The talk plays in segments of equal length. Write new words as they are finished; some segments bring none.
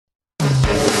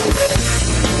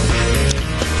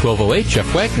12:08,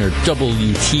 Jeff Wagner,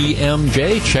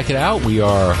 WTMJ. Check it out. We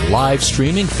are live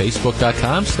streaming,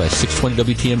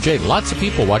 Facebook.com/620WTMJ. Lots of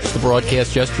people watched the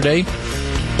broadcast yesterday.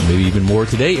 Maybe even more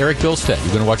today. Eric Bilstead, you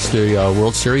going to watch the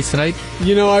World Series tonight?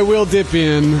 You know, I will dip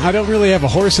in. I don't really have a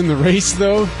horse in the race,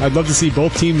 though. I'd love to see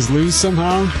both teams lose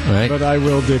somehow, right. But I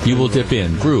will dip in. You will dip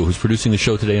in. Gru, who's producing the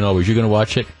show today and always, you're going to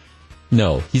watch it?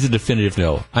 No. He's a definitive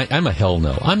no. I'm a hell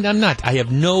no. I'm not. I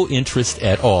have no interest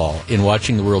at all in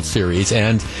watching the World Series.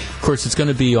 And, of course, it's going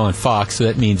to be on Fox, so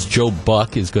that means Joe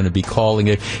Buck is going to be calling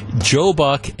it. Joe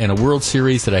Buck and a World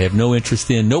Series that I have no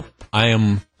interest in. Nope.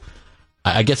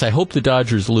 I guess I hope the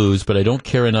Dodgers lose, but I don't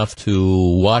care enough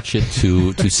to watch it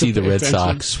to see the Red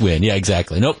Sox win. Yeah,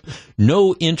 exactly. Nope.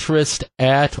 No interest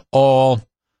at all.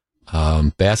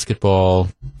 Basketball,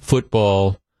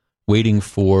 football, waiting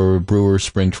for Brewers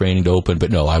spring training to open,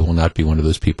 but no, I will not be one of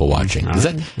those people watching. Is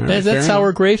that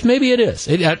sour grapes? Maybe it is.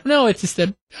 No, it's just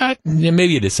that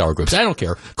maybe it is sour grapes. I don't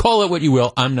care. Call it what you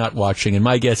will. I'm not watching, and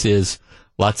my guess is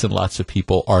lots and lots of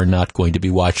people are not going to be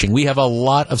watching. We have a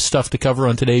lot of stuff to cover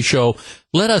on today's show.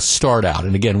 Let us start out.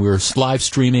 And again, we're live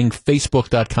streaming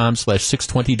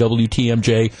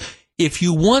Facebook.com/620WTMJ. If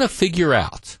you want to figure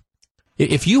out,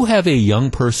 if you have a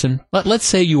young person, let's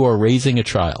say you are raising a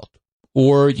child,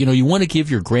 or, you want to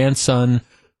give your grandson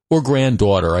or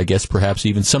granddaughter, I guess perhaps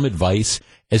even some advice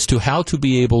as to how to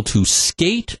be able to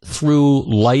skate through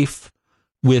life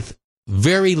with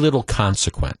very little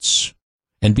consequence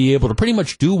and be able to pretty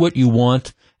much do what you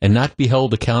want and not be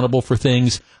held accountable for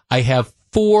things, I have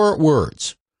 4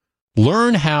 words.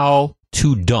 Learn how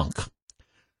to dunk.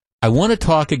 I want to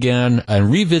talk again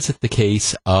and revisit the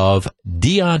case of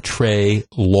DeAndre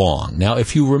Long. Now,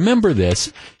 if you remember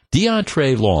this,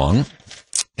 DeAndre Long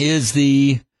is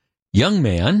the young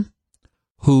man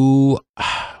who,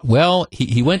 well,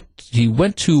 he went to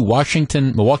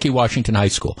Milwaukee, Washington High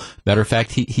School. Matter of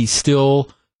fact, he still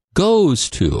goes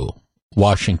to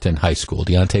Washington High School,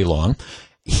 Deontay Long.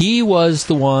 He was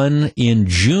the one in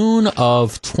June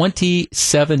of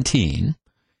 2017.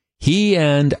 He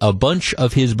and a bunch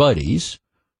of his buddies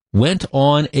went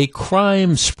on a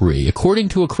crime spree, according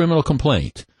to a criminal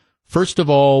complaint. First of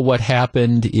all, what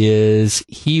happened is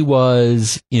he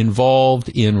was involved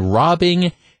in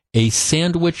robbing a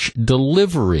sandwich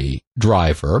delivery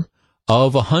driver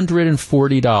of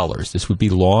 $140. This would be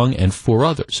Long and 4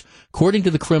 others. According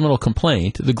to the criminal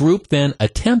complaint, the group then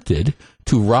attempted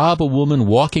to rob a woman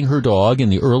walking her dog in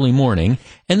the early morning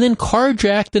and then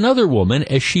carjacked another woman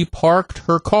as she parked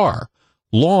her car.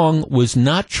 Long was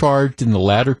not charged in the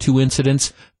latter 2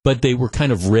 incidents, but they were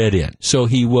kind of read in. So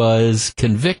he was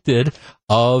convicted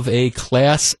of a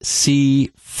Class C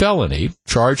felony,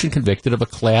 charged and convicted of a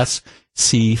Class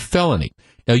C felony.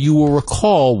 Now, you will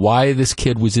recall why this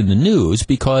kid was in the news,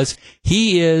 because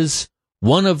he is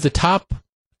one of the top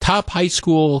high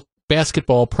school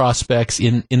basketball prospects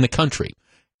in the country.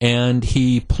 And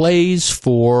he plays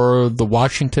for the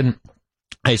Washington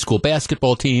High School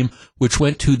basketball team, which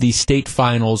went to the state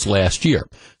finals last year.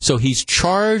 So he's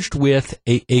charged with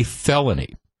a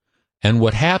felony. And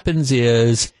what happens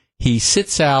is he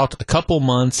sits out a couple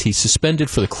months. He's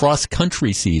suspended for the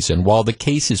cross-country season while the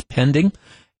case is pending.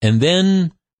 And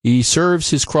then he serves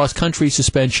his cross-country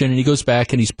suspension, and he goes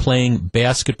back and he's playing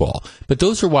basketball. But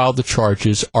those are while the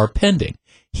charges are pending.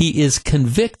 He is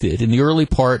convicted in the early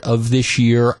part of this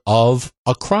year of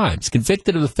a crime. He's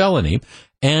convicted of the felony,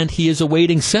 and he is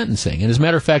awaiting sentencing. And as a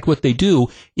matter of fact, what they do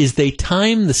is they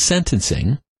time the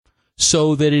sentencing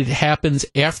so that it happens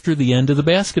after the end of the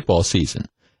basketball season.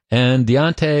 And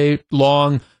Deontay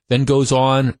Long then goes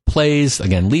on, plays,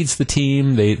 again, leads the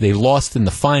team. They lost in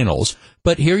the finals.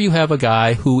 But here you have a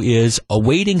guy who is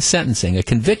awaiting sentencing, a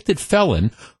convicted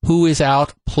felon who is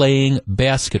out playing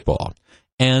basketball.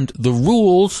 And the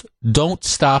rules don't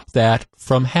stop that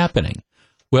from happening.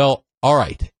 Well, all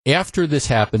right, after this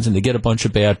happens and they get a bunch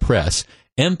of bad press,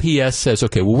 MPS says,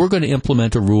 okay, well, we're going to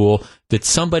implement a rule that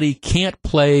somebody can't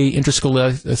play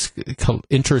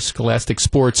interscholastic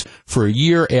sports for a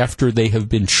year after they have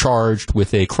been charged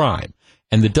with a crime.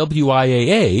 And the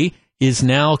WIAA is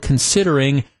now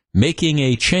considering making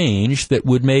a change that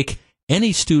would make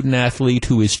any student athlete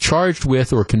who is charged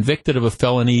with or convicted of a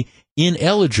felony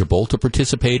ineligible to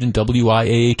participate in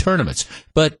WIAA tournaments.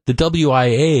 But the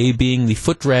WIAA, being the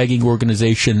foot-dragging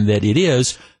organization that it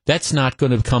is, that's not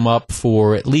going to come up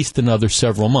for at least another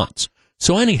several months.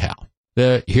 So anyhow,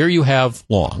 here you have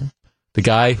Long, the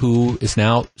guy who is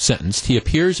now sentenced. He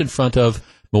appears in front of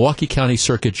Milwaukee County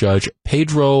Circuit Judge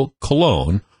Pedro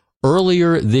Colon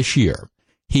earlier this year.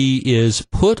 He is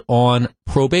put on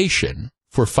probation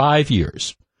for 5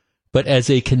 years. But as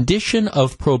a condition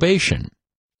of probation,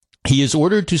 he is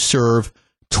ordered to serve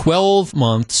 12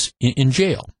 months in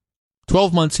jail.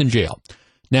 12 months in jail.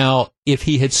 Now, if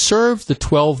he had served the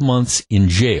 12 months in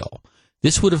jail,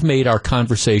 this would have made our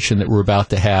conversation that we're about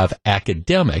to have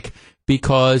academic,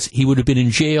 because he would have been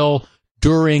in jail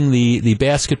during the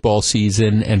basketball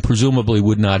season and presumably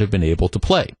would not have been able to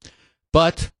play.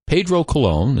 But Pedro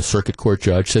Colon, the circuit court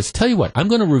judge, says, tell you what, I'm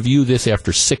going to review this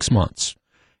after 6 months.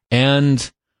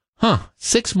 And,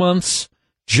 6 months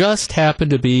just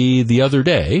happened to be the other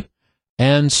day.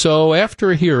 And so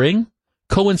after a hearing,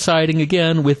 coinciding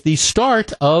again with the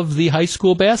start of the high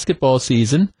school basketball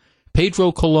season,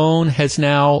 Pedro Colon has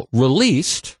now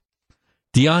released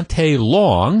Deontay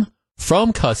Long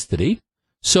from custody,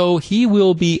 so he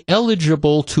will be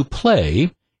eligible to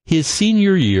play his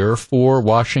senior year for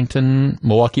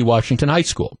Milwaukee Washington High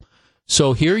School.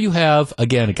 So here you have,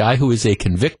 again, a guy who is a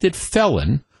convicted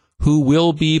felon who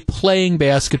will be playing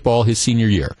basketball his senior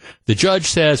year. The judge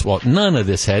says, well, none of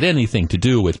this had anything to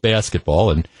do with basketball,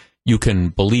 and you can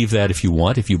believe that if you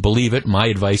want. If you believe it, my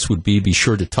advice would be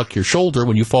sure to tuck your shoulder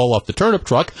when you fall off the turnip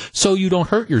truck so you don't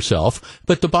hurt yourself.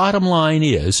 But the bottom line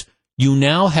is, you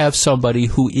now have somebody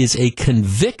who is a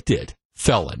convicted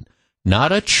felon,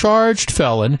 not a charged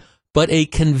felon, but a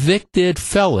convicted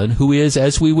felon who is,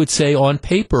 as we would say on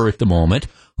paper at the moment,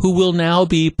 who will now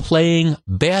be playing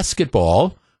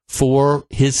basketball for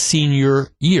his senior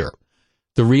year.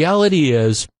 The reality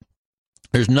is,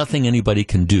 there's nothing anybody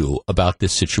can do about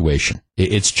this situation.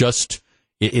 It's just,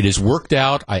 it is worked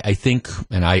out. I think,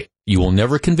 and you will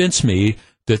never convince me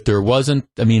that there wasn't,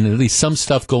 at least some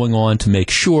stuff going on to make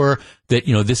sure that,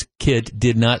 this kid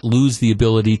did not lose the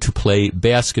ability to play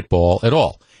basketball at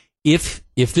all. If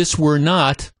this were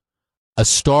not a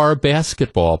star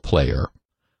basketball player,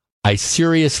 I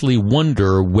seriously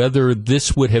wonder whether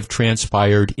this would have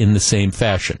transpired in the same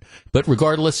fashion. But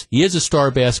regardless, he is a star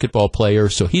basketball player,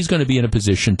 so he's going to be in a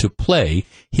position to play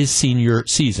his senior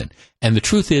season. And the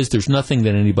truth is, there's nothing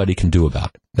that anybody can do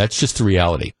about it. That's just the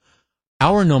reality.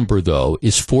 Our number, though,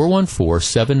 is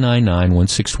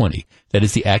 414-799-1620. That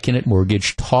is the Acunet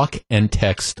Mortgage talk and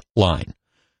text line.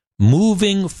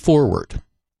 Moving forward,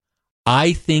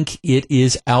 I think it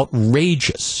is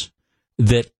outrageous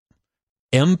that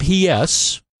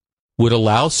MPS would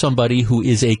allow somebody who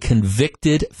is a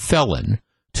convicted felon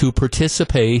to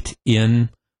participate in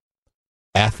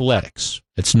athletics.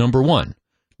 That's number one.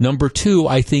 Number two,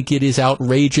 I think it is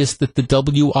outrageous that the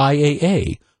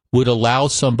WIAA would allow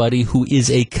somebody who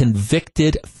is a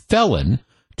convicted felon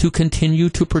to continue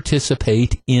to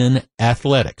participate in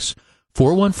athletics.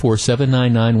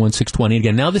 414-799-1620.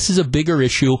 Again, now this is a bigger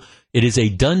issue. It is a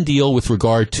done deal with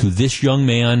regard to this young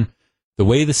man. The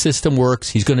way the system works,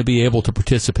 he's going to be able to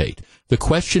participate. The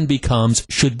question becomes,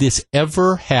 should this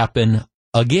ever happen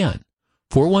again?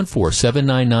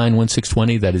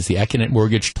 414-799-1620. That is the Acunet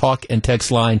Mortgage talk and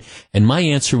text line. And my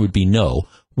answer would be no.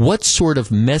 What sort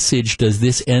of message does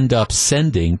this end up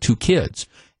sending to kids?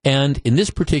 And in this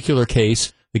particular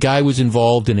case, the guy was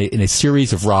involved in a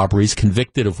series of robberies,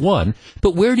 convicted of one.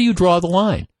 But where do you draw the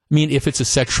line? If it's a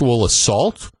sexual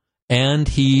assault and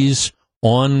he's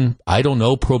on,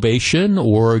 probation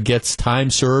or gets time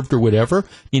served or whatever,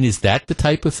 is that the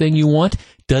type of thing you want?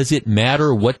 Does it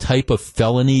matter what type of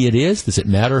felony it is? Does it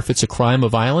matter if it's a crime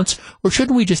of violence? Or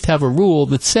shouldn't we just have a rule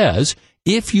that says,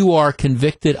 if you are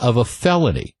convicted of a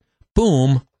felony,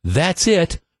 boom, that's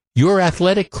it. Your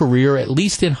athletic career, at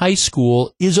least in high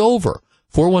school, is over.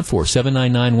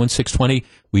 414-799-1620.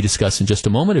 We discuss in just a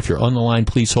moment. If you're on the line,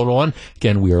 please hold on.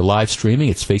 Again, we are live streaming.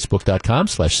 It's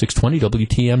facebook.com/620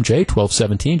 WTMJ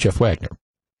 1217. Jeff Wagner.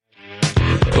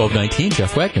 1219,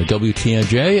 Jeff Wagner,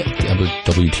 WTMJ.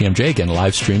 Again,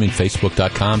 live streaming,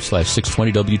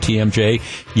 facebook.com/620 WTMJ.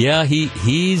 Yeah,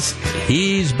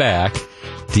 he's back.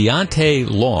 Deontay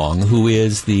Long, who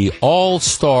is the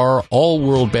all-star,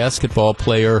 all-world basketball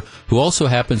player who also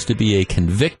happens to be a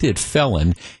convicted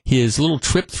felon. His little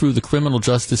trip through the criminal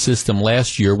justice system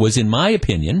last year was, in my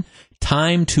opinion,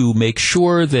 time to make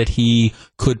sure that he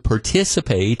could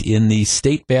participate in the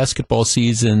state basketball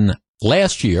season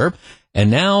last year. And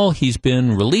now he's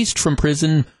been released from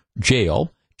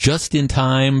jail, just in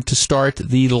time to start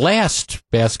the last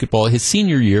basketball, his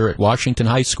senior year at Washington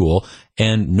High School,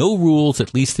 and no rules,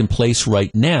 at least in place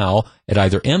right now, at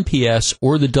either MPS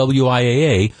or the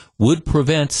WIAA, would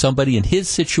prevent somebody in his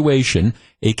situation,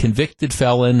 a convicted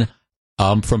felon,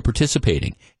 from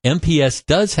participating. MPS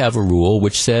does have a rule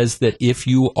which says that if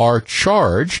you are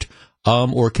charged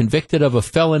or convicted of a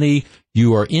felony,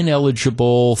 you are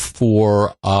ineligible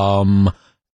for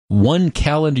 1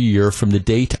 calendar year from the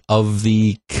date of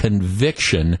the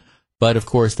conviction But, of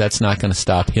course, that's not going to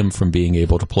stop him from being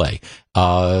able to play.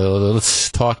 Let's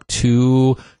talk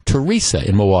to Teresa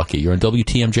in Milwaukee. You're on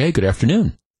WTMJ. Good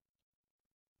afternoon.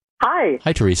 Hi.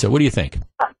 Hi, Teresa. What do you think?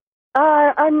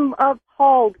 I'm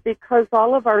appalled because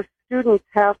all of our students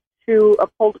have to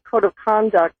uphold a code of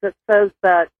conduct that says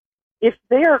that if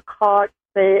they are caught,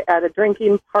 say, at a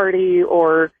drinking party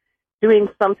or doing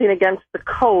something against the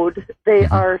code, they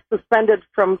are suspended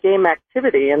from game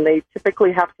activity, and they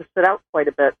typically have to sit out quite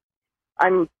a bit.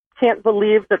 I can't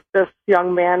believe that this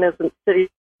young man isn't sitting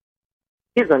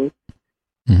season.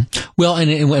 Well,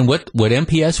 and what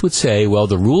MPS would say, well,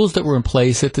 the rules that were in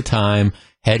place at the time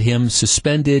had him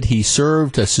suspended. He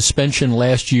served a suspension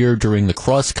last year during the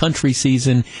cross-country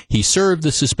season. He served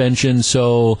the suspension,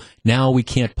 so now we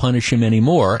can't punish him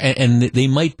anymore. And they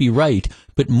might be right.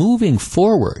 But moving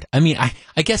forward, I mean,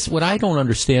 I guess what I don't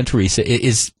understand, Teresa,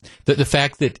 is the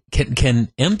fact that can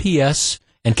MPS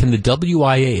and can the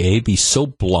WIAA be so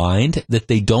blind that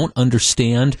they don't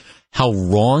understand how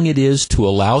wrong it is to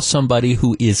allow somebody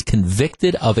who is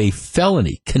convicted of a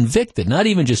felony, convicted, not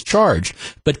even just charged,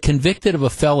 but convicted of a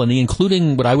felony,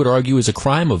 including what I would argue is a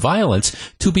crime of violence,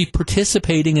 to be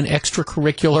participating in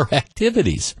extracurricular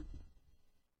activities.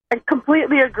 I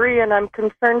completely agree, and I'm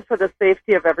concerned for the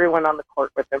safety of everyone on the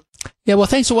court with him. Yeah, well,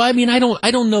 thanks. Well, I mean, I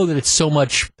don't know that it's so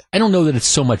much. I don't know that it's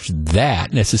so much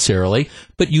that necessarily,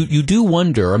 but you do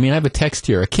wonder. I mean, I have a text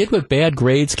here: a kid with bad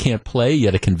grades can't play,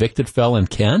 yet a convicted felon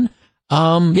can.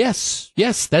 Yes,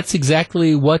 that's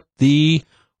exactly what the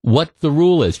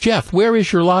rule is. Jeff, where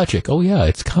is your logic? Oh yeah,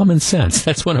 it's common sense.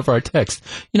 That's one of our texts.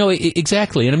 You know,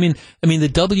 exactly. And I mean, the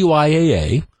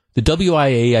WIAA,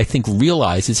 I think,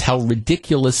 realizes how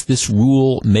ridiculous this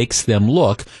rule makes them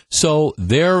look. So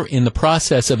they're in the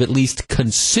process of at least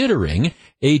considering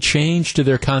a change to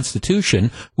their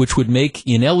constitution, which would make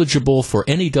ineligible for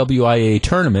any WIAA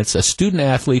tournaments a student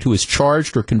athlete who is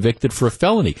charged or convicted for a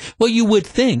felony. Well, you would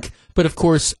think, but of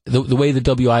course, the way the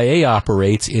WIAA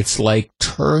operates, it's like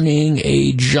turning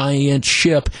a giant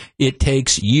ship. It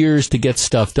takes years to get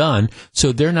stuff done,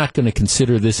 so they're not going to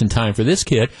consider this in time for this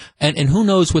kid, and who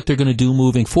knows what they're going to do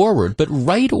moving forward. But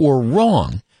right or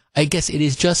wrong, I guess it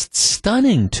is just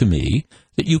stunning to me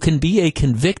that you can be a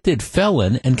convicted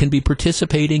felon and can be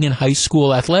participating in high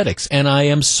school athletics. And I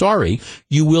am sorry,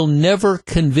 you will never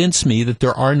convince me that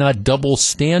there are not double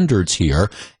standards here,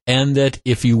 and that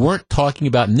if you weren't talking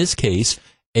about, in this case,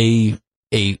 a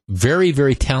very,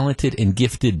 very talented and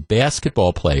gifted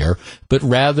basketball player, but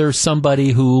rather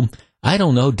somebody who, I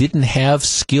don't know, didn't have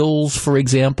skills, for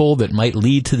example, that might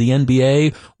lead to the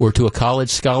NBA or to a college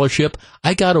scholarship,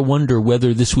 I got to wonder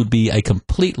whether this would be a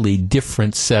completely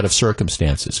different set of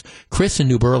circumstances. Chris in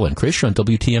New Berlin. Chris, you're on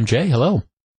WTMJ. Hello.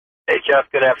 Hey,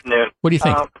 Jeff. Good afternoon. What do you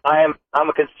think? I'm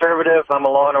a conservative. I'm a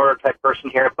law and order type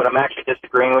person here, but I'm actually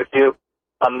disagreeing with you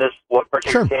on this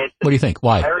particular case. What do you think?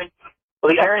 Why?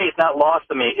 Well, the irony is not lost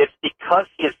to me. It's because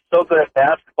he is so good at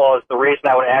basketball is the reason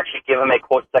I would actually give him a,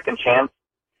 quote, second chance.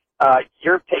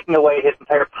 You're taking away his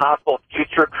entire possible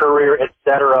future career,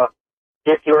 etc.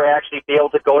 If he were actually be able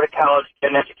to go to college,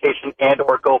 get an education, and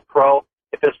or go pro.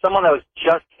 If there's someone that was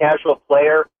just casual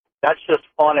player, that's just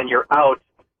fun and you're out.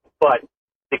 But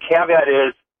the caveat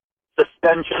is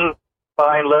suspension,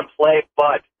 fine, let him play,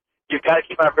 but you've got to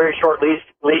keep on a very short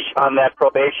leash on that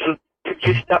probation. If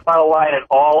you step out of line at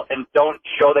all and don't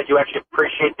show that you actually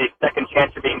appreciate the second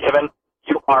chance you're being given,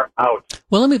 you are out.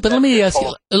 Well, let me ask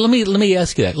you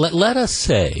that. Let us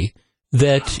say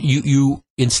that you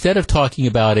instead of talking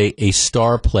about a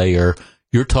star player,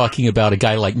 you're talking about a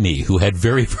guy like me who had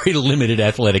very, very limited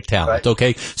athletic talent. Right.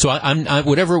 Okay, so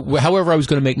however I was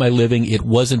going to make my living, it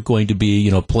wasn't going to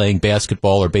be playing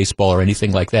basketball or baseball or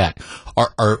anything like that.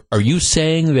 Are you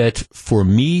saying that for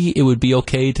me it would be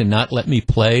okay to not let me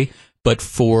play, but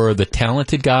for the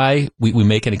talented guy we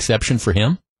make an exception for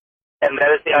him? And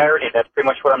that is the irony. That's pretty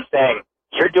much what I'm saying.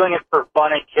 You're doing it for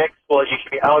fun and kicks. Well, you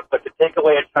should be out. But to take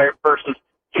away an entire person's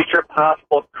future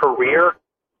possible career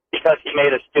because he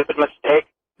made a stupid mistake,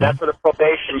 that's for the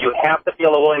probation. You have to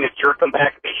feel willing to jerk him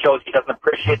back if he shows he doesn't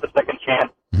appreciate the second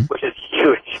chance, which is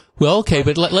huge. Well, okay,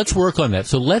 but let's work on that.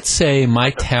 So let's say my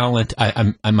talent,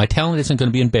 my talent isn't going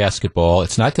to be in basketball.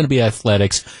 It's not going to be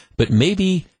athletics, but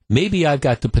maybe I've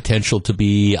got the potential to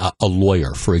be a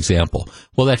lawyer, for example.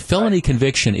 Well, that felony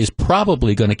conviction is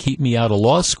probably going to keep me out of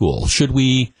law school. Should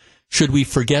we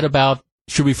forget about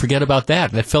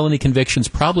that? That felony conviction is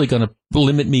probably going to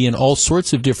limit me in all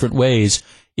sorts of different ways.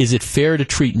 Is it fair to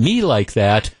treat me like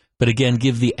that, but again,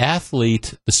 give the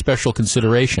athlete the special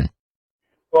consideration?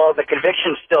 Well, the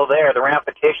conviction's still there. The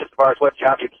ramifications as far as what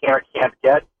job you can or can't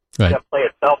get, right, that play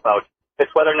itself out.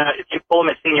 It's whether or not if you pull him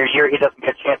in senior year, he doesn't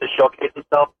get a chance to showcase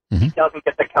himself. Mm-hmm. He doesn't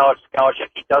get the college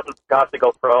scholarship. He doesn't got to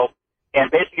go pro. And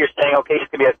basically you're saying, okay, he's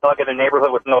going to be a thug in the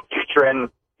neighborhood with no future, and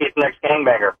he's the next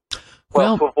gangbanger.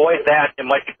 Well, to avoid that, it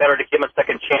might be better to give him a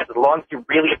second chance. As long as he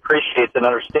really appreciates and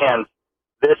understands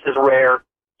this is rare,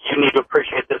 you need to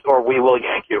appreciate this or we will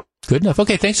yank you. Good enough.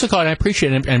 Okay, thanks for calling. I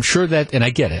appreciate it. I'm sure that, and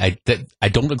I get it. I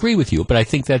don't agree with you, but I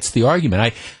think that's the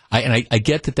argument. I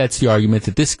get that that's the argument,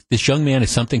 that this young man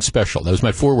is something special. That was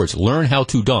my 4 words. Learn how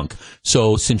to dunk.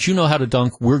 So since you know how to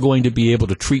dunk, we're going to be able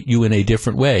to treat you in a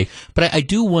different way. But I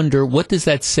do wonder, what does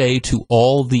that say to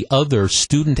all the other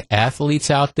student athletes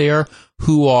out there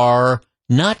who are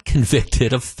not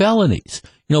convicted of felonies?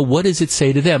 You know, what does it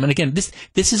say to them? And again, this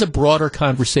is a broader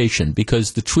conversation,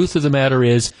 because the truth of the matter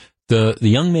is the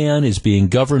young man is being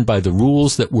governed by the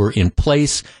rules that were in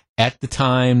place at the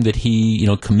time that he, you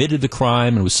know, committed the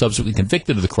crime and was subsequently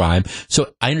convicted of the crime.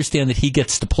 So I understand that he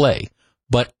gets to play.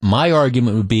 But my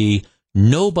argument would be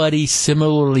nobody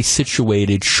similarly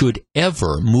situated should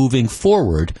ever, moving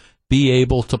forward, be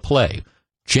able to play.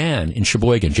 Jan in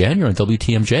Sheboygan. Jan, you're on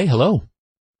WTMJ. Hello.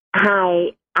 Hi.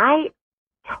 I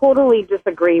totally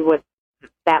disagree with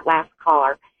that last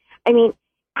caller. I mean,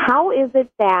 how is it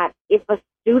that if a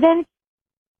student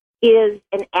is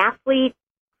an athlete,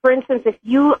 for instance, if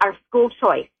you are school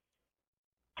choice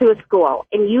to a school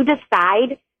and you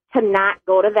decide to not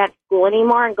go to that school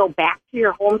anymore and go back to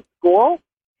your home school,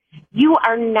 you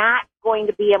are not going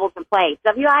to be able to play.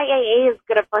 WIAA is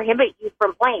going to prohibit you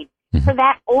from playing for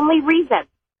that only reason.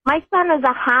 My son is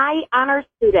a high honor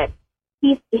student.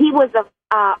 He was a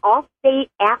all-state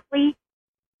athlete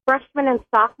freshman and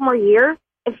sophomore year.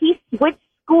 If he switched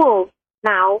schools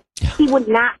now, he would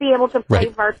not be able to play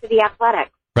varsity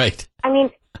athletics. Right. I mean,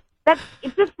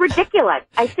 it's just ridiculous.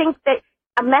 I think that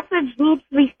a message needs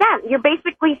to be sent. You're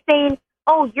basically saying,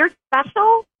 oh, you're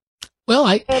special? Well,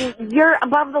 and you're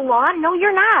above the law? No,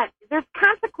 you're not. There's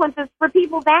consequences for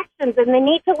people's actions, and they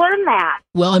need to learn that.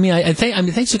 Well, I mean,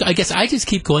 I guess I just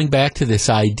keep going back to this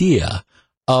idea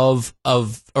of all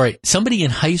right, somebody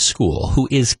in high school who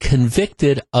is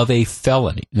convicted of a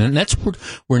felony, and that's,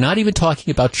 we're not even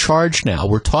talking about charge now.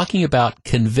 We're talking about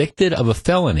convicted of a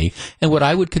felony, and what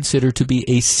I would consider to be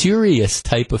a serious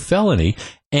type of felony,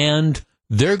 and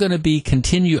they're going to be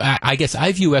I guess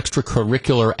I view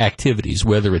extracurricular activities,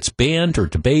 whether it's band or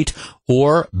debate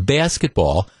or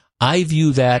basketball, I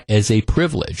view that as a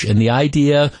privilege. And the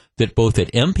idea that both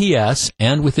at MPS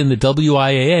and within the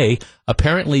WIAA,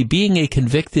 apparently being a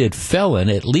convicted felon,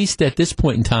 at least at this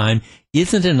point in time,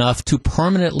 isn't enough to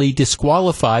permanently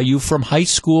disqualify you from high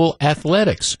school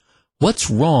athletics.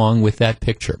 What's wrong with that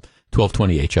picture?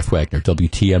 1228 Jeff Wagner,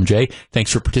 WTMJ.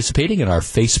 Thanks for participating in our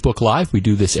Facebook Live. We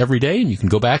do this every day, and you can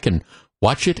go back and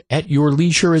watch it at your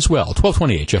leisure as well.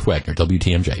 1228 Jeff Wagner,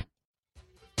 WTMJ.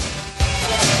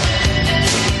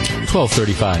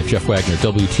 1235 Jeff Wagner,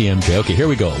 WTMJ. Okay, here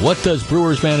we go. What does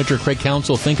Brewers manager Craig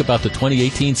Counsell think about the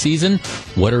 2018 season?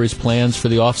 What are his plans for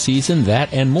the offseason?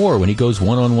 That and more when he goes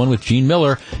one-on-one with Gene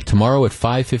Miller tomorrow at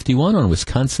 5:51 on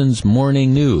Wisconsin's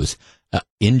Morning News.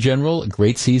 In general, a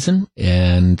great season,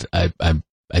 and I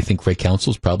think Craig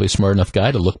Counsell's probably a smart enough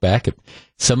guy to look back at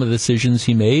some of the decisions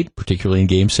he made, particularly in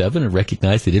Game 7, and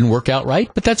recognize they didn't work out right,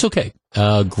 but that's okay.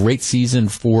 Great season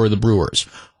for the Brewers.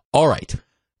 All right.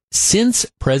 Since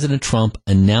President Trump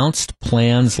announced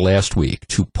plans last week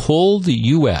to pull the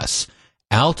U.S.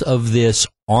 out of this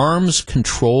arms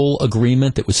control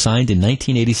agreement that was signed in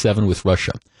 1987 with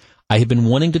Russia, I have been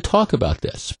wanting to talk about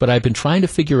this, but I've been trying to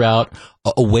figure out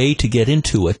a way to get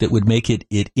into it that would make it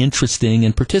interesting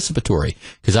and participatory.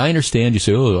 Because I understand you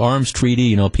say, oh, arms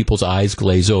treaty, people's eyes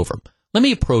glaze over. Let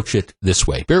me approach it this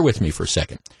way. Bear with me for a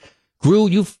second. Gru,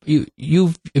 have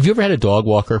you ever had a dog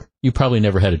walker? You probably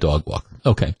never had a dog walker.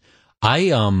 Okay.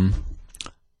 And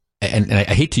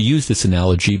I hate to use this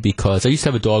analogy because I used to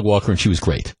have a dog walker and she was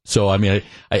great. So, I mean,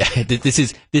 this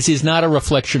is not a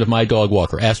reflection of my dog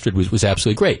walker. Astrid was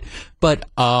absolutely great. But,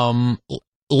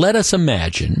 let us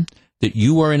imagine that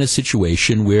you are in a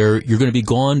situation where you're going to be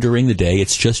gone during the day.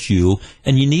 It's just you,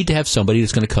 and you need to have somebody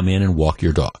that's going to come in and walk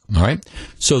your dog. All right.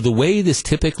 So the way this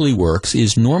typically works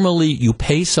is normally you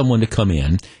pay someone to come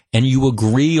in and you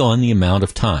agree on the amount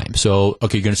of time. So,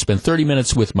 okay, you're going to spend 30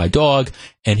 minutes with my dog,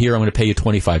 and here I'm going to pay you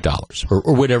 $25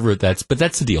 or whatever but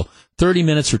that's the deal. 30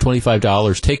 minutes for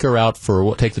 $25. Take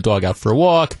the dog out for a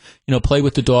walk, play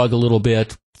with the dog a little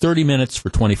bit. 30 minutes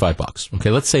for $25. Okay.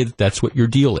 Let's say that's what your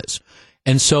deal is.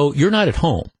 And so you're not at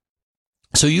home,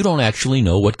 so you don't actually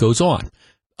know what goes on.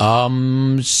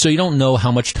 So you don't know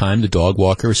how much time the dog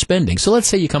walker is spending. So let's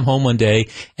say you come home one day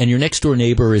and your next door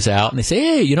neighbor is out and they say,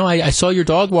 hey, I saw your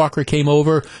dog walker came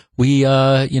over. We, she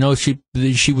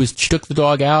took the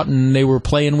dog out and they were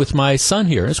playing with my son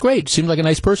here. It's great. Seemed like a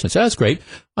nice person. So that's great.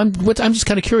 I'm just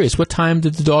kind of curious. What time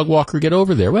did the dog walker get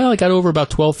over there? Well, I got over about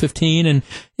 12:15 and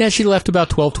yeah, she left about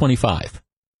 12:25.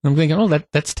 I'm thinking,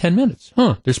 that's 10 minutes.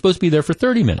 They're supposed to be there for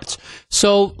 30 minutes.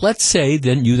 So let's say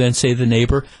you say to the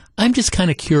neighbor, I'm just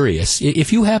kind of curious.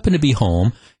 If you happen to be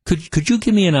home, could you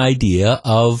give me an idea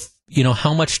of,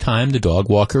 how much time the dog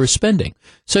walker is spending?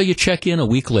 So you check in a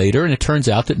week later and it turns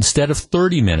out that instead of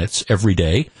 30 minutes every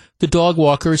day, the dog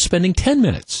walker is spending 10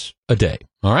 minutes a day.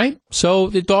 All right. So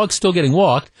the dog's still getting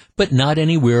walked, but not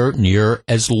anywhere near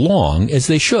as long as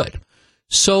they should.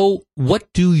 So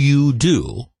what do you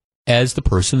do as the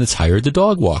person that's hired the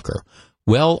dog walker?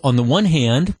 Well, on the one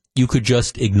hand, you could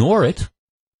just ignore it,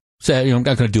 say, I'm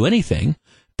not going to do anything.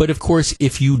 But of course,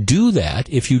 if you do that,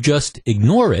 if you just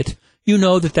ignore it, you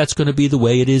know that that's going to be the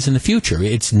way it is in the future.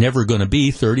 It's never going to be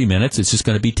 30 minutes. It's just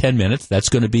going to be 10 minutes. That's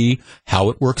going to be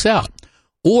how it works out.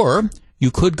 Or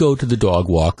you could go to the dog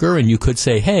walker and you could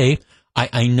say, hey,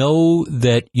 I know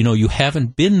that, you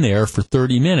haven't been there for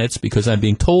 30 minutes because I'm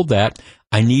being told that.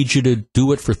 I need you to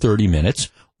do it for 30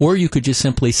 minutes. Or you could just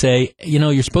simply say,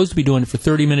 you're supposed to be doing it for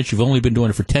 30 minutes. You've only been doing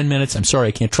it for 10 minutes. I'm sorry,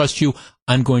 I can't trust you.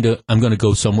 I'm going to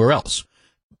go somewhere else.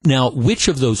 Now, which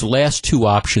of those last two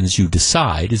options you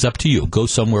decide is up to you. Go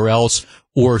somewhere else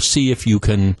or see if you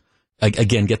can,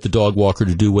 again, get the dog walker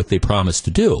to do what they promised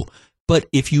to do. But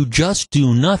if you just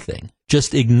do nothing,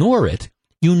 just ignore it,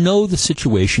 the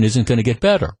situation isn't going to get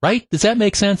better, right? Does that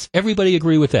make sense? Everybody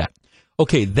agree with that?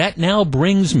 Okay, that now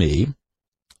brings me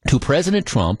to President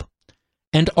Trump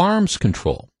and arms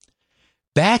control.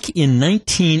 Back in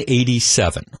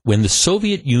 1987, when the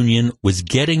Soviet Union was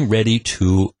getting ready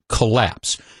to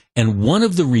collapse, and one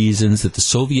of the reasons that the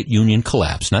Soviet Union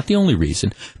collapsed, not the only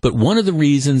reason, but one of the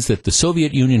reasons that the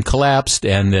Soviet Union collapsed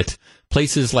and that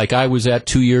places like I was at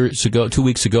 2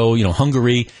 weeks ago,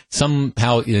 Hungary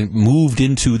somehow moved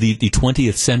into the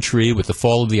 20th century with the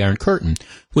fall of the Iron Curtain,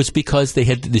 was because they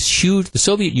had the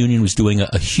Soviet Union was doing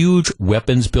a huge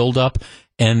weapons buildup,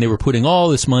 and they were putting all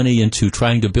this money into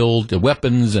trying to build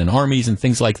weapons and armies and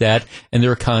things like that, and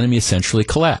their economy essentially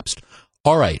collapsed.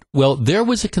 All right, well, there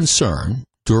was a concern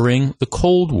during the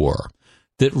Cold War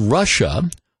that Russia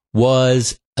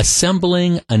was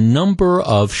assembling a number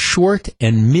of short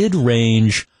and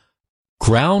mid-range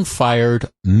ground-fired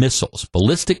missiles,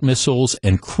 ballistic missiles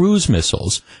and cruise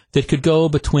missiles that could go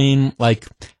between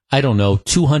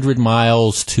 200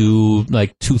 miles to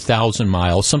 2,000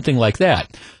 miles, something like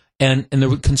that. And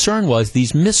the concern was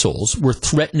these missiles were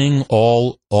threatening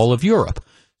all of Europe.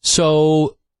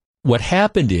 So what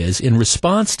happened is, in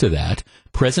response to that,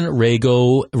 President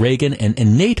Reagan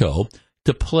and NATO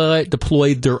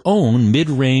deployed their own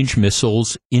mid-range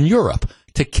missiles in Europe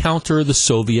to counter the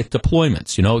Soviet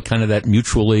deployments, kind of that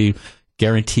mutually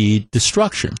guaranteed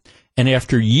destruction. And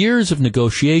after years of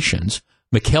negotiations,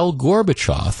 Mikhail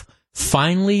Gorbachev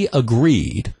finally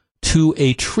agreed to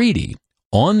a treaty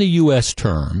on the U.S.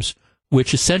 terms,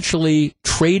 which essentially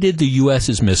traded the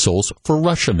U.S.'s missiles for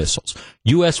Russia missiles.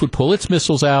 U.S. would pull its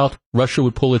missiles out, Russia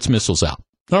would pull its missiles out.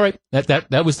 All right,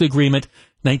 that was the agreement,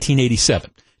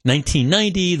 1987.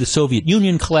 1990, the Soviet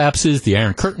Union collapses, the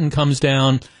Iron Curtain comes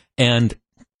down, and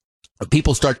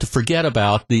people start to forget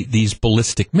about these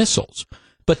ballistic missiles.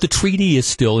 But the treaty is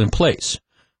still in place.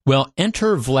 Well,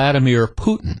 enter Vladimir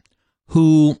Putin,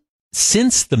 who,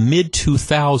 since the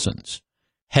mid-2000s,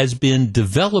 has been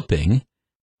developing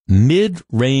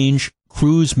mid-range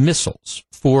cruise missiles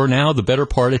for now the better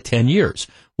part of 10 years.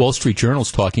 Wall Street Journal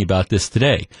is talking about this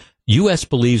today. U.S.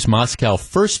 believes Moscow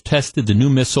first tested the new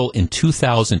missile in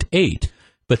 2008,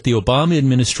 but the Obama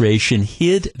administration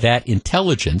hid that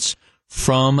intelligence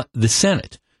from the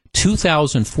Senate.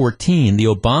 2014, the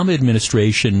Obama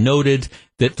administration noted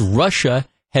that Russia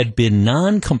had been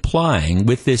non-complying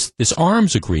with this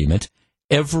arms agreement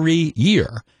every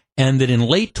year, and that in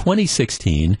late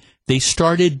 2016, they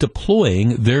started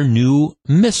deploying their new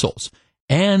missiles.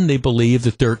 And they believe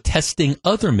that they're testing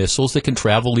other missiles that can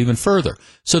travel even further.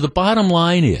 So the bottom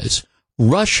line is,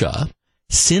 Russia,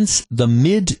 since the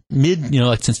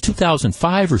since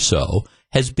 2005 or so,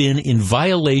 has been in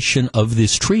violation of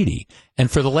this treaty.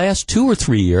 And for the last 2 or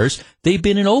 3 years, they've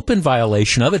been in open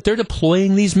violation of it. They're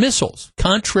deploying these missiles,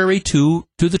 contrary to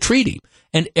the treaty.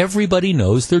 And everybody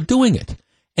knows they're doing it.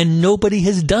 And nobody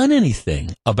has done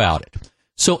anything about it.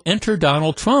 So enter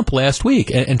Donald Trump last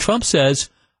week. And Trump says,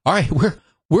 all right,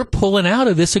 we're pulling out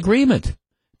of this agreement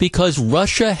because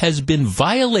Russia has been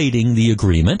violating the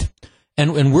agreement.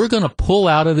 and we're going to pull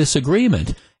out of this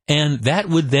agreement. And that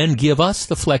would then give us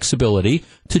the flexibility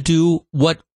to do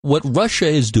what Russia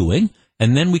is doing,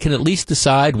 and then we can at least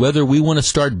decide whether we want to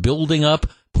start building up,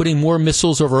 putting more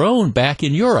missiles of our own back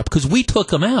in Europe, because we took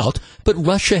them out, but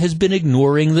Russia has been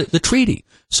ignoring the treaty.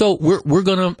 So we're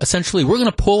going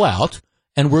to pull out,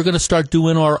 and we're going to start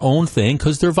doing our own thing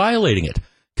because they're violating it.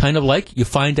 Kind of like you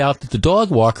find out that the dog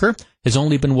walker has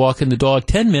only been walking the dog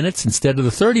 10 minutes instead of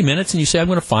the 30 minutes, and you say, I'm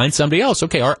going to find somebody else.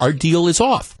 Okay, our deal is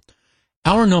off.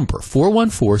 Our number,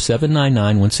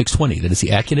 414-799-1620. That is the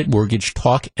Accunet Mortgage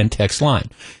talk and text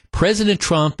line. President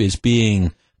Trump is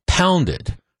being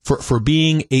pounded for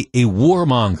being a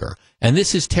warmonger. And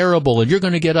this is terrible, and you're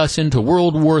going to get us into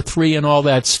World War III and all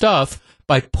that stuff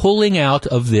by pulling out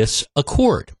of this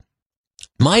accord.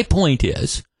 My point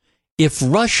is, if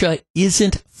Russia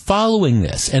isn't following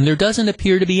this, and there doesn't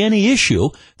appear to be any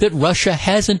issue that Russia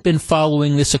hasn't been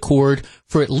following this accord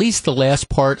for at least the last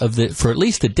part of for at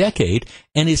least a decade,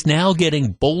 and is now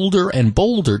getting bolder and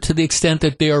bolder to the extent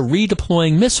that they are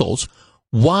redeploying missiles,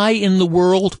 why in the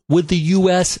world would the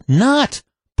U.S. not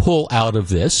pull out of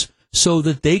this so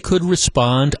that they could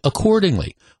respond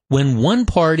accordingly? When one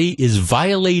party is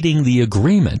violating the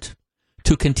agreement,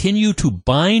 to continue to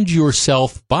bind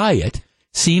yourself by it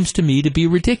seems to me to be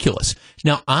ridiculous.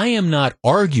 Now, I am not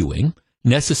arguing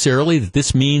necessarily that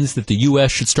this means that the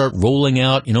U.S. should start rolling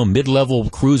out, mid-level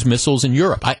cruise missiles in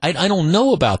Europe. I don't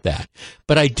know about that.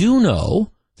 But I do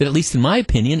know that, at least in my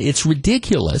opinion, it's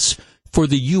ridiculous for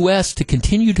the U.S. to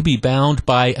continue to be bound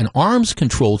by an arms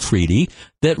control treaty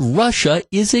that Russia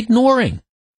is ignoring.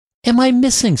 Am I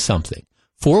missing something?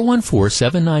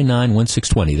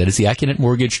 414-799-1620. That is the Accunet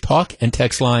Mortgage talk and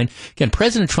text line. Again,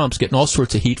 President Trump's getting all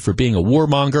sorts of heat for being a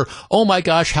warmonger. Oh my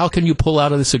gosh, how can you pull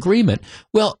out of this agreement?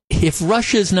 Well, if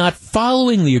Russia is not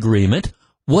following the agreement,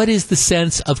 what is the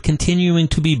sense of continuing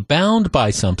to be bound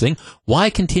by something? Why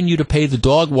continue to pay the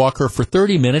dog walker for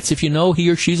 30 minutes if you know he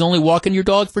or she's only walking your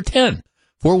dog for 10?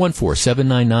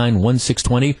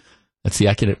 414-799-1620. That's the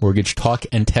Accunet Mortgage talk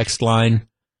and text line.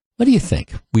 What do you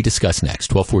think? We discuss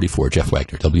next. 1244, Jeff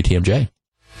Wagner, WTMJ.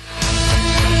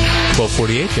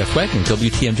 1248, Jeff Wagner,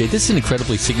 WTMJ. This is an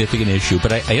incredibly significant issue,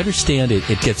 but I understand it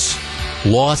gets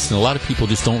lost, and a lot of people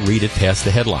just don't read it past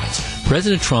the headlines.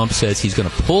 President Trump says he's going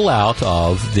to pull out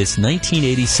of this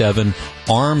 1987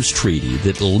 arms treaty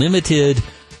that limited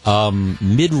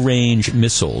mid-range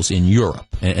missiles in Europe.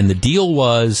 And the deal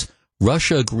was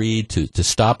Russia agreed to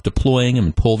stop deploying them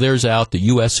and pull theirs out. The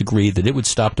U.S. agreed that it would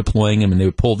stop deploying them and they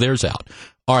would pull theirs out.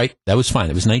 All right, that was fine.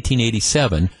 It was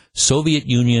 1987. Soviet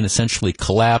Union essentially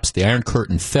collapsed. The Iron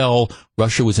Curtain fell.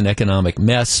 Russia was an economic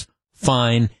mess.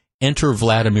 Fine. Enter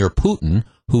Vladimir Putin,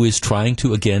 who is trying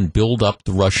to, again, build up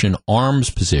the Russian arms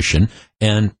position.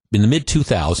 And in the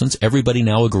mid-2000s, everybody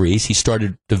now agrees he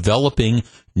started developing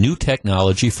new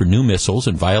technology for new missiles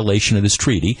in violation of this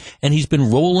treaty, and he's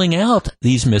been rolling out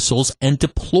these missiles and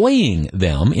deploying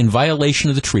them in violation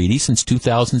of the treaty since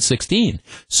 2016.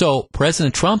 So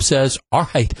President Trump says, all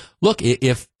right, look,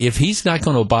 if he's not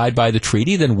going to abide by the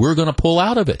treaty, then we're going to pull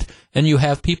out of it. And you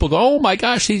have people go, oh my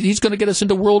gosh, he's going to get us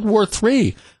into World War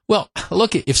III. Well,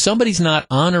 look, if somebody's not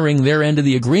honoring their end of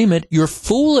the agreement, you're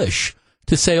foolish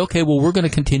to say, okay, well, we're going to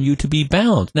continue to be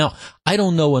bound. Now, I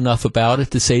don't know enough about it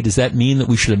to say, does that mean that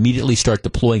we should immediately start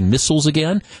deploying missiles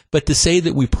again? But to say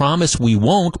that we promise we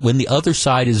won't when the other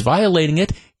side is violating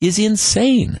it is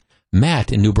insane.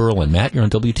 Matt in New Berlin. Matt, you're on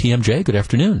WTMJ. Good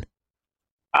afternoon.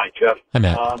 Hi, Jeff. Hi,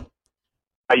 Matt. How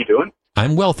you doing?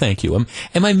 I'm well, thank you.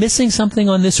 Am I missing something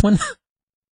on this one?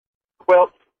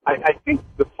 Well, I think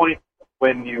the point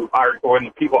when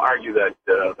people argue that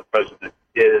the president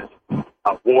is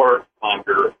a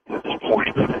warmonger at this point,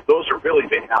 those are really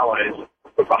the allies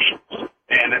of the Russians.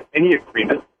 And any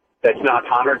agreement that's not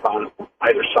honored on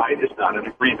either side is not an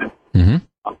agreement. Mm-hmm.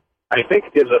 I think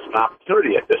it gives us an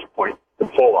opportunity at this point to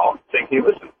pull out and say, hey,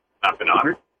 listen, it's not been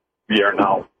honored. We are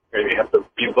now going to have to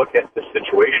relook at this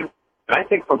situation. And I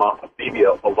think from maybe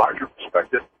a larger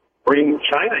perspective, bring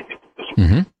China into this.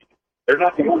 Mm-hmm. They're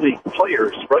not the only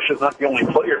players. Russia's not the only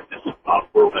player in this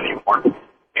world anymore.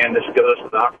 And this gives us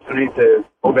an opportunity to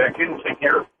go back in and say,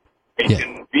 here, we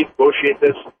can renegotiate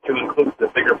this to include the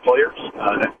bigger players,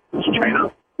 that's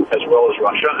China, as well as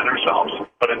Russia and ourselves.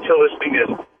 But until this thing is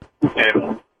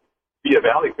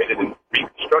reevaluated and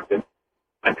reconstructed,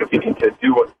 I think we need to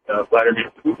do what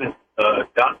Vladimir Putin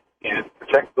done and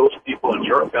protect those people in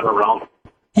Europe and around.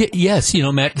 Yes,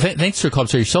 Matt, thanks for the call.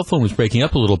 Sorry, your cell phone was breaking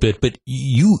up a little bit, but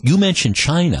you mentioned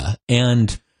China,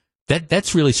 and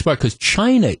That's really smart, because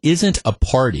China isn't a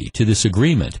party to this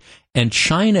agreement, and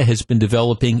China has been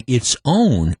developing its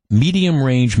own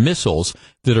medium-range missiles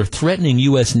that are threatening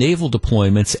U.S. naval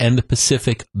deployments and the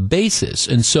Pacific bases.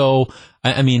 And so,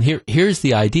 I mean, here's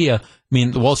the idea. I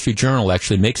mean, the Wall Street Journal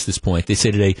actually makes this point. They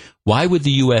say today, why would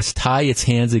the U.S. tie its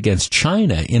hands against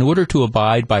China in order to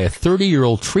abide by a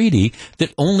 30-year-old treaty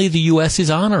that only the U.S. is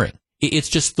honoring? It's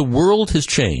just the world has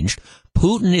changed.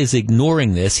 Putin is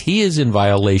ignoring this. He is in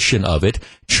violation of it.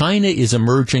 China is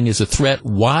emerging as a threat.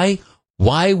 Why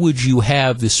would you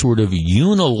have this sort of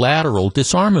unilateral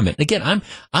disarmament? Again,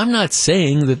 I'm not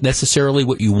saying that necessarily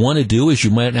what you want to do is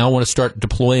you might now want to start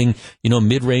deploying,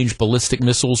 mid-range ballistic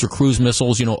missiles or cruise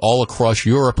missiles, all across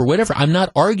Europe or whatever. I'm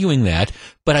not arguing that,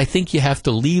 but I think you have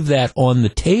to leave that on the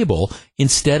table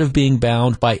instead of being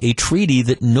bound by a treaty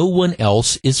that no one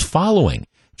else is following.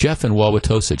 Jeff in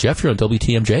Wauwatosa. Jeff, you're on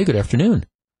WTMJ. Good afternoon.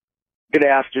 Good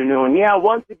afternoon. Yeah,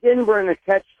 once again, we're in a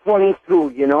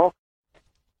catch-22,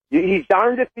 He's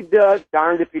darned if he does,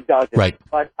 darned if he doesn't. Right.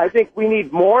 But I think we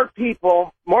need more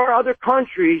people, more other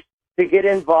countries to get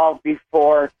involved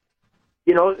before,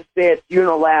 say it's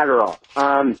unilateral.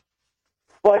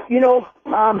 But,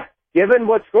 given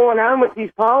what's going on with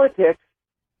these politics,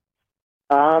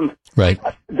 right,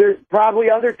 there's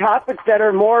probably other topics that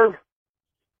are more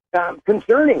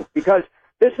concerning, because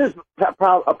this is a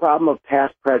problem of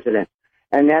past presidents,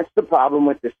 and that's the problem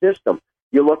with the system.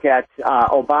 You look at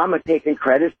Obama taking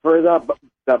credit for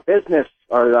the business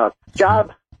or the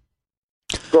job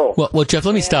growth. Well, Jeff,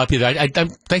 let me stop you there.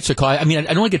 Thanks for calling. I mean,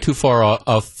 I don't want to get too far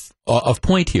off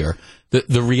point here.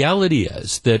 The reality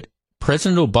is that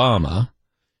President Obama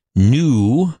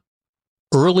knew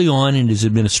early on in his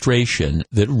administration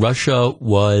that Russia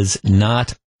was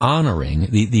not honoring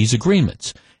these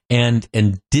agreements. And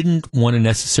didn't want to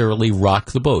necessarily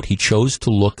rock the boat. He chose to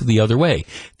look the other way.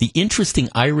 The interesting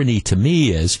irony to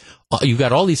me is you've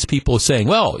got all these people saying,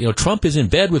 well, Trump is in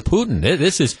bed with Putin.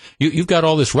 This is you've got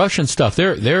all this Russian stuff.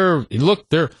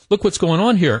 Look what's going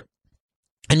on here.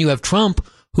 And you have Trump,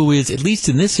 who is, at least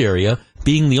in this area,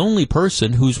 being the only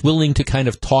person who's willing to kind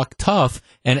of talk tough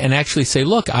and actually say,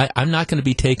 look, I'm not going to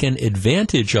be taken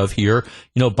advantage of here,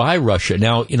 by Russia.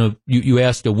 Now, you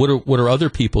asked, what are other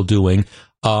people doing?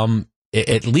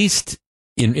 At least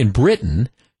in Britain,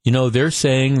 they're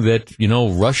saying that,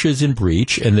 Russia's in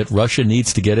breach and that Russia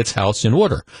needs to get its house in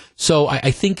order. So I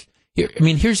think,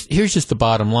 here's just the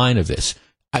bottom line of this.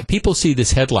 People see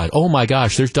this headline, oh my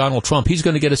gosh, there's Donald Trump. He's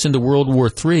going to get us into World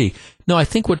War III. No, I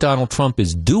think what Donald Trump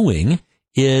is doing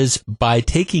is, by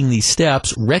taking these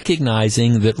steps,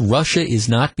 recognizing that Russia is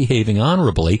not behaving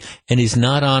honorably and is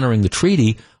not honoring the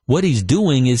treaty. What he's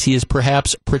doing is he is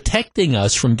perhaps protecting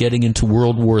us from getting into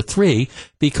World War III,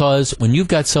 because when you've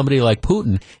got somebody like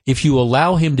Putin, if you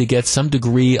allow him to get some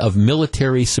degree of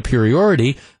military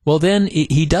superiority, well, then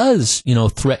he does,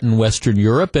 threaten Western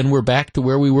Europe, and we're back to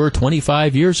where we were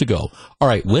 25 years ago. All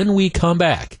right, when we come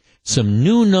back, some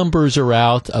new numbers are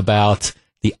out about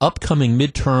the upcoming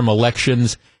midterm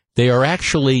elections. They are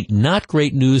actually not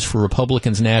great news for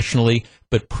Republicans nationally,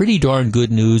 but pretty darn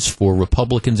good news for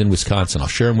Republicans in Wisconsin. I'll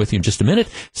share them with you in just a minute.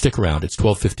 Stick around. It's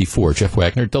 12:54. Jeff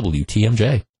Wagner,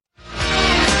 WTMJ.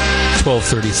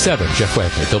 12:37. Jeff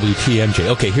Wagner, WTMJ.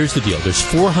 Okay, here's the deal. There's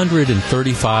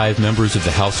 435 members of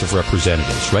the House of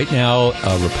Representatives. Right now,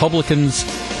 Republicans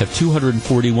have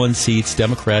 241 seats.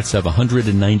 Democrats have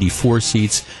 194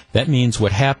 seats. That means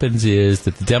what happens is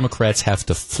that the Democrats have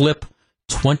to flip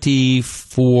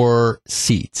 24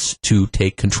 seats to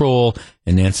take control,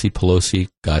 and Nancy Pelosi,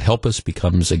 God help us,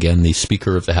 becomes again the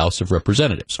Speaker of the House of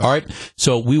Representatives. All right,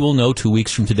 so we will know 2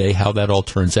 weeks from today how that all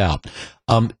turns out.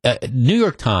 New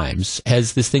York Times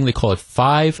has this thing they call it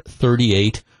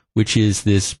 538, which is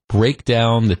this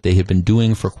breakdown that they have been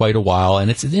doing for quite a while,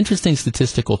 and it's an interesting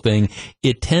statistical thing.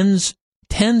 It tends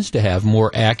to have more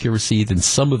accuracy than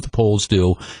some of the polls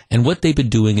do. And what they've been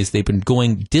doing is they've been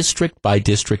going district by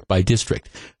district by district.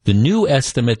 The new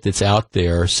estimate that's out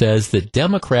there says that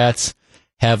Democrats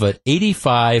have an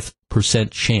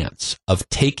 85% chance of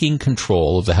taking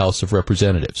control of the House of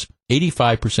Representatives.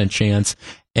 85% chance.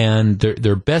 And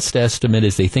their best estimate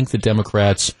is they think the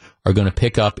Democrats are going to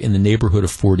pick up in the neighborhood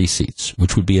of 40 seats,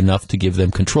 which would be enough to give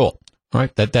them control. All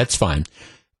right, that's fine.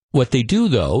 What they do,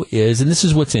 though, is, and this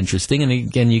is what's interesting, and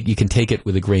again, you can take it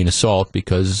with a grain of salt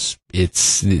because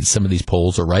some of these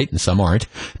polls are right and some aren't,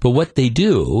 but what they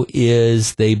do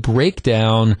is they break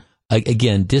down,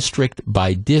 again, district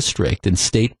by district and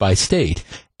state by state,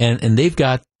 and they've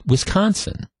got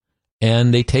Wisconsin,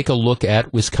 and they take a look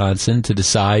at Wisconsin to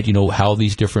decide, how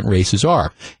these different races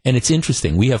are. And it's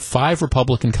interesting. We have 5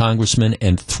 Republican congressmen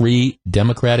and 3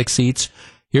 Democratic seats.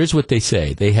 Here's what they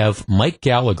say. They have Mike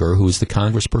Gallagher, who is the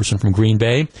congressperson from Green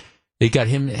Bay. They got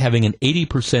him having an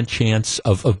 80% chance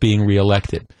of being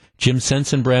reelected. Jim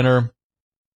Sensenbrenner,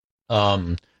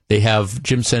 they have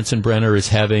Jim Sensenbrenner is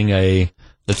having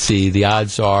the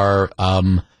odds are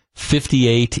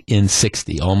 58 in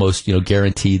 60, almost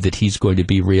guaranteed that he's going to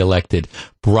be reelected.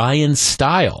 Brian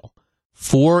Stile,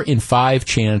 4 in 5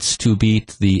 chance to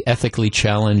beat the ethically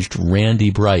challenged Randy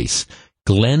Bryce.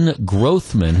 Glenn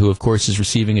Grothman, who of course is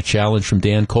receiving a challenge from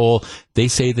Dan Cole, they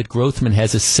say that Grothman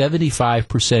has a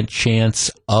 75%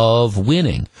 chance of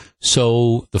winning.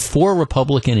 So the 4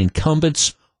 Republican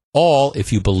incumbents, all,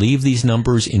 if you believe these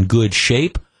numbers, in good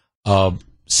shape.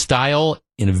 Stile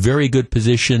in a very good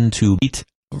position to beat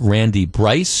Randy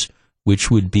Bryce,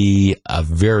 which would be a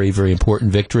very, very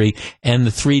important victory. And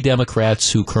the 3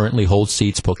 Democrats who currently hold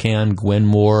seats, Pocan, Gwen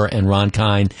Moore, and Ron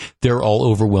Kine, they're all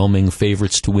overwhelming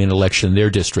favorites to win election in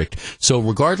their district. So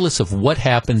regardless of what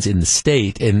happens in the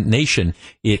state and nation,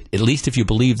 at least if you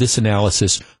believe this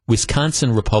analysis,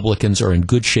 Wisconsin Republicans are in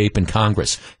good shape in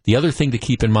Congress. The other thing to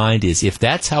keep in mind is if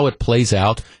that's how it plays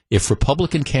out, if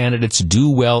Republican candidates do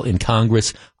well in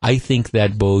Congress, I think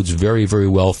that bodes very, very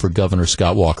well for Governor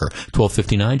Scott Walker.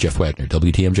 12:59, Jeff Wagner,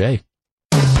 WTMJ.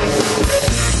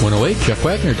 108, Jeff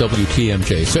Wagner,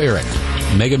 WTMJ. So, Eric,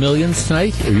 Mega Millions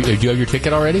tonight? Do you have your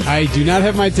ticket already? I do not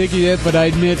have my ticket yet, but I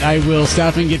admit I will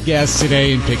stop and get gas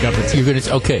today and pick up a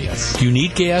ticket. Okay. Yes. Do you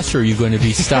need gas, or are you going to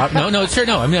be stopped? No.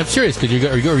 I mean, I'm serious. Because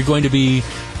are you going to be?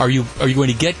 Are you going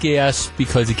to get gas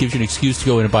because it gives you an excuse to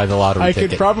go in and buy the lottery ticket? I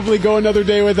could probably go another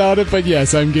day without it, but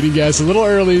yes, I'm getting gas a little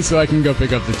early so I can go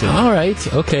pick up the ticket. All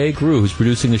right. Okay, Gru, who's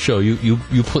producing the show, you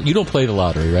don't play the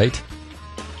lottery, right?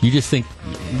 You just think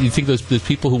those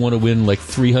people who want to win like like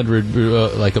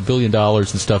 $1 billion and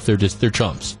stuff, they're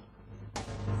chumps.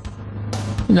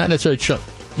 Not necessarily chumps.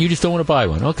 You just don't want to buy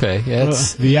one. Okay. Yeah,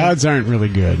 the odds aren't really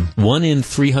good. 1 in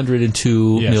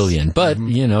 302 million. But,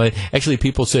 actually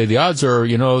people say the odds are,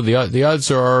 the odds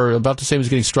are about the same as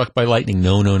getting struck by lightning.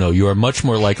 No. You are much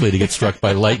more likely to get struck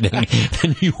by lightning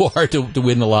than you are to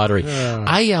win the lottery.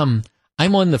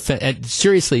 I'm on the fence.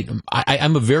 Seriously,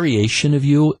 I'm a variation of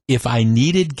you. If I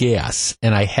needed gas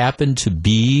and I happened to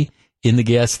be in the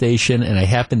gas station and I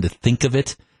happened to think of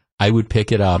it, I would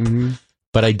pick it up. Mm-hmm.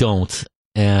 But I don't.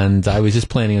 And I was just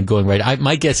planning on going right.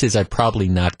 My guess is I'm probably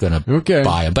not going to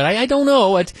buy them. But I don't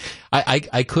know.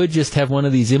 I could just have one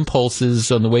of these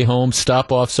impulses on the way home,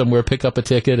 stop off somewhere, pick up a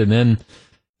ticket, and then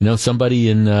somebody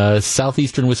in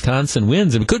southeastern Wisconsin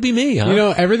wins. It could be me,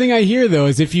 huh? Everything I hear, though,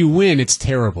 is if you win, it's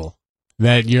terrible.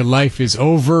 That your life is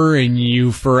over and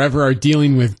you forever are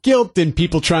dealing with guilt and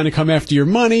people trying to come after your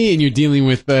money and you're dealing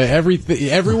with everything.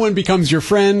 Everyone becomes your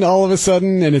friend all of a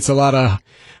sudden, and it's a lot of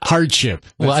hardship.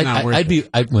 I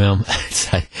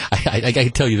can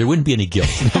tell you there wouldn't be any guilt.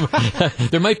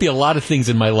 There might be a lot of things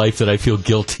in my life that I feel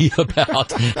guilty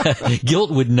about. Guilt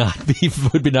would not be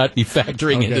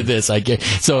factoring into this.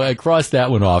 So I crossed that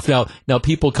one off. Now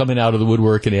people coming out of the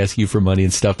woodwork and asking you for money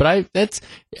and stuff. But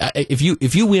if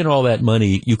you win all that money,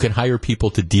 you can hire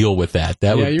people to deal with that.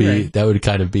 That would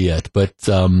kind of be it. But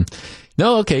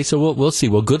no, okay. So we'll see.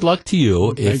 Well, good luck to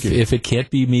you. If it can't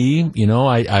be me,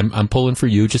 I'm pulling for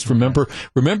you. Just remember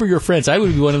your friends. I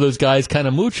would be one of those guys kind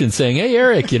of mooching, saying, "Hey,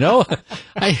 Eric, I've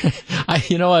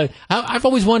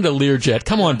always wanted a Learjet.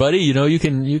 Come on, buddy. You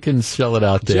can sell it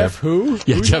out there." Jeff who?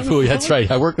 Yeah, Jeff who? That's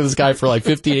right. I worked with this guy for like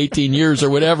 15, 18 years or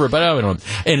whatever. But I don't know.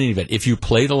 In any event, if you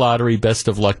play the lottery, best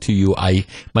of luck to you.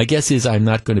 My guess is I'm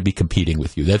not going to be competing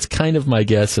with you. That's kind of my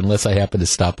guess, unless I happen to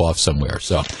stop off somewhere.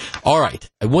 So, all right.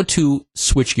 I want to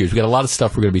switch gears. We've got a lot of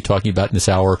stuff we're going to be talking about in this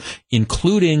hour,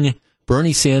 including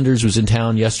Bernie Sanders was in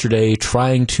town yesterday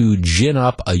trying to gin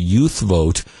up a youth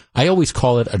vote. I always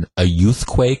call it a youth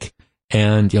quake.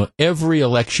 And, every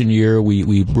election year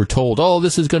we were told,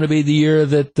 this is going to be the year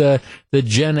that the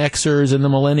Gen Xers and the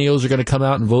millennials are going to come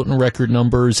out and vote in record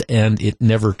numbers, and it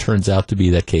never turns out to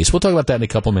be that case. We'll talk about that in a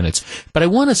couple minutes. But I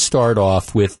want to start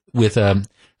off with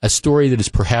a story that is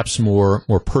perhaps more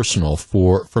personal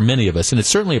for many of us, and it's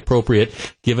certainly appropriate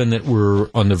given that we're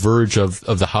on the verge of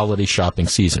the holiday shopping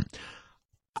season.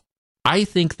 I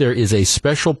think there is a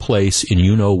special place in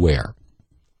where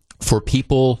for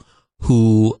people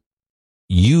who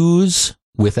use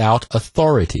without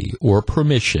authority or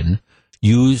permission,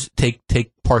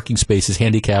 take parking spaces,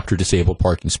 handicapped or disabled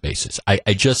parking spaces. I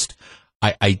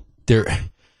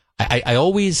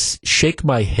always shake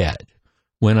my head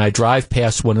when I drive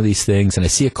past one of these things and I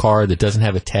see a car that doesn't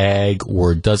have a tag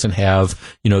or doesn't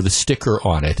have, the sticker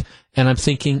on it. And I'm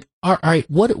thinking, all right,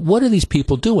 what are these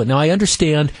people doing? Now, I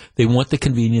understand they want the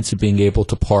convenience of being able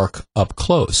to park up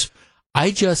close.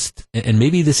 I just, and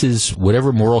maybe this is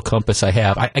whatever moral compass I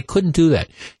have, I couldn't do that.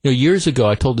 Years ago,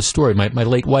 I told the story, my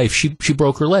late wife, she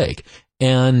broke her leg.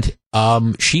 And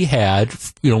she had,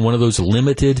 one of those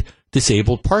limited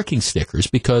disabled parking stickers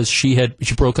because she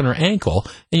broken her ankle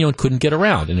and, couldn't get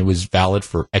around, and it was valid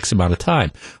for X amount of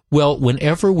time. Well,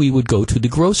 whenever we would go to the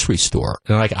grocery store,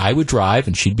 and I would drive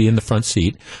and she'd be in the front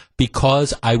seat,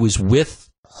 because I was with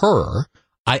her,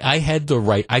 I had the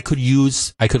right, I could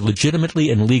legitimately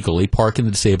and legally park in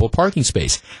the disabled parking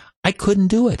space. I couldn't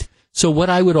do it. So what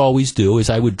I would always do is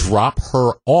I would drop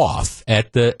her off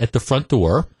at the front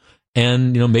door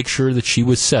and, make sure that she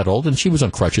was settled, and she was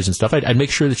on crutches and stuff. I'd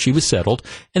make sure that she was settled,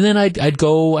 and then I'd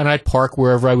go and I'd park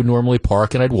wherever I would normally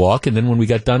park, and I'd walk, and then when we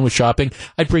got done with shopping,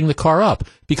 I'd bring the car up.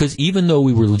 Because even though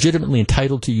we were legitimately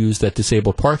entitled to use that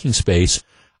disabled parking space,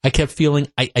 I kept feeling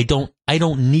I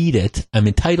don't need it. I'm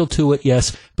entitled to it,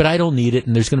 yes, but I don't need it,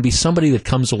 and there's going to be somebody that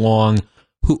comes along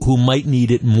who might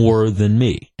need it more than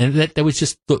me. And that was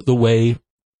just the way,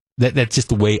 that's just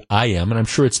the way I am, and I'm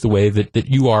sure it's the way that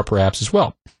you are perhaps as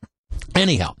well.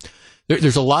 Anyhow,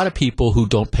 there's a lot of people who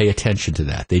don't pay attention to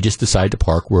that. They just decide to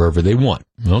park wherever they want.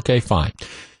 Okay, fine.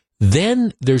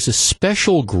 Then there's a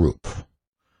special group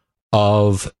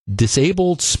of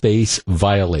disabled space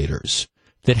violators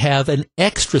that have an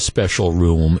extra special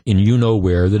room in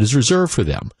you-know-where that is reserved for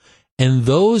them. And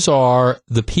those are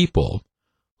the people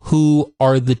who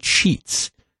are the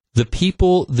cheats, the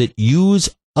people that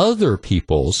use other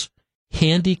people's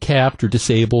handicapped or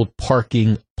disabled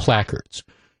parking placards.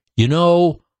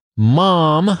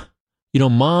 Mom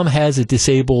has a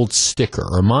disabled sticker,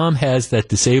 or mom has that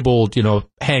disabled,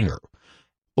 hanger.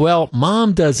 Well,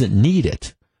 mom doesn't need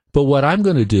it, but what I'm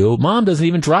going to do, mom doesn't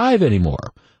even drive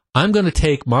anymore. I'm going to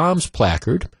take mom's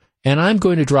placard, and I'm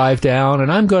going to drive down,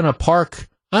 and I'm going to park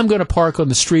on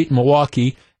the street in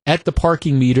Milwaukee at the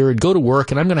parking meter and go to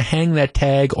work, and I'm going to hang that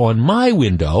tag on my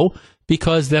window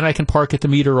because then I can park at the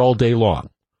meter all day long.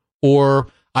 Or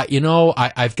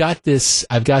I've got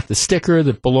the sticker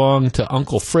that belonged to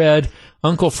Uncle Fred.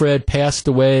 Uncle Fred passed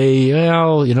away,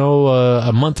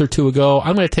 a month or two ago.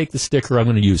 I'm going to take the sticker. I'm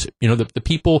going to use it. The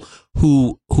people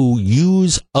who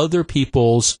use other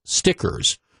people's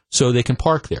stickers so they can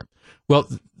park there. Well,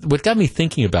 what got me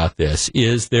thinking about this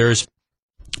is there's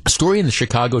a story in the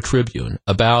Chicago Tribune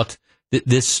about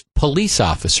this police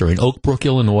officer in Oak Brook,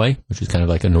 Illinois, which is kind of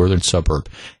like a northern suburb,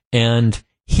 and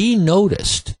he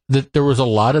noticed that there was a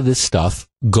lot of this stuff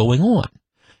going on.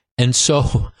 And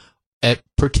so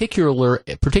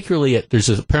particularly there's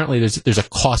a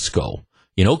Costco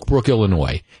in Oak Brook,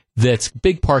 Illinois, that's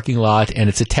big parking lot, and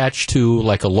it's attached to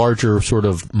like a larger sort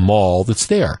of mall that's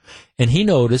there. And he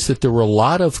noticed that there were a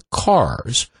lot of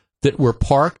cars that were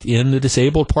parked in the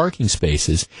disabled parking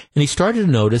spaces, and he started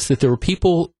to notice that there were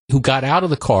people who got out of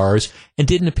the cars and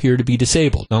didn't appear to be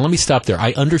disabled. Now, let me stop there.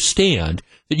 I understand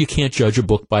that you can't judge a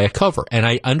book by a cover, and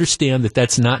I understand that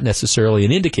that's not necessarily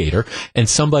an indicator, and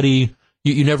somebody,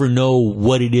 you never know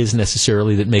what it is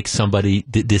necessarily that makes somebody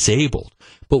disabled.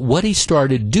 But what he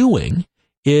started doing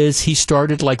is he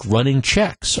started like running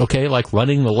checks, okay, like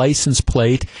running the license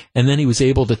plate, and then he was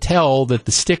able to tell that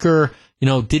the sticker,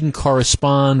 didn't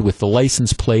correspond with the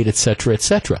license plate, et cetera, et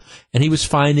cetera. And he was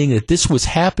finding that this was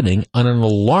happening on an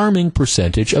alarming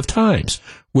percentage of times,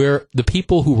 where the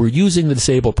people who were using the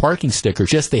disabled parking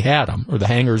stickers, yes, they had them, or the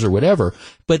hangers or whatever,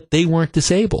 but they weren't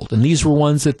disabled. And these were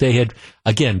ones that they had,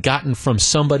 again, gotten from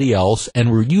somebody else and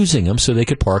were using them so they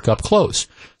could park up close.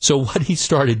 So what he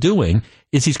started doing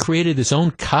is he's created his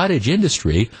own cottage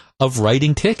industry of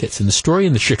writing tickets. And the story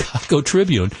in the Chicago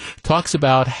Tribune talks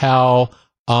about how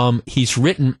he's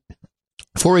written,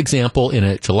 for example, in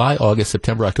a July, August,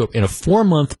 September, October, in a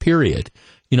 4-month period,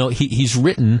 he's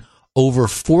written over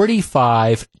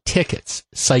 45 tickets,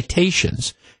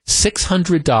 citations,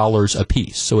 $600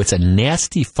 apiece. So it's a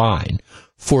nasty fine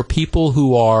for people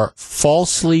who are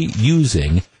falsely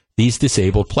using these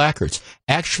disabled placards.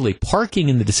 Actually, parking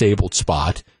in the disabled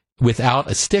spot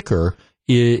without a sticker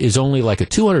is only like a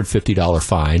 $250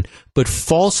 fine, but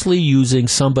falsely using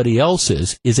somebody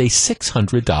else's is a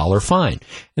 $600 fine. And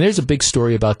there's a big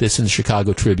story about this in the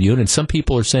Chicago Tribune, and some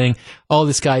people are saying, oh,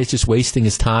 this guy is just wasting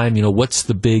his time, what's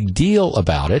the big deal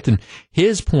about it? And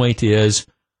his point is,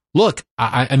 look,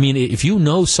 I mean, if you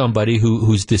know somebody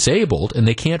who's disabled and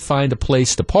they can't find a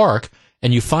place to park,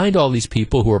 and you find all these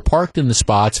people who are parked in the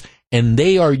spots and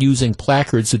they are using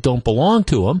placards that don't belong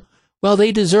to them, well,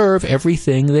 they deserve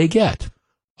everything they get.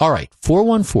 All right,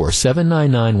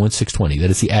 414-799-1620.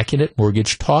 That is the Acunet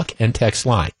Mortgage talk and text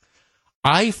line.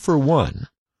 I, for one,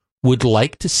 would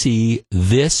like to see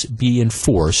this be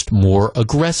enforced more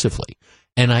aggressively.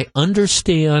 And I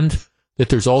understand that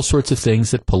there's all sorts of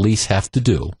things that police have to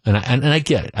do. And I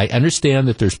get it. I understand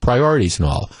that there's priorities and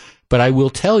all. But I will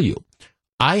tell you,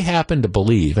 I happen to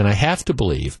believe, and I have to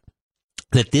believe,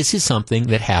 that this is something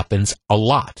that happens a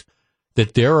lot.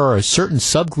 That there are a certain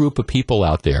subgroup of people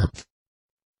out there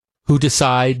who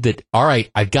decide that, all right,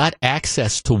 I've got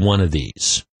access to one of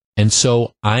these, and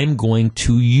so I'm going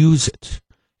to use it.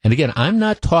 And again, I'm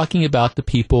not talking about the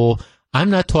people, I'm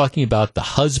not talking about the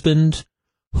husband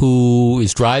who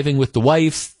is driving with the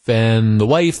wife, and the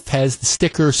wife has the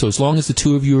sticker, so as long as the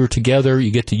two of you are together, you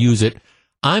get to use it.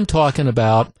 I'm talking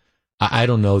about, I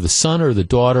don't know, the son or the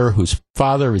daughter whose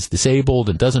father is disabled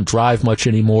and doesn't drive much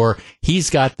anymore. He's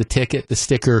got the ticket, the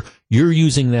sticker. You're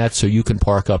using that so you can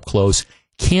park up close.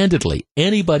 Candidly,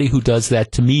 anybody who does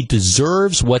that, to me,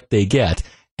 deserves what they get.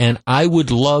 And I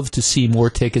would love to see more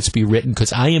tickets be written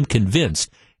because I am convinced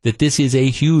that this is a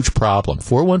huge problem.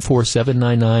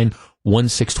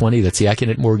 414-799-1620. That's the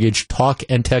Accunet Mortgage talk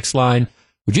and text line.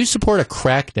 Would you support a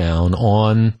crackdown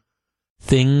on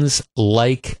things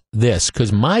like this?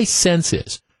 Because my sense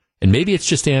is, and maybe it's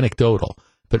just anecdotal,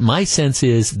 but my sense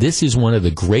is this is one of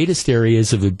the greatest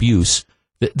areas of abuse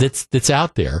that's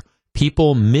out there.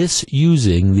 People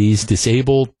misusing these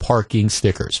disabled parking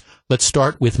stickers. Let's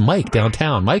start with Mike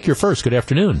downtown. Mike, you're first. Good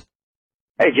afternoon.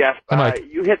 Hey, Jeff. Hi, Mike.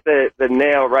 You hit the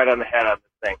nail right on the head on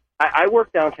this thing. I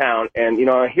work downtown, and,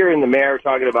 hearing the mayor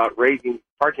talking about raising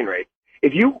parking rates.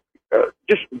 If you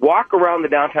just walk around the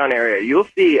downtown area, you'll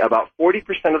see about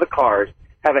 40% of the cars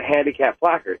have a handicap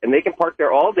placard, and they can park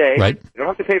there all day. Right. They don't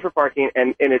have to pay for parking,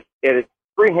 and it's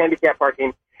free handicap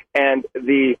parking. And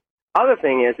the other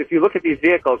thing is, if you look at these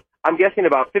vehicles, I'm guessing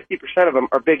about 50% of them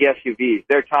are big SUVs.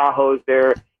 They're Tahoes.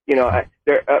 They're a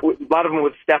lot of them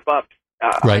would step up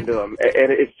right. into them,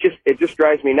 and it just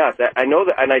drives me nuts. I know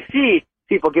that, and I see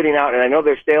people getting out, and I know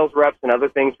there's sales reps and other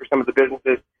things for some of the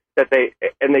businesses that they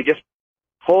just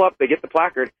pull up, they get the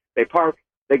placard, they park,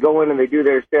 they go in and they do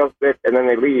their sales pitch, and then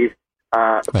they leave.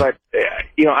 Right. But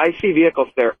I see vehicles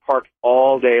there parked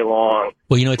all day long.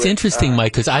 Well, it's interesting,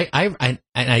 Mike, because I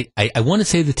want to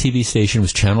say the TV station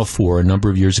was Channel 4 a number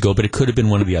of years ago, but it could have been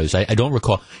one of the others. I don't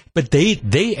recall. But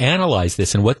they analyzed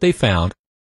this, and what they found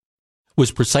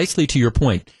was precisely to your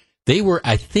point. They were,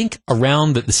 I think,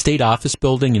 around the state office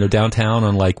building, downtown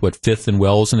on 5th and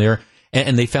Wells and there.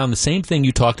 And they found the same thing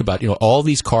you talked about, all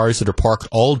these cars that are parked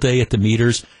all day at the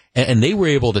meters, and they were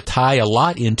able to tie a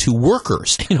lot into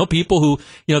workers, people who,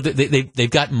 they've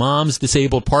got mom's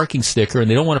disabled parking sticker and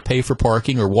they don't want to pay for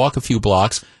parking or walk a few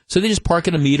blocks, so they just park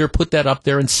at a meter, put that up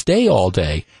there and stay all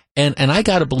day. And I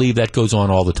got to believe that goes on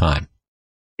all the time.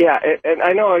 Yeah, and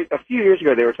I know a few years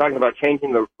ago they were talking about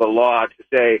changing the law to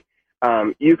say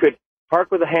you could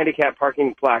park with a handicap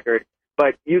parking placard,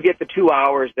 but you get the 2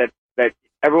 hours that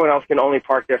everyone else can only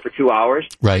park there for 2 hours.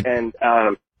 Right. And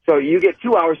so you get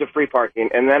 2 hours of free parking,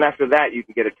 and then after that you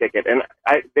can get a ticket. And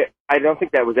I don't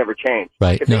think that was ever changed.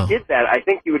 Right. If they did that, I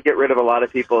think you would get rid of a lot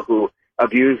of people who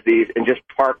abuse these and just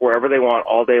park wherever they want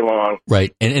all day long.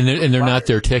 Right. And they're not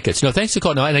their tickets. No, thanks for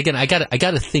calling. No, and again, I got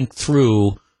to think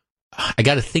through. I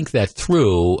got to think that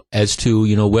through as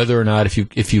to whether or not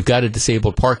if you've got a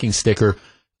disabled parking sticker,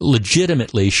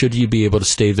 legitimately, should you be able to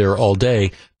stay there all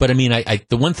day? But I mean,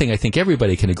 the one thing I think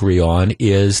everybody can agree on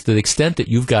is the extent that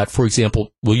you've got, for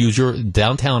example, we'll use your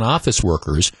downtown office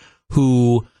workers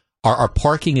who are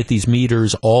parking at these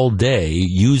meters all day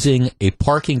using a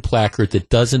parking placard that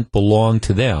doesn't belong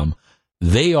to them.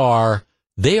 They are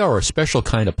a special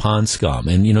kind of pond scum.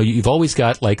 And, you've always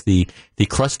got the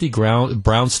crusty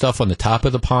brown stuff on the top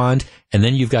of the pond, and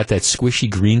then you've got that squishy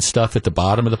green stuff at the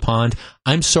bottom of the pond.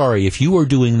 I'm sorry, if you are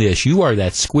doing this, you are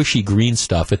that squishy green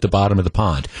stuff at the bottom of the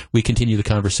pond. We continue the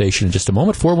conversation in just a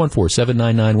moment.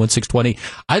 414-799-1620.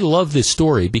 I love this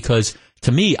story because,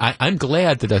 to me, I'm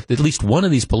glad that at least one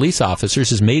of these police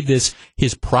officers has made this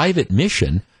his private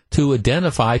mission to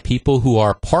identify people who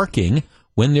are parking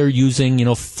when they're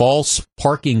using, false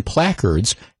parking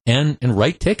placards and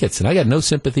write tickets. And I got no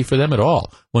sympathy for them at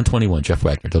all. 121, Jeff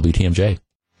Wagner, WTMJ.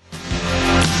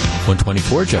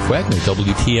 124, Jeff Wagner,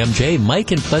 WTMJ.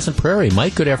 Mike in Pleasant Prairie.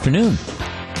 Mike, good afternoon.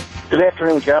 Good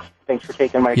afternoon, Jeff. Thanks for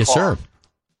taking my call. Yes, sir.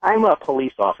 I'm a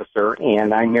police officer,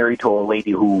 and I'm married to a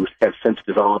lady who has since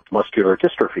developed muscular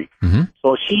dystrophy. Mm-hmm.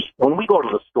 So when we go to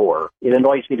the store, it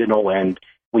annoys me to no end.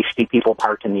 We see people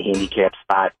parked in the handicap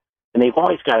spot, and they've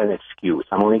always got an excuse.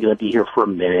 I'm only going to be here for a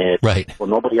minute. Right. Well,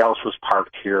 nobody else was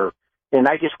parked here. And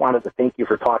I just wanted to thank you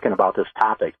for talking about this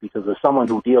topic, because as someone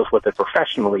who deals with it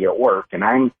professionally at work, and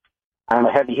I'm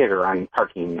a heavy hitter on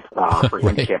parking for Right.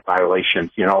 handicap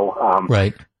violations,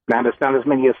 Right. Not as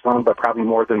many as some, but probably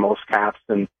more than most cops.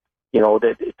 And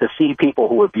to see people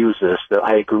who abuse this,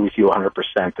 I agree with you 100%.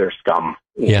 They're scum.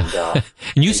 Yeah.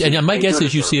 And my guess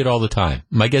is you see it all the time.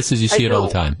 My guess is you see it all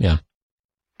the time. Yeah.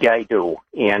 Yeah, I do.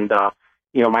 And,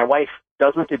 my wife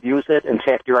doesn't abuse it. In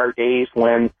fact, there are days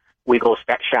when we go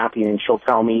spec shopping and she'll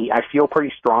tell me, I feel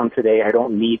pretty strong today. I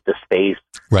don't need the space.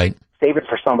 Right. Save it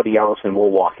for somebody else and we'll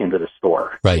walk into the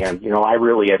store. Right. And, I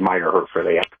really admire her for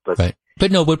that. But, right.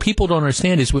 But no, what people don't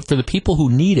understand is for the people who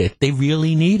need it, they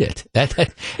really need it.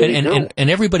 And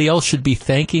everybody else should be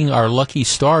thanking our lucky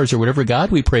stars or whatever God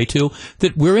we pray to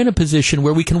that we're in a position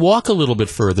where we can walk a little bit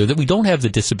further, that we don't have the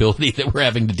disability that we're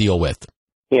having to deal with.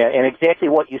 Yeah, and exactly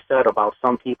what you said about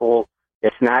some people,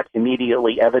 it's not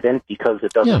immediately evident because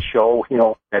it doesn't show,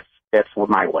 that's with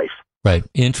my wife. Right.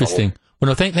 Interesting. Well,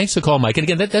 no, thanks for the call, Mike. And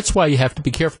again, that's why you have to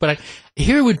be careful. But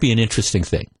here would be an interesting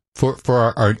thing.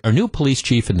 For our new police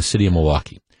chief in the city of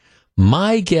Milwaukee,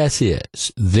 my guess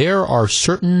is there are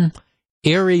certain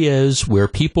areas where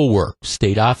people work,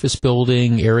 state office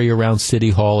building, area around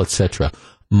City Hall, etc.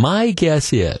 My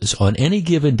guess is on any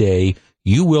given day,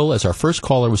 you will, as our first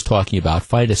caller was talking about,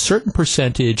 find a certain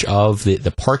percentage of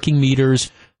the parking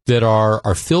meters that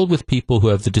are filled with people who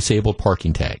have the disabled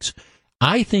parking tags.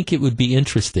 I think it would be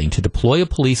interesting to deploy a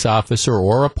police officer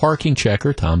or a parking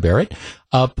checker, Tom Barrett,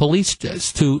 police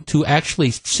to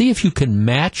actually see if you can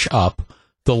match up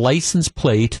the license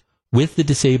plate with the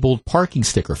disabled parking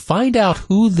sticker. Find out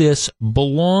who this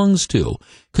belongs to.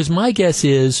 Because my guess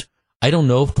is, I don't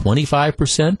know,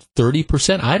 25%,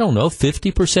 30%, I don't know,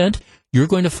 50%, you're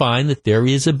going to find that there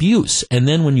is abuse. And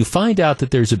then when you find out that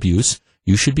there's abuse,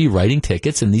 you should be writing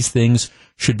tickets, and these things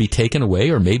should be taken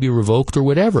away or maybe revoked or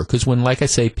whatever. Because when, like I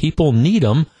say, people need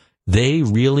them, they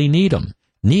really need them.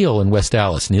 Neil in West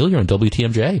Dallas. Neil, you're on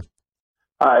WTMJ.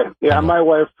 Hi. Yeah, my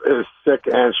wife is sick,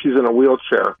 and she's in a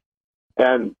wheelchair.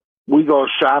 And we go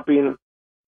shopping,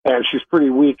 and she's pretty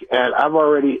weak. And I've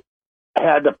already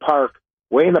had to park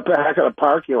way in the back of the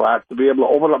parking lot to be able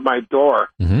to open up my door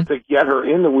to get her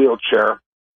in the wheelchair,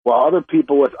 while other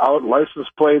people without license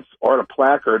plates or a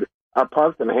placard are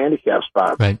parked in a handicap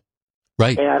spot.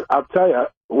 Right. And I'll tell you,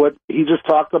 what he just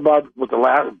talked about with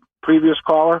the previous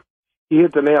caller, he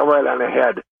hit the nail right on the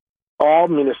head. All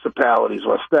municipalities,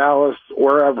 West Dallas,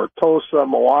 wherever, Tulsa,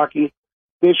 Milwaukee,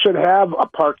 they should have a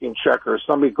parking checker.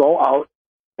 Somebody go out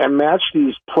and match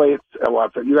these plates. Well,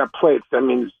 if you have plates, that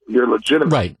means you're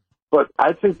legitimate. Right. But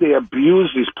I think they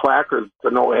abuse these placards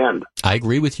to no end. I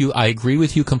agree with you. I agree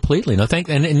with you completely. No,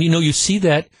 and you see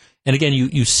that, and again,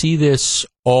 you see this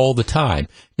all the time.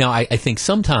 Now, I think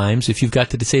sometimes if you've got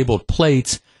the disabled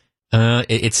plates,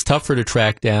 it's tougher to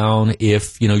track down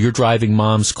if, you're driving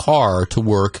mom's car to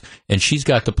work and she's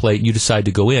got the plate, you decide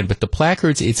to go in. But the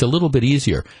placards, it's a little bit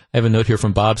easier. I have a note here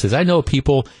from Bob says, I know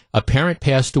people, a parent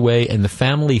passed away and the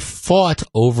family fought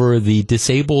over the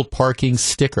disabled parking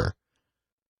sticker.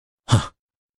 Huh.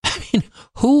 I mean,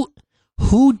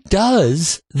 who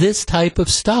does this type of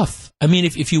stuff? I mean,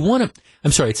 if you want to,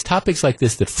 I'm sorry, it's topics like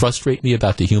this that frustrate me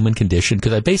about the human condition,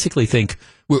 because I basically think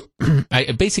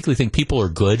people are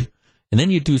good. And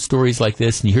then you do stories like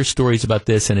this and you hear stories about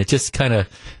this and it just kind of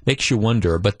makes you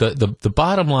wonder. But the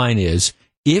bottom line is,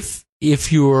 if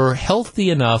you're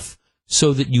healthy enough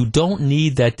so that you don't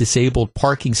need that disabled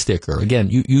parking sticker, again,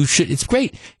 you should, it's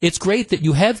great. It's great that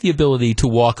you have the ability to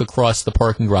walk across the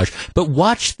parking garage. But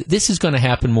watch, this is going to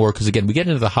happen more because, again, we get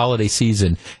into the holiday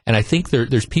season and I think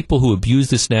there's people who abuse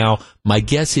this now. My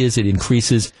guess is it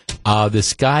increases.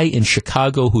 This guy in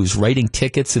Chicago who's writing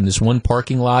tickets in this one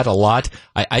parking lot a lot,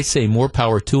 I say more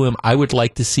power to him. I would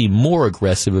like to see more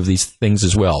aggressive of these things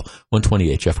as well.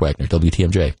 128, Jeff Wagner,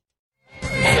 WTMJ.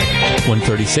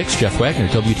 136, Jeff Wagner,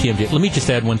 WTMJ. Let me just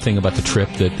add one thing about the trip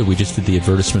that we just did the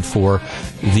advertisement for.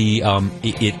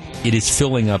 It is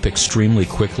filling up extremely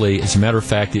quickly. As a matter of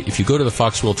fact, if you go to the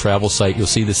Foxwell Travel site, you'll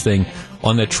see this thing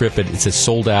on that trip. It says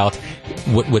sold out.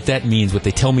 What that means, what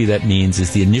they tell me that means,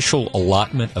 is the initial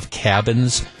allotment of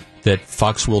cabins that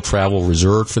Foxwell Travel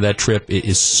reserved for that trip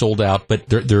is sold out. But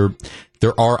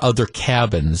there are other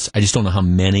cabins. I just don't know how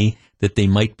many that they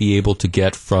might be able to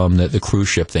get from the cruise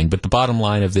ship thing. But the bottom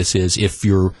line of this is, if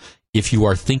you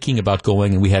are thinking about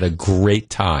going, and we had a great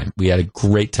time. We had a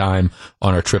great time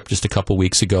on our trip just a couple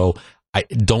weeks ago.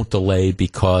 Don't delay,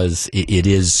 because it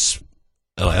is,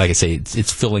 like I say,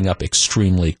 it's filling up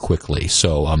extremely quickly.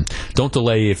 So don't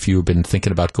delay if you've been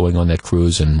thinking about going on that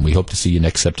cruise, and we hope to see you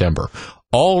next September.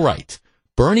 All right.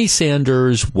 Bernie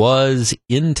Sanders was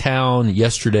in town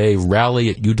yesterday, rally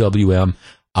at UWM.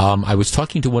 I was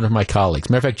talking to one of my colleagues.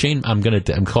 Matter of fact, Jane, I'm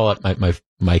call it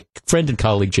my friend and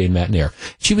colleague Jane Matnair.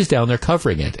 She was down there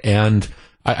covering it, and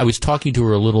I was talking to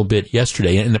her a little bit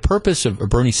yesterday, and the purpose of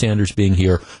Bernie Sanders being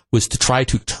here was to try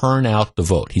to turn out the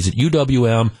vote. He's at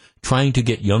UWM trying to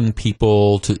get young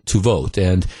people to vote,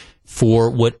 and for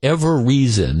whatever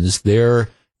reasons, there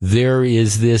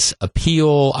is this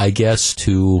appeal, I guess,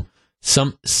 to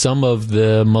some of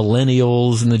the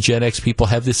millennials and the Gen X people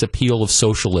have this appeal of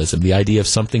socialism, the idea of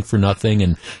something for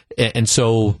nothing, and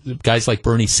so guys like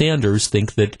Bernie Sanders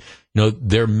think that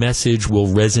their message will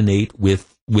resonate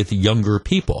with younger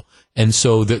people, and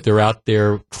so they're out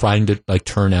there trying to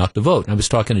turn out the vote. And I was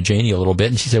talking to Janie a little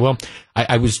bit, and she said, "Well,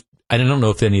 I don't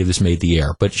know if any of this made the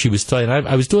air, but she was telling,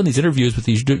 I was doing these interviews with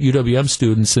these UWM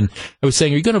students, and I was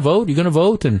saying, are you going to vote? Are you going to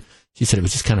vote?" And she said it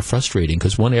was just kind of frustrating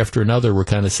because one after another were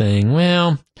kind of saying,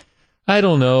 well, I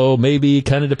don't know, maybe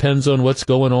kind of depends on what's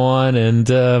going on, and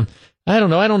I don't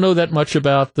know. I don't know that much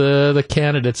about the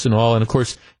candidates and all. And of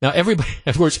course, now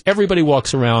everybody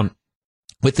walks around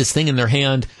with this thing in their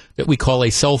hand that we call a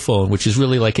cell phone, which is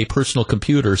really like a personal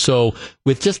computer. So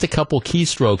with just a couple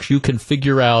keystrokes, you can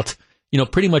figure out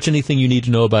pretty much anything you need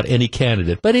to know about any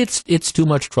candidate, but it's too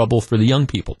much trouble for the young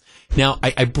people. Now,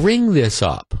 I bring this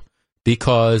up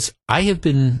because I have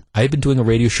been doing a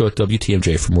radio show at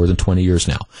WTMJ for more than 20 years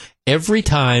now. Every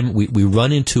time we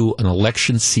run into an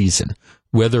election season,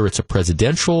 whether it's a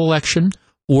presidential election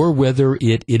or whether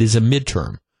it is a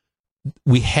midterm,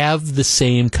 we have the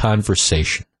same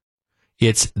conversation.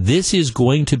 This is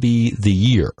going to be the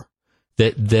year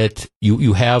that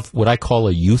you have what I call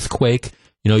a youthquake.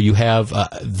 You have,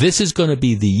 this is going to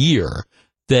be the year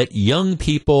that young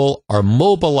people are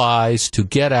mobilized to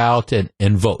get out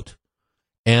and vote.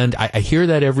 And I hear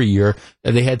that every year.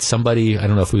 They had somebody, I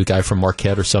don't know if it was a guy from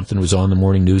Marquette or something, was on the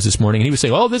morning news this morning, and he was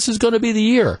saying, oh, this is going to be the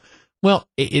year. Well,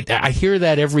 I hear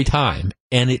that every time,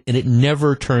 and it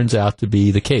never turns out to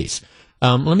be the case.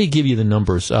 Let me give you the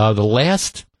numbers. The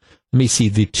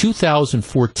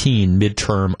 2014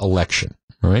 midterm election.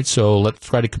 All right, so let's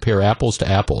try to compare apples to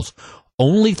apples.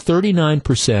 Only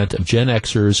 39% of Gen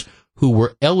Xers who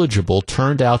were eligible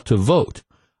turned out to vote.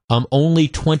 Only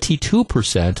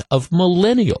 22% of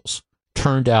millennials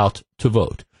turned out to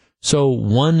vote. So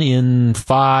 1 in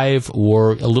 5,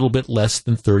 or a little bit less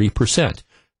than 30%.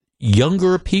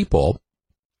 Younger people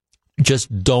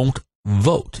just don't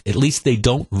vote. At least they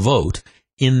don't vote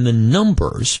in the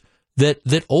numbers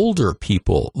that older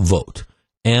people vote.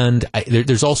 And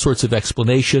there's all sorts of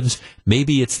explanations.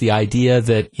 Maybe it's the idea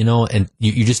that, and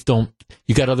you just don't,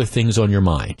 you got other things on your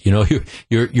mind.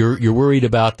 You're worried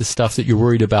about the stuff that you're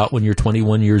worried about when you're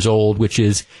 21 years old, which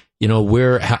is,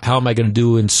 how am I going to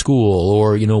do in school?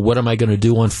 Or, what am I going to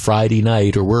do on Friday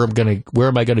night? Or where am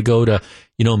I going to go to,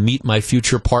 meet my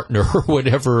future partner or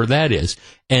whatever that is.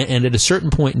 And at a certain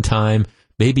point in time,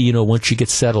 maybe, once you get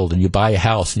settled and you buy a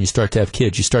house and you start to have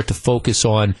kids, you start to focus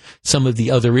on some of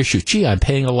the other issues. Gee, I'm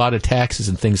paying a lot of taxes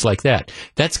and things like that.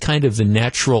 That's kind of the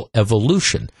natural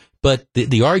evolution. But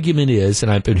the argument is,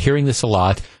 and I've been hearing this a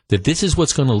lot, that this is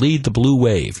what's going to lead the blue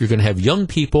wave. You're going to have young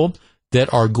people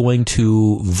that are going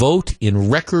to vote in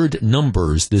record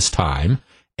numbers this time,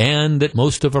 and that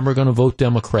most of them are going to vote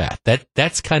Democrat.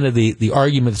 That's kind of the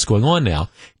argument that's going on now.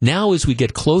 Now, as we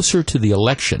get closer to the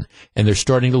election, and they're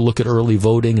starting to look at early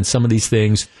voting and some of these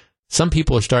things, some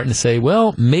people are starting to say,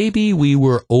 well, maybe we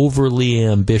were overly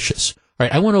ambitious. All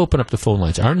right, I want to open up the phone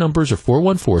lines. Our numbers are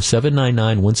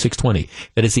 414-799-1620.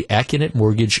 That is the Accunet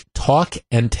Mortgage talk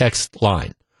and text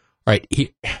line. All right,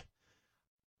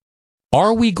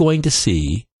 are we going to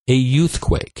see a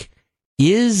youthquake?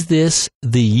 Is this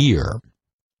the year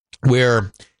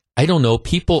where, I don't know,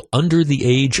 people under the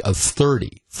age of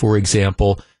 30, for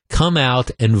example, come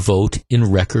out and vote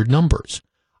in record numbers?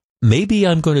 Maybe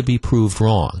I'm going to be proved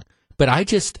wrong, but I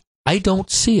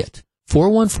don't see it.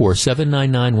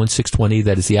 414-799-1620,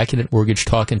 that is the Accunet Mortgage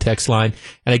talk and text line.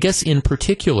 And I guess in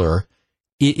particular,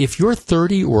 if you're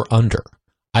 30 or under,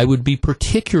 I would be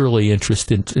particularly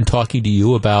interested in talking to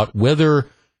you about whether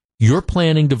you're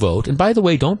planning to vote. And by the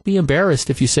way, don't be embarrassed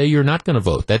if you say you're not going to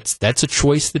vote. That's a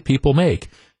choice that people make.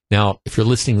 Now, if you're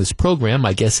listening to this program,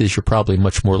 my guess is you're probably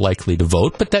much more likely to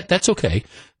vote, but that's okay.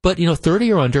 But,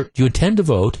 30 or under, do you intend to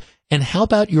vote? And how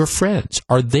about your friends?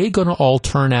 Are they going to all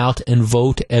turn out and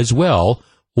vote as well?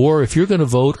 Or if you're going to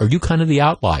vote, are you kind of the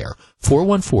outlier?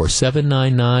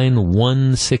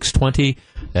 414-799-1620.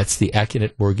 That's the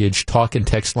Accunet Mortgage talk and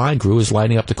text line. Drew is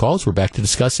lining up the calls. We're back to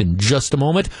discuss in just a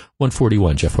moment.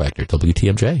 141, Jeff Wagner,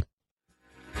 WTMJ.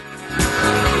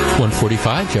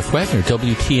 145, Jeff Wagner,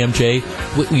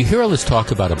 WTMJ. We hear all this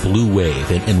talk about a blue wave,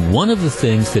 and one of the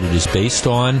things that it is based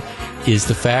on is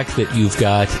the fact that you've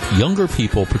got younger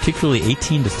people, particularly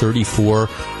 18 to 34,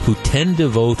 who tend to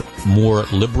vote more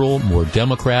liberal, more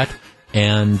Democrat.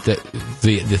 And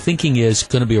the thinking is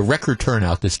going to be a record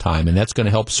turnout this time, and that's going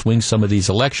to help swing some of these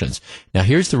elections. Now,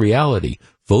 here's the reality.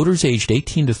 Voters aged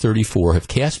 18 to 34 have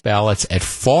cast ballots at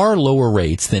far lower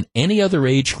rates than any other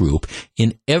age group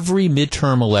in every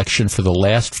midterm election for the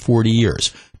last 40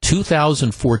 years.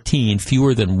 2014,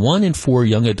 fewer than 1 in 4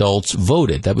 young adults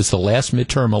voted. That was the last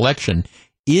midterm election.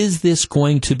 Is this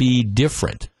going to be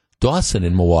different? Dawson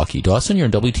in Milwaukee. Dawson, you're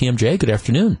on WTMJ. Good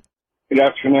afternoon. Good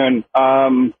afternoon.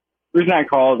 Reason I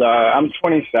called, I'm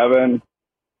 27,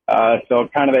 so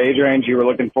kind of the age range you were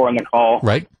looking for in the call.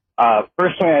 Right.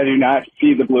 Personally, I do not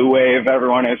see the blue wave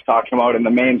everyone is talking about in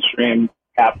the mainstream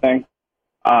happening.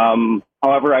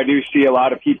 However, I do see a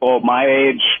lot of people my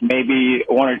age, maybe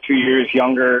 1 or 2 years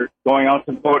younger, going out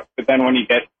to vote. But then when you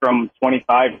get from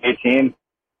 25 to 18,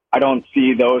 I don't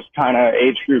see those kind of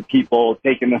age group people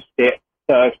taking the steps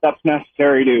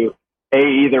necessary to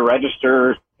either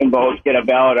register and vote, get a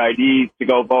valid ID to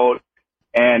go vote,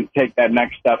 and take that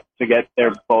next step to get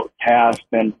their vote cast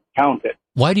and counted.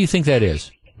 Why do you think that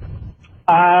is?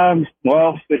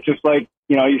 Well, it's just like,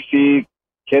 you see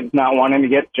kids not wanting to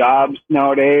get jobs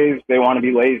nowadays. They want to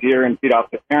be lazier and feed off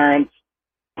their parents.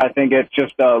 I think it's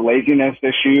just a laziness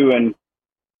issue, and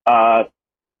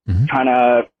kind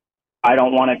of, I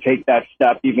don't want to take that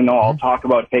step, even though I'll talk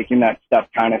about taking that step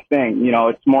kind of thing.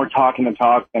 It's more talking the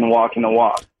talk than walking the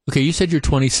walk. Okay, you said you're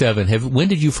 27. When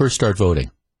did you first start voting?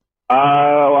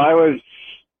 I was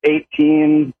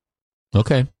 18.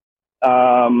 Okay.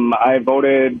 I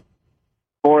voted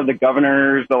for the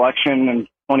governor's election in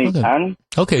 2010.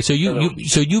 Okay, so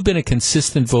you've been a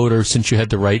consistent voter since you had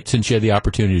the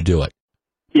opportunity to do it.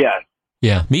 Yes.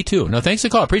 Yeah, me too. No, thanks for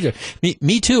the call. Appreciate it.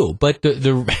 Me too. But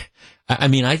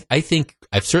I think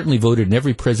I've certainly voted in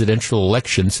every presidential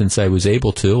election since I was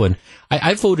able to, and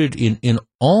I voted in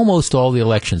almost all the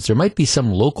elections. There might be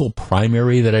some local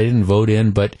primary that I didn't vote in,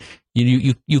 but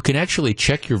you can actually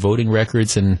check your voting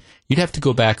records, and you'd have to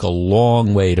go back a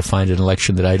long way to find an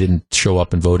election that I didn't show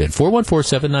up and vote in.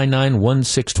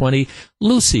 414-799-1620.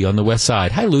 Lucy on the west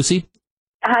side. Hi, Lucy.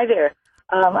 Hi there.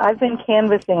 I've been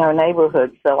canvassing our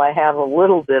neighborhood, so I have a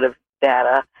little bit of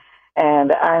data,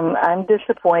 and I'm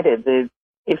disappointed that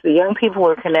if the young people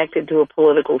are connected to a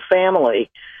political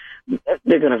family,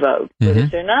 they're going to vote. But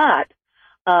if they're not,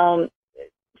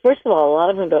 first of all, a lot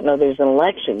of them don't know there's an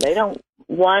election. They don't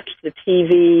watch the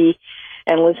TV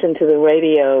and listen to the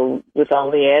radio with all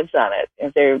the ads on it.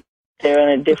 If they're in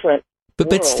a different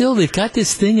But still, they've got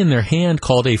this thing in their hand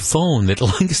called a phone that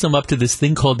links them up to this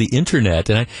thing called the internet.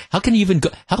 And how can you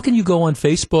go on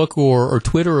Facebook or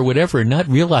Twitter or whatever and not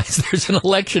realize there's an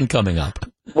election coming up?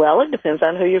 Well, it depends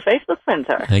on who your Facebook friends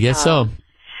are. I guess so.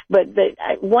 But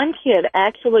one kid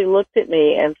actually looked at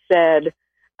me and said,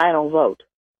 "I don't vote."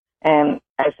 And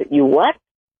I said, "You what?"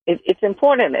 It's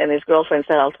important. And his girlfriend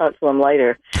said, "I'll talk to him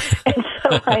later." And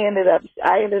so I ended up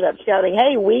shouting,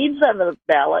 "Hey, weed's on the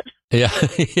ballot." Yeah,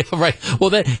 right. Well,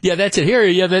 that's it.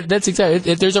 Here, that's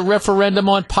exactly. There's a referendum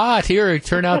on pot. Here,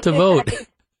 turn out to vote.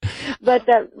 But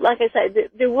like I said,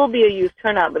 there will be a youth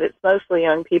turnout, but it's mostly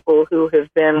young people who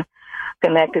have been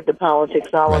connected to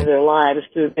politics all of their lives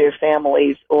through their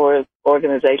families or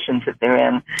organizations that they're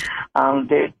in.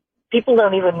 People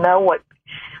don't even know what.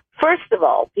 First of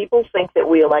all, people think that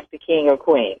we elect a king or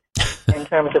queen in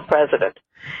terms of president,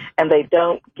 and they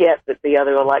don't get that the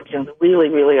other elections really,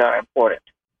 really are important.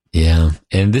 Yeah,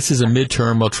 and this is a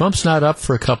midterm. Well, Trump's not up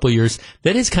for a couple of years.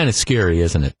 That is kind of scary,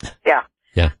 isn't it? Yeah.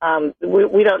 Yeah.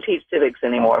 We don't teach civics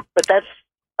anymore, but that's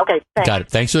okay. Thanks. Got it.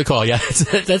 Thanks for the call. Yeah,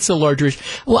 that's a larger issue.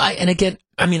 Well, I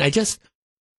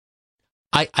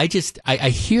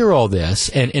hear all this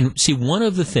and see one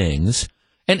of the things,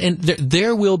 and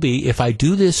there will be, if I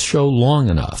do this show long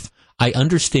enough, I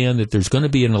understand that there's going to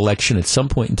be an election at some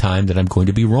point in time that I'm going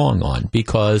to be wrong on,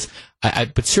 because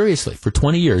but seriously, for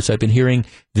 20 years I've been hearing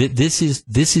that this is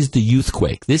the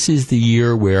youthquake. This is the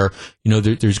year where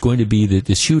there's going to be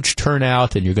this huge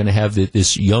turnout, and you're going to have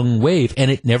this young wave, and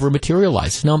it never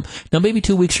materialized. Now maybe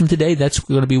 2 weeks from today, that's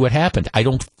going to be what happened. I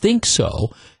don't think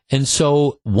so, and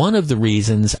so one of the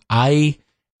reasons I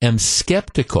am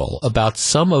skeptical about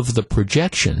some of the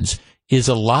projections is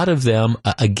a lot of them,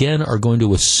 again, are going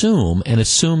to assume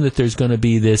that there's going to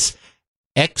be this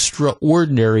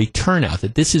extraordinary turnout,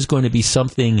 that this is going to be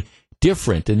something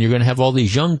different, and you're going to have all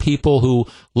these young people who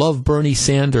love Bernie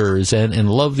Sanders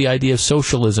and love the idea of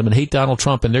socialism and hate Donald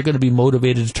Trump, and they're going to be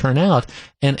motivated to turn out.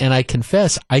 And I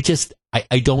confess, I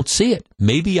don't see it.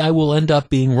 Maybe I will end up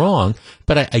being wrong,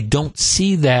 but I don't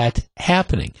see that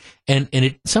happening. And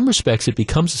in some respects, it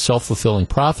becomes a self-fulfilling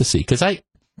prophecy, because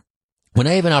when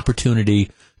I have an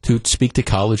opportunity to speak to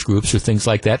college groups or things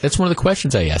like that, that's one of the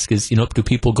questions I ask is, do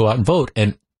people go out and vote?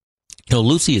 And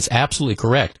Lucy is absolutely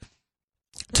correct.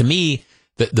 To me,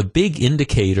 the big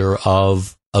indicator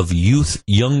of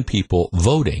young people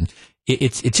voting,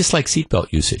 it's just like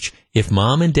seatbelt usage. If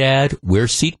mom and dad wear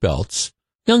seatbelts,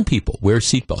 young people wear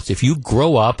seatbelts. If you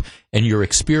grow up and your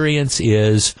experience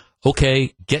is,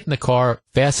 okay, get in the car,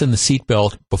 fasten the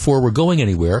seatbelt before we're going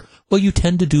anywhere, well, you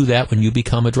tend to do that when you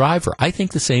become a driver. I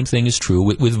think the same thing is true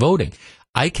with voting.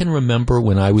 I can remember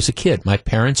when I was a kid, my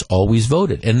parents always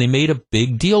voted, and they made a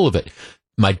big deal of it.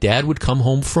 My dad would come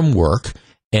home from work,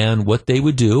 and what they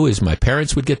would do is my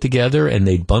parents would get together and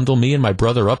they'd bundle me and my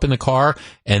brother up in the car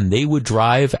and they would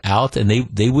drive out and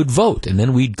they would vote. And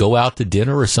then we'd go out to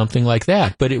dinner or something like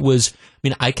that. But it was,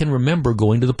 I can remember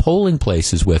going to the polling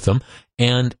places with them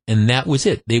and that was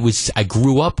it. I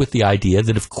grew up with the idea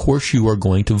that of course you are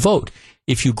going to vote.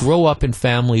 If you grow up in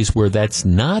families where that's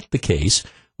not the case,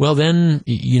 well, then,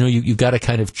 you've got to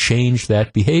kind of change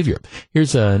that behavior.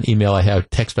 Here's an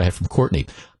text I have from Courtney.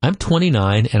 I'm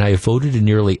 29 and I have voted in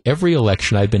nearly every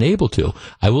election I've been able to.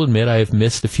 I will admit I have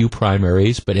missed a few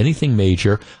primaries, but anything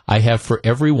major I have for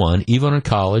everyone. Even in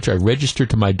college, I registered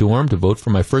to my dorm to vote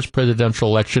for my first presidential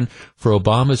election. For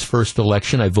Obama's first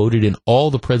election, I voted in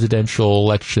all the presidential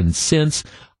elections since,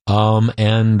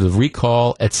 and the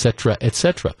recall, et cetera, et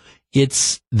cetera.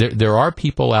 There are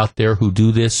people out there who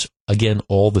do this, again,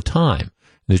 all the time.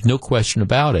 There's no question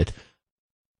about it.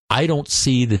 I don't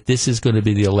see that this is going to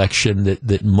be the election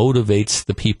that motivates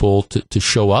the people to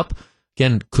show up.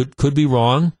 Again, could be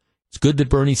wrong. It's good that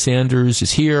Bernie Sanders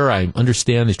is here. I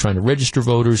understand he's trying to register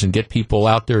voters and get people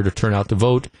out there to turn out to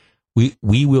vote. We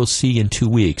will see in 2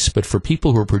 weeks. But for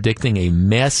people who are predicting a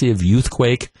massive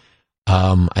youthquake,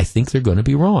 I think they're going to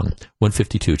be wrong.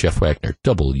 152, Jeff Wagner,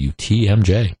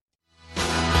 WTMJ.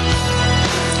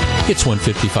 It's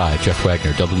 1:55, Jeff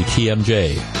Wagner,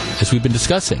 WTMJ. As we've been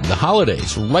discussing, the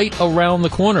holidays right around the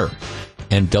corner.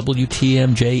 And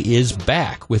WTMJ is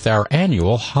back with our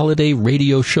annual holiday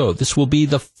radio show. This will be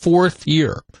the 4th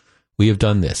year we have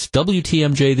done this.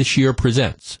 WTMJ this year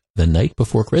presents The Night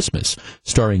Before Christmas,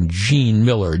 starring Gene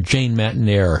Miller, Jane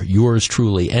Matinaire, yours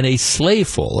truly, and a sleigh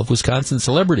full of Wisconsin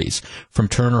celebrities from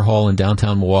Turner Hall in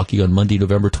downtown Milwaukee on Monday,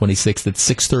 November 26th at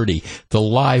 6:30. The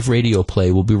live radio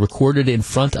play will be recorded in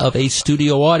front of a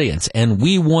studio audience, and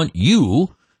we want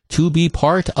you to be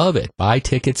part of it. Buy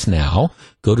tickets now.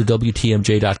 Go to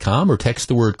WTMJ.com or text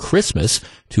the word Christmas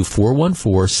to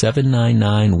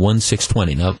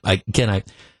 414-799-1620. Now, again, I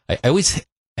always...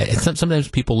 Sometimes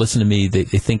people listen to me, they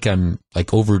think I'm like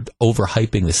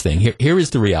overhyping this thing. Here is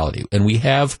the reality. And we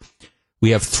have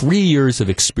 3 years of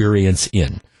experience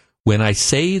in. When I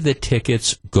say that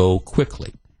tickets go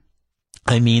quickly,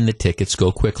 I mean the tickets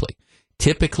go quickly.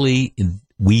 Typically,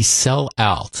 we sell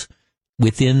out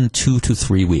within 2 to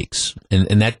 3 weeks.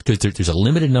 And that because there's a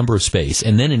limited number of space.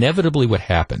 And then inevitably what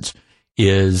happens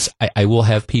is I will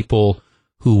have people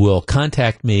who will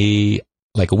contact me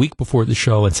like a week before the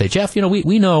show and say, Jeff,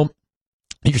 we know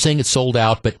you're saying it's sold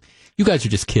out, but you guys are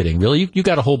just kidding. Really? You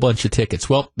got a whole bunch of tickets.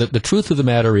 Well, the truth of the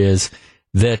matter is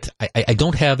that I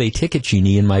don't have a ticket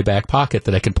genie in my back pocket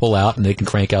that I can pull out and they can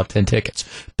crank out 10 tickets.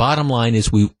 Bottom line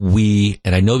is we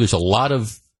and I know there's a lot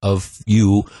of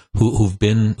you who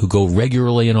go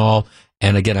regularly and all.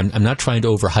 And again, I'm not trying to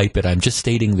overhype it. I'm just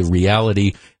stating the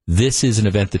reality. This is an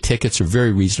event. The tickets are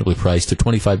very reasonably priced. They're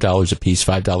 $25 a piece.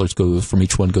 $5 from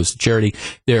each one goes to charity.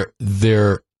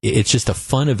 It's just a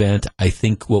fun event. I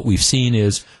think what we've seen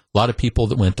is a lot of people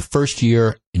that went the first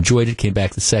year, enjoyed it, came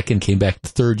back the second, came back the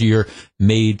third year,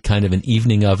 made kind of an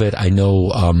evening of it. I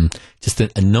know just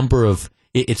a number of...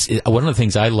 one of the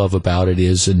things I love about it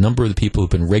is a number of the people who've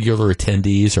been regular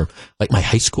attendees, or like my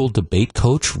high school debate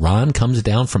coach, Ron, comes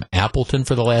down from Appleton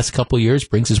for the last couple of years,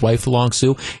 brings his wife along,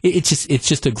 Sue. It's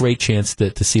just a great chance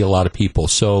to see a lot of people.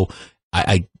 So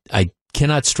I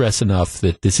cannot stress enough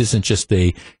that this isn't just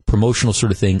a promotional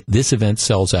sort of thing. This event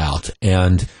sells out,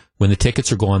 and when the tickets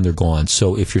are gone, they're gone.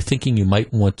 So if you're thinking you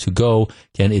might want to go,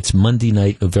 again, it's Monday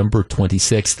night, November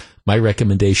 26th. My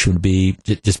recommendation would be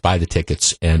just buy the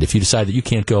tickets. And if you decide that you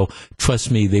can't go, trust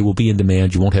me, they will be in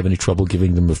demand. You won't have any trouble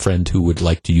giving them a friend who would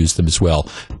like to use them as well.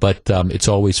 But it's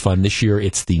always fun. This year,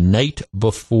 it's the night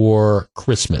before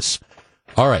Christmas.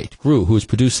 All right, Gru, who is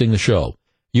producing the show.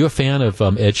 You a fan of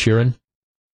Ed Sheeran?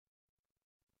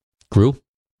 Gru?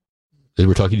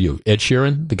 We're talking to you. Ed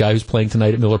Sheeran, the guy who's playing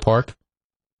tonight at Miller Park?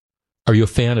 Are you a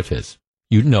fan of his?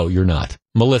 No, you're not.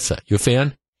 Melissa, you a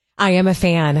fan? I am a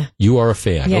fan. You are a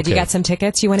fan. Yeah. Okay. Do you got some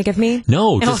tickets you want to give me?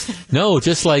 No,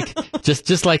 just like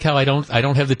how I don't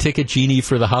have the ticket genie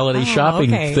for the holiday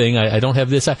shopping thing. I don't have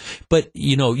this. But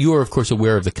you are of course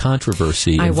aware of the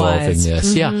controversy involving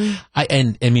this. Mm-hmm. Yeah.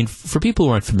 I mean, for people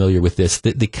who aren't familiar with this,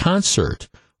 the concert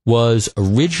was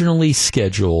originally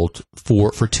scheduled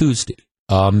for Tuesday.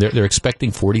 They're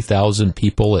expecting 40,000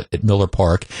 people at Miller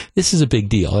Park. This is a big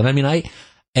deal.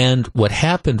 And what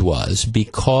happened was,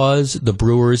 because the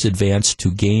Brewers advanced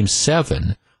to Game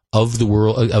 7 of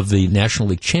the National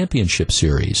League Championship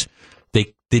Series,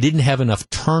 they didn't have enough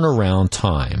turnaround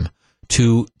time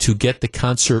to get the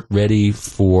concert ready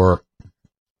for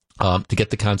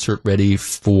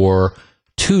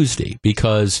Tuesday,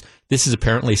 because this is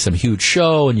apparently some huge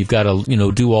show and you've got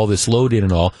to, do all this load in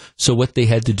and all. So what they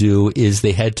had to do is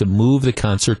they had to move the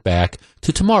concert back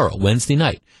to tomorrow, Wednesday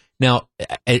night. Now,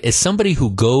 as somebody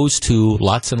who goes to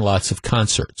lots and lots of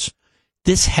concerts,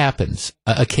 this happens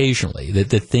occasionally, that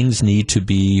things need to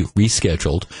be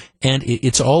rescheduled. And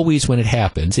it's always, when it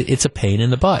happens, it's a pain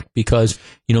in the butt, because,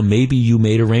 maybe you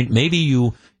made maybe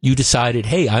you decided,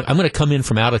 hey, I'm going to come in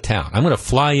from out of town. I'm going to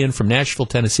fly in from Nashville,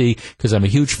 Tennessee, because I'm a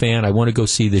huge fan. I want to go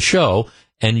see the show.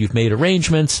 And you've made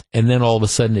arrangements, and then all of a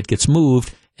sudden it gets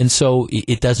moved. And so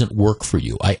it doesn't work for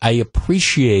you. I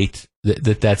appreciate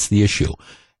that's the issue.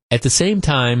 At the same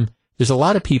time, there's a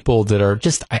lot of people that are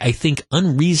just, I think,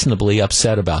 unreasonably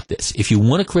upset about this. If you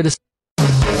want to criticize...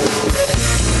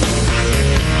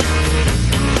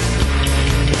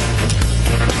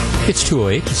 It's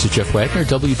 2:08. This is Jeff Wagner,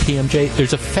 WTMJ.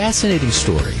 There's a fascinating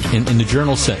story in the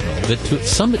Journal Sentinel that, to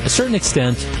a certain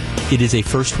extent, it is a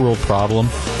first world problem.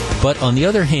 But on the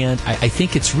other hand, I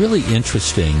think it's really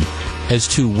interesting as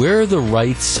to where the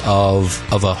rights of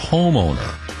a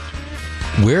homeowner,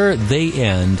 where they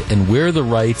end, and where the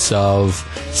rights of,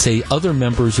 say, other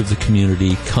members of the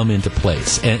community come into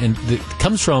place. And it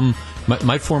comes from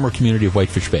my former community of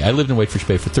Whitefish Bay. I lived in Whitefish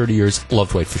Bay for 30 years,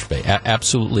 loved Whitefish Bay,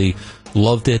 absolutely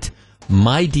loved it.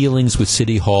 My dealings with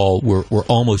City Hall were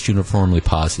almost uniformly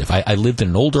positive. I lived in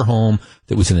an older home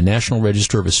that was in the National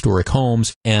Register of Historic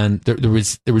Homes, and there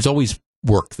was always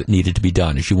work that needed to be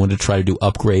done. As you wanted to try to do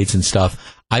upgrades and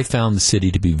stuff, I found the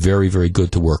city to be very, very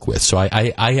good to work with. So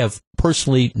I have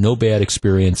personally no bad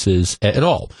experiences at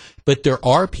all. But there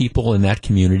are people in that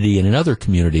community and in other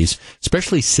communities,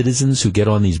 especially citizens who get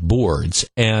on these boards,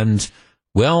 and,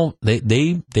 well,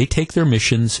 they take their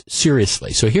missions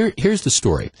seriously. So here's the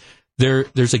story.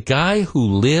 There's a guy who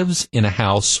lives in a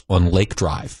house on Lake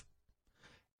Drive.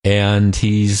 And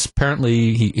he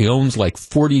owns like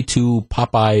 42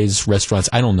 Popeyes restaurants.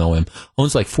 I don't know him.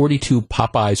 Owns like 42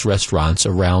 Popeyes restaurants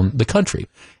around the country.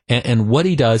 And what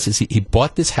he does is he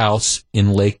bought this house he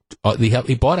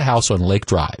bought a house on Lake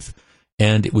Drive.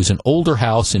 And it was an older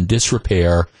house in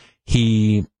disrepair.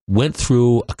 He went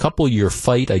through a couple-year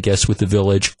fight, I guess, with the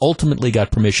village, ultimately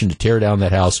got permission to tear down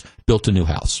that house, built a new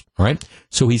house. All right?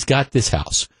 So he's got this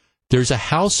house. There's a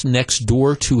house next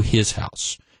door to his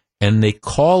house. And they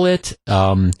call it,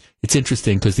 it's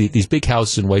interesting because these big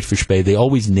houses in Whitefish Bay, they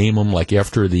always name them like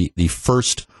after the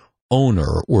first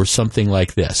owner or something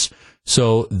like this.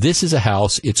 So this is a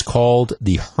house, it's called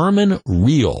the Herman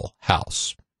Reel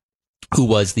House, who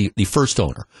was the first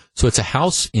owner. So it's a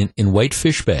house in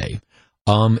Whitefish Bay.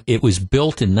 It was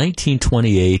built in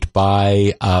 1928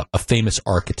 by a famous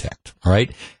architect, all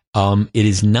right? It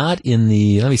is not in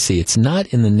it's not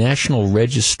in the National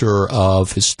Register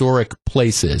of Historic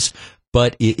Places,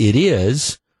 but it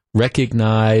is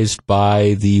recognized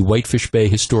by the Whitefish Bay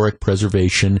Historic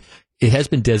Preservation. It has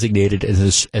been designated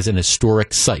as an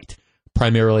historic site,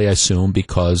 primarily, I assume,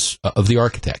 because of the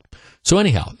architect. So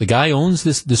anyhow, the guy owns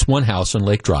this one house on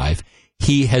Lake Drive.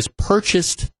 He has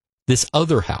purchased this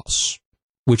other house,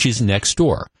 which is next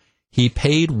door. He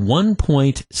paid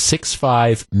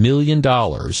 $1.65 million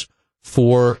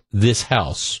for this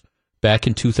house back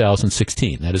in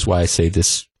 2016. That is why I say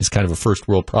this is kind of a first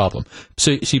world problem.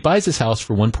 So he buys this house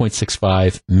for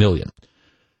 $1.65 million.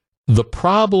 The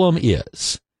problem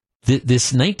is that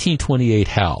this 1928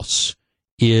 house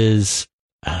is,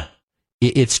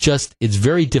 it's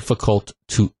very difficult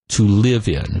to live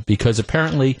in, because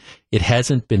apparently it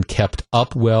hasn't been kept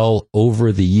up well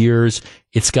over the years.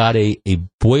 It's got a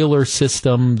boiler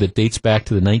system that dates back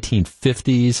to the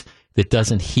 1950s that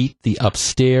doesn't heat the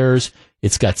upstairs.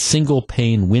 It's got single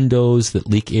pane windows that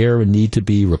leak air and need to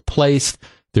be replaced.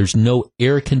 There's no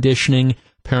air conditioning.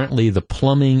 Apparently the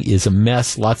plumbing is a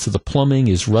mess. Lots of the plumbing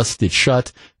is rusted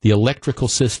shut. The electrical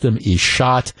system is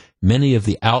shot. Many of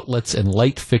the outlets and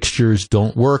light fixtures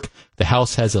don't work. The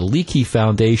house has a leaky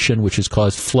foundation, which has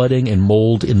caused flooding and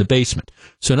mold in the basement.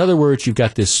 So in other words, you've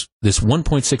got this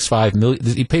 $1.65 million.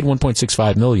 He paid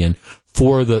 $1.65 million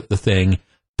for the thing,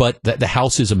 but the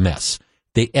house is a mess.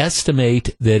 They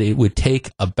estimate that it would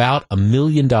take about $1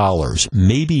 million,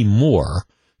 maybe more,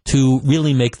 to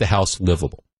really make the house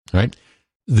livable. Right?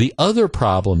 The other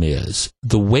problem is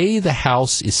the way the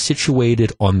house is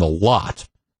situated on the lot.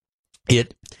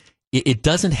 it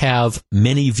doesn't have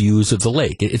many views of the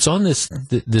lake. It's on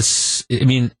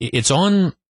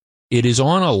it is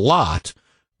on a lot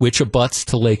which abuts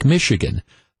to Lake Michigan.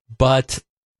 But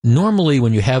normally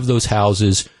when you have those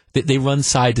houses, they run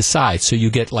side to side. So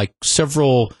you get like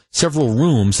several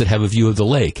rooms that have a view of the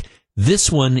lake.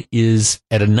 This one is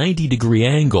at a 90-degree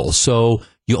angle. So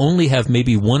you only have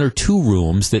maybe one or two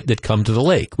rooms that come to the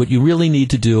lake. What you really need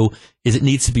to do is it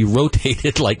needs to be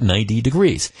rotated like 90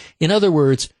 degrees. In other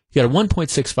words, you got a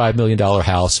 $1.65 million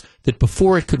house that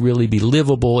before it could really be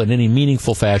livable in any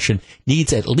meaningful fashion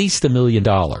needs at least $1 million.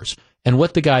 And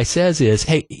what the guy says is,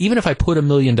 hey, even if I put $1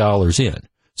 million in,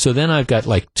 so then I've got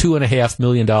like $2.5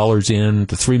 million in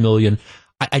to $3 million,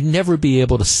 I'd never be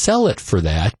able to sell it for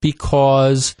that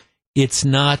because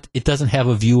it doesn't have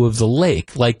a view of the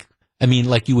lake like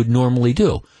you would normally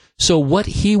do. So what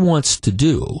he wants to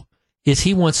do is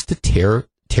he wants to tear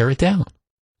it down.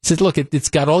 He said, look, it's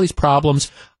got all these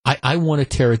problems. I want to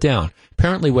tear it down.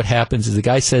 Apparently what happens is the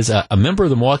guy says a member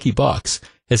of the Milwaukee Bucks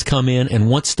has come in and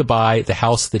wants to buy the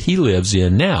house that he lives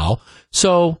in now.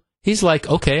 So he's like,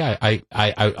 okay,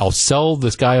 I'll sell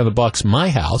this guy on the Bucks my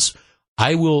house.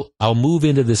 I'll move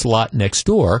into this lot next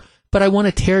door, but I want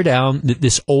to tear down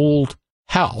this old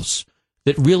house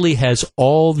that really has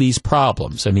all these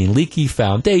problems. I mean, leaky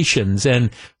foundations and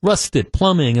rusted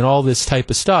plumbing and all this type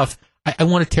of stuff. I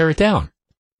want to tear it down.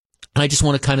 And I just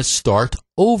want to kind of start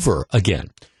over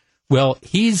again. Well,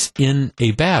 he's in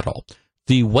a battle.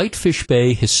 The Whitefish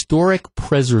Bay Historic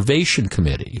Preservation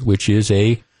Committee, which is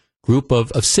a group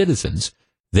of citizens,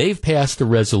 they've passed a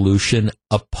resolution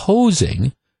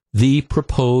opposing the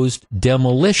proposed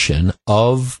demolition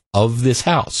of this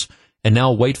house. And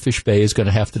now Whitefish Bay is going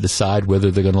to have to decide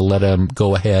whether they're going to let him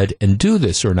go ahead and do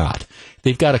this or not.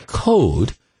 They've got a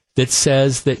code that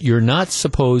says that you're not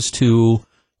supposed to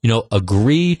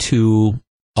agree to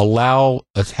allow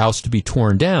a house to be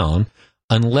torn down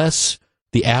unless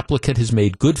the applicant has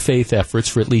made good faith efforts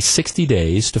for at least 60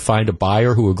 days to find a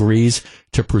buyer who agrees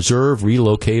to preserve,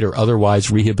 relocate, or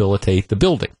otherwise rehabilitate the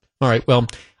building. All right, well,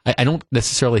 I don't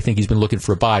necessarily think he's been looking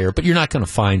for a buyer, but you're not going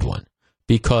to find one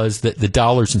because the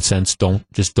dollars and cents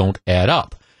don't add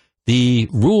up. The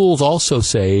rules also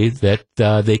say that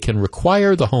they can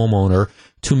require the homeowner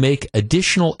to make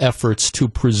additional efforts to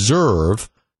preserve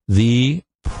the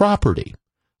property.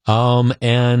 Also,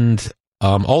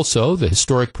 the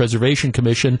Historic Preservation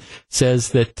Commission says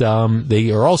that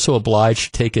they are also obliged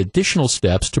to take additional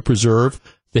steps to preserve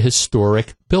the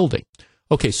historic building.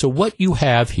 Okay, so what you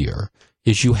have here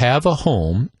is you have a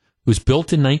home that was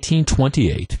built in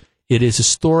 1928. It is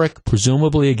historic,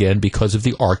 presumably, again, because of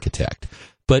the architect.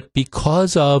 But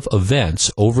because of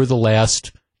events over the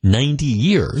last 90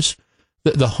 years,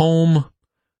 the home,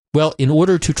 well, in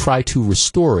order to try to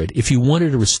restore it, if you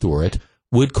wanted to restore it,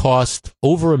 would cost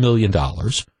over $1 million.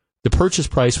 The purchase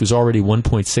price was already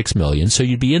 $1.6 million, so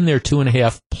you'd be in there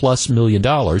 $2.5+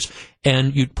 million,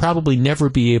 and you'd probably never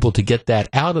be able to get that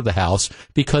out of the house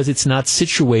because it's not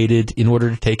situated in order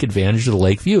to take advantage of the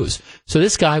lake views. So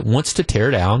this guy wants to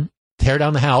tear down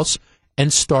the house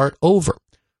and start over.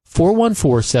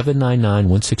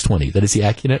 414-799-1620. That is the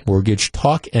AccuNet Mortgage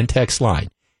talk and text line.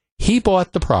 He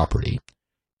bought the property.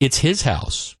 It's his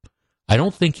house. I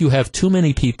don't think you have too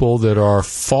many people that are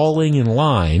falling in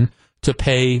line to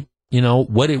pay,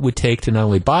 what it would take to not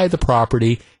only buy the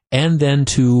property and then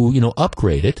to,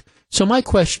 upgrade it. So my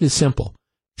question is simple.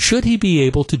 Should he be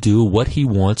able to do what he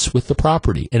wants with the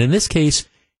property? And in this case,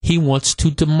 he wants to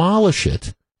demolish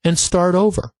it and start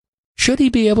over. Should he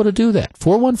be able to do that?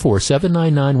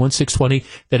 414-799-1620.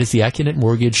 That is the AccuNet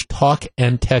Mortgage talk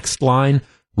and text line.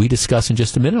 We discuss in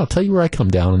just a minute. I'll tell you where I come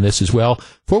down on this as well.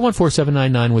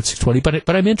 414-799-1620.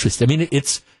 But I'm interested. I mean,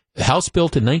 it's a house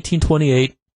built in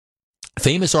 1928,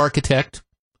 famous architect,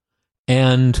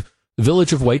 and the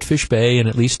village of Whitefish Bay, and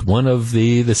at least one of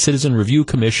the Citizen Review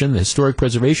Commission, the Historic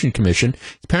Preservation Commission,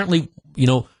 apparently,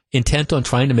 intent on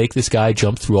trying to make this guy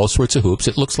jump through all sorts of hoops.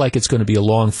 It looks like it's going to be a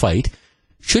long fight.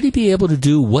 Should he be able to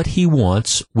do what he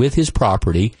wants with his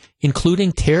property,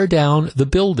 including tear down the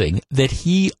building that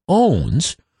he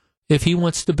owns, if he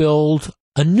wants to build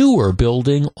a newer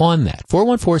building on that?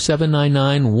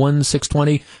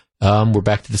 414-799-1620. We're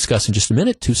back to discuss in just a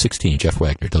minute. 216, Jeff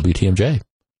Wagner, WTMJ.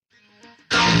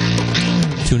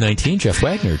 219, Jeff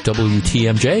Wagner,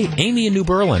 WTMJ. Amy in New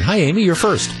Berlin. Hi, Amy, you're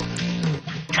first.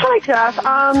 Hi, Jeff.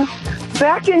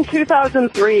 Back in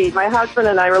 2003, my husband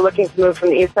and I were looking to move from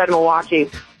the east side of Milwaukee,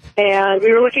 and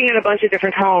we were looking at a bunch of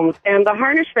different homes, and the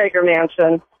Harnischfager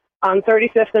Mansion on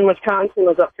 35th in Wisconsin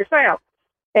was up for sale,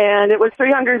 and it was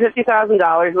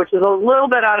 $350,000, which is a little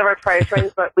bit out of our price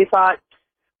range, but we thought,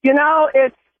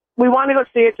 it's we want to go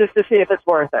see it just to see if it's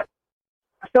worth it.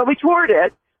 So we toured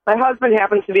it. My husband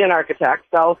happens to be an architect,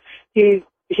 so he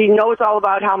knows all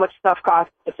about how much stuff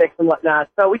costs to fix and whatnot.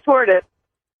 So we toured it,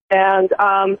 and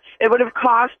it would have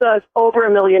cost us over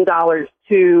 $1 million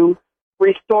to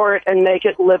restore it and make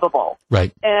it livable.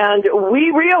 Right. And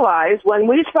we realized when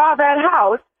we saw that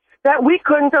house that we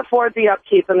couldn't afford the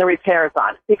upkeep and the repairs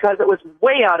on it because it was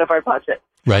way out of our budget.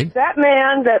 Right. That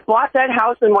man that bought that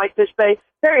house in Whitefish Bay,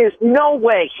 there is no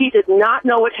way he did not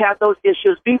know it had those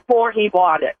issues before he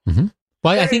bought it. Mm-hmm.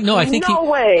 Well, I think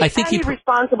Any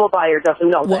responsible buyer doesn't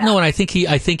know that. No, and I think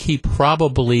he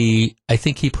probably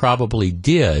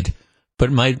did.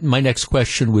 But my next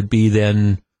question would be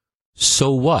then,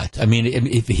 so what? I mean,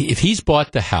 if he's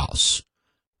bought the house,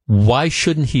 why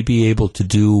shouldn't he be able to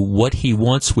do what he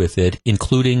wants with it,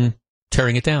 including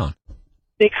tearing it down?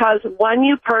 Because when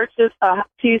you purchase a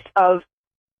piece of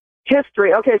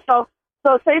history, so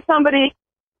say somebody,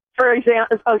 for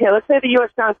example, let's say the U.S.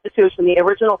 Constitution, the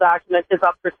original document, is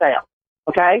up for sale,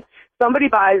 okay? Somebody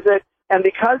buys it, and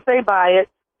because they buy it,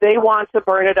 they want to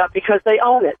burn it up because they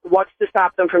own it. What's to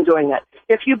stop them from doing that?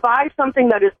 If you buy something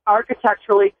that is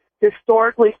architecturally,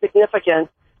 historically significant,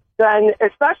 then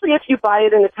especially if you buy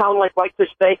it in a town like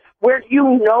Whitefish Bay, where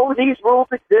you know these rules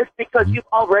exist because you've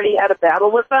already had a battle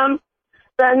with them,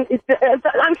 then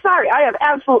I'm sorry, I have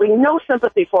absolutely no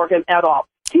sympathy for him at all.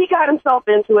 He got himself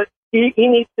into it. He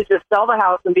needs to just sell the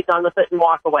house and be done with it and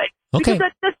walk away. Okay.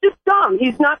 Because that's just dumb.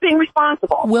 He's not being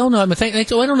responsible. Well, no, I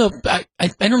don't know. I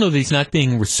don't know that he's not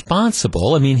being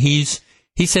responsible. I mean, he's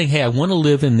saying, hey, I want to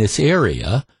live in this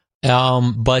area,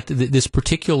 but this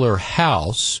particular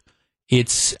house, it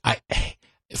is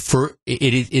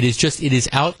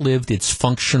outlived its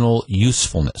functional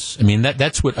usefulness. I mean,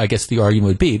 that's what I guess the argument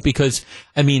would be, because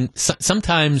I mean,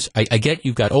 sometimes I get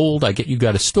you've got old, I get you've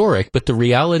got historic, but the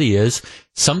reality is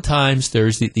sometimes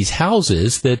there's these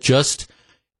houses that just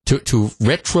to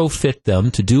retrofit them,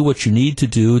 to do what you need to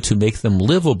do to make them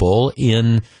livable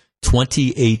in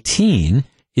 2018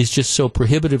 is just so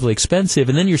prohibitively expensive,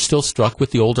 and then you're still struck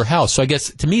with the older house. So I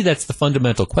guess to me that's the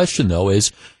fundamental question, though,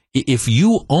 is if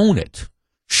you own it,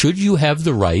 should you have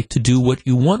the right to do what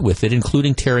you want with it,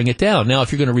 including tearing it down? Now,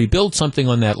 if you're going to rebuild something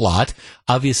on that lot,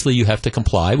 obviously you have to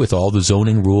comply with all the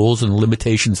zoning rules and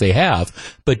limitations they have.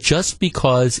 But just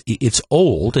because it's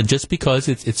old and just because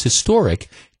it's historic,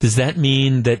 does that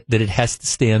mean that it has to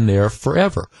stand there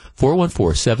forever?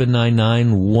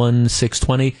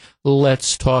 414-799-1620.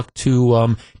 Let's talk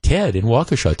to Ted in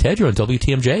Waukesha. Ted, you're on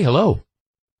WTMJ. Hello.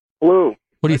 Hello.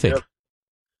 What do you think?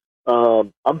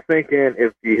 I'm thinking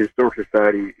if the Historic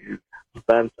Society is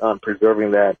bent on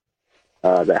preserving that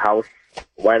house,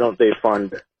 why don't they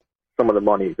fund some of the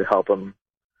money to help them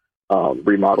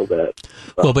remodel that?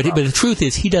 Well, but the truth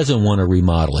is, he doesn't want to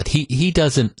remodel it. He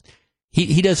doesn't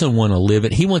want to live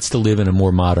it. He wants to live in a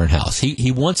more modern house.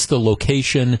 He wants the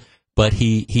location, but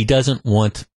he doesn't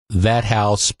want that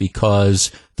house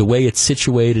because the way it's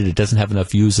situated, it doesn't have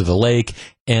enough views of the lake.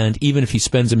 And even if he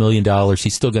spends $1 million,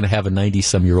 he's still going to have a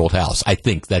 90-some-year-old house. I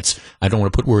think I don't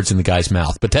want to put words in the guy's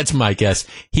mouth, but that's my guess.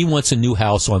 He wants a new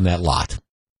house on that lot.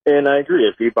 And I agree.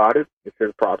 If he bought it, it's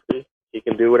his property. He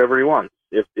can do whatever he wants.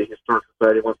 If the Historic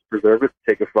Society wants to preserve it,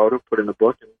 take a photo, put it in the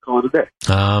book, and call it a day.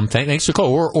 Thanks for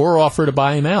calling, or offer to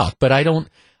buy him out. But I don't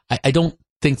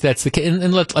think that's the case.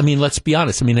 And let's be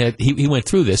honest. I mean, he went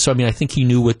through this, so I mean, I think he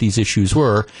knew what these issues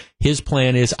were. His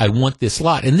plan is, I want this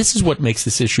lot, and this is what makes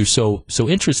this issue so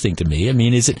interesting to me. I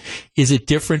mean, is it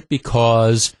different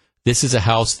because this is a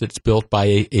house that's built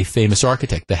by a famous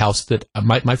architect? The house that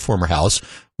my former house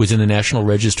was in the National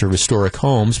Register of Historic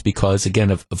Homes because,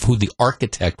 again, of who the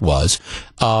architect was.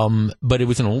 But it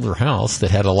was an older house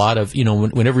that had a lot of,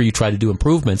 whenever you try to do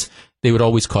improvements, they would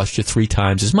always cost you 3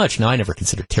 times as much. Now, I never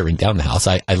considered tearing down the house.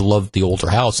 I loved the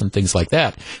older house and things like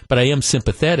that. But I am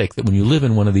sympathetic that when you live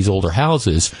in one of these older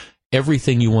houses,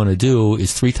 everything you want to do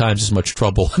is 3 times as much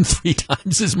trouble and 3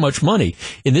 times as much money.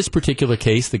 In this particular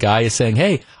case, the guy is saying,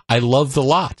 hey, I love the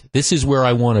lot. This is where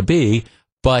I want to be,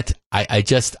 but I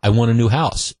want a new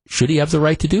house. Should he have the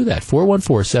right to do that?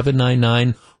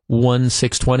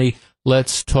 414-799-1620.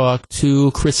 Let's talk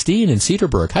to Christine in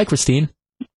Cedarburg. Hi, Christine.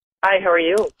 Hi, how are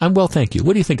you? I'm well, thank you.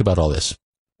 What do you think about all this?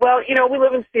 Well, we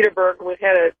live in Cedarburg,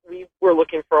 and we were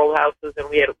looking for old houses, and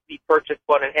we purchased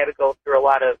one and had to go through a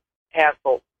lot of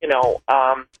hassle,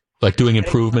 like doing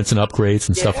improvements and upgrades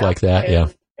and stuff like that,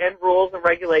 and rules and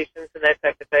regulations and that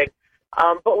type of thing.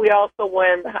 But we also,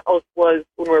 when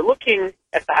we're looking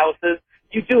at the houses,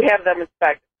 you do have them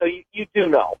inspected, so you do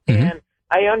know. Mm-hmm. And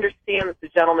I understand that the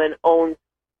gentleman owns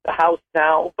the house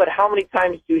now, but how many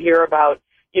times do you hear about,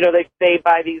 they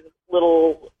buy these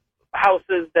little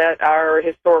houses that are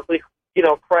historically,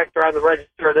 correct or on the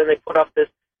register, then they put up this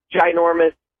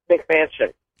ginormous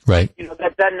McMansion. Right.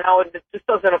 That then now it just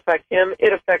doesn't affect him.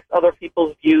 It affects other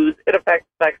people's views. It affects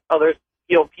others,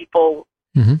 people,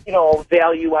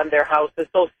 value on their houses.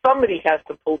 So somebody has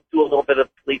to do a little bit of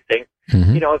policing.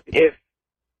 If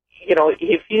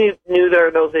he knew there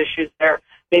were those issues there,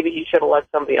 maybe he should have let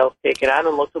somebody else take it on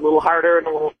and looked a little harder and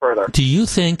a little further. Do you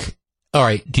think, all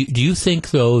right, do you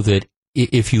think, though, that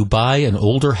if you buy an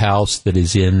older house that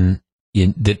is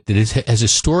has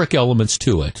historic elements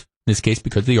to it, in this case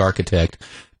because of the architect,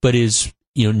 but needs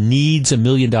 $1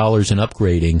 million in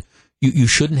upgrading, you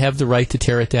shouldn't have the right to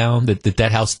tear it down,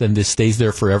 that house then just stays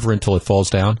there forever until it falls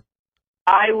down?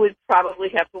 I would probably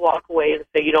have to walk away and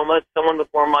say, someone with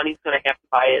more money is going to have to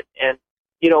buy it and,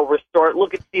 restore it.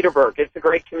 Look at Cedarburg. It's a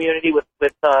great community with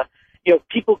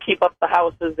people keep up the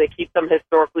houses. They keep them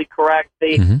historically correct.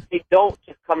 They don't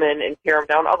just come in and tear them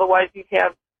down. Otherwise, you'd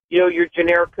have, your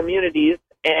generic communities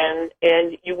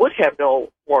and you would have no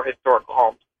more historical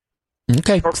homes.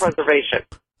 Okay. For preservation.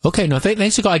 Okay. No,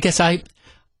 thanks. I guess I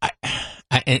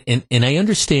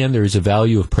understand there is a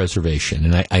value of preservation,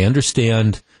 and I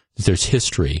understand that there's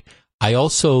history. I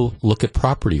also look at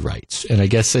property rights, and I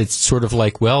guess it's sort of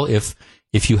like, well, if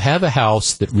you have a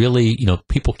house that really,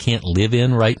 people can't live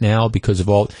in right now because of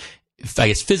I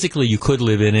guess physically you could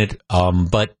live in it,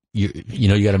 but you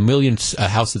got a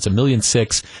house that's $1.6 million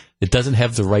that doesn't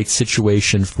have the right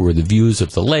situation for the views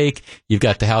of the lake. You've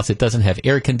got the house that doesn't have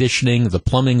air conditioning. The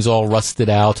plumbing's all rusted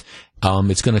out.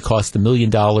 It's going to cost $1 million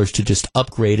to just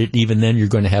upgrade it. Even then, you're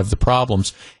going to have the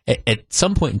problems. At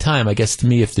some point in time, I guess to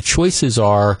me, if the choices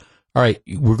are, all right,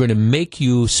 we're going to make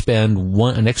you spend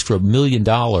an extra $1 million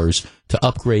to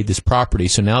upgrade this property,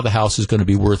 so now the house is going to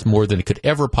be worth more than you could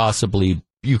ever possibly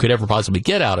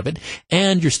get out of it,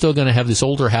 and you're still going to have this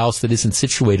older house that isn't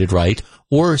situated right,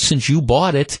 or since you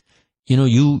bought it,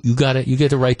 you get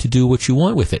the right to do what you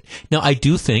want with it. Now, I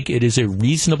do think it is a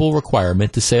reasonable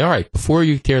requirement to say, all right, before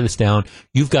you tear this down,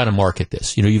 you've got to market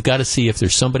this. You've got to see if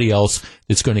there's somebody else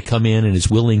that's going to come in and is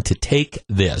willing to take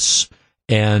this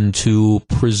and to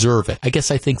preserve it. I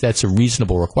guess I think that's a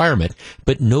reasonable requirement,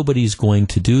 but nobody's going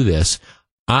to do this.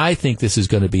 I think this is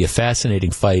going to be a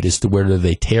fascinating fight as to whether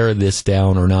they tear this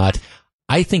down or not.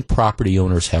 I think property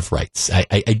owners have rights.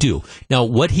 I do. Now,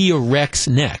 what he erects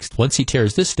next, once he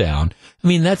tears this down,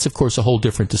 that's, of course, a whole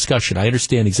different discussion. I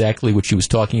understand exactly what she was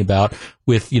talking about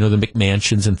with, the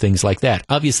McMansions and things like that.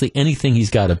 Obviously, anything he's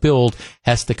got to build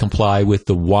has to comply with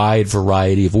the wide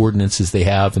variety of ordinances they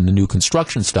have and the new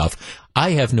construction stuff.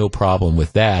 I have no problem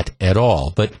with that at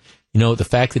all. But the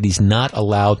fact that he's not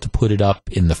allowed to put it up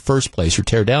in the first place or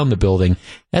tear down the building,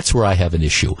 that's where I have an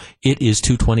issue. It is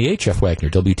 2:28. Jeff Wagner,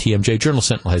 WTMJ Journal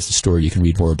Sentinel has the story. You can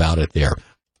read more about it there.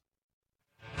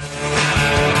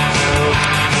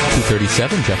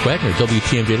 2:37. Jeff Wagner,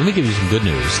 WTMJ. Let me give you some good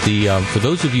news. For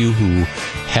those of you who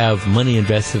have money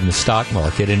invested in the stock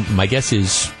market, and my guess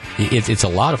is it's a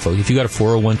lot of folks. If you got a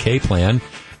 401k plan,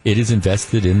 it is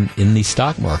invested in the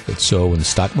stock market. So when the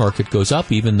stock market goes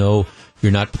up, even though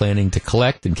you're not planning to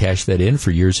collect and cash that in for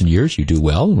years and years, you do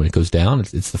well. And when it goes down,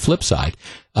 it's the flip side.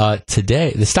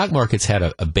 Today, the stock market's had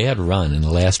a bad run in the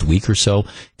last week or so, a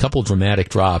couple dramatic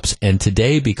drops. And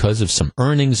today, because of some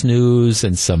earnings news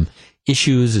and some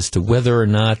issues as to whether or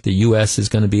not the U.S. is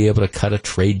going to be able to cut a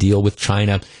trade deal with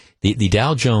China, the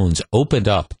Dow Jones opened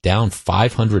up down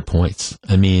 500 points.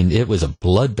 It was a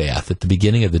bloodbath at the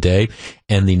beginning of the day.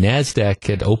 And the NASDAQ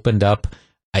had opened up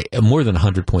more than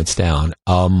 100 points down.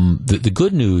 The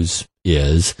good news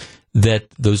is that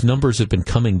those numbers have been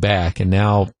coming back, and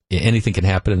now anything can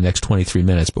happen in the next 23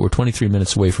 minutes, but we're 23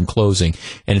 minutes away from closing,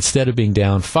 and instead of being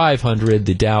down 500,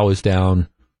 the Dow is down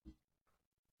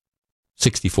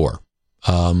 64.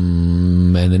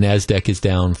 And the NASDAQ is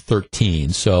down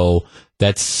 13. So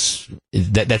that's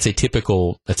a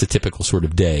typical sort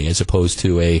of day, as opposed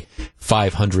to a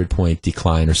 500-point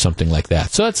decline or something like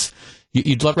that. So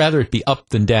you'd rather it be up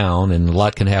than down, and a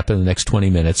lot can happen in the next 20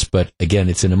 minutes. But again,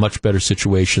 it's in a much better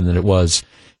situation than it was,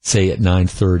 say, at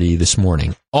 9:30 this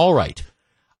morning. All right.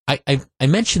 I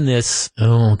mentioned this,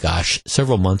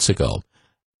 several months ago.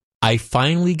 I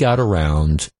finally got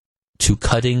around to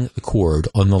cutting the cord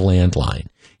on the landline.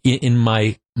 In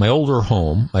my older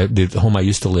home, the home I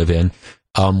used to live in,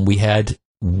 we had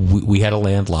a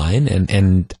landline,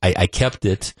 and I kept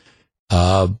it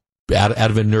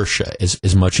out of inertia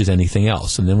as much as anything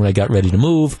else. And then when I got ready to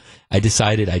move, I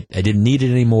decided I didn't need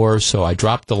it anymore, so I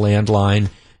dropped the landline,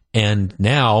 and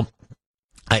now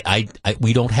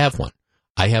we don't have one.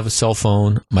 I have a cell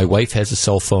phone. My wife has a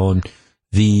cell phone.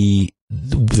 The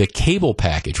the cable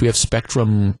package. We have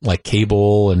Spectrum like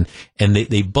cable, and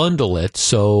they bundle it,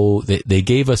 so they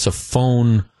gave us a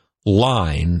phone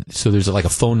line. So there's like a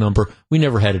phone number. We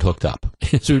never had it hooked up.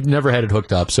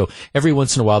 So every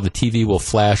once in a while the TV will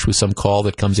flash with some call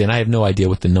that comes in. I have no idea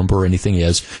what the number or anything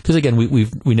is, because again,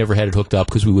 we never had it hooked up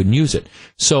because we wouldn't use it.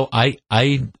 So I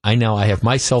now have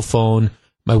my cell phone.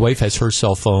 My wife has her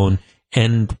cell phone,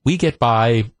 and we get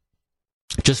by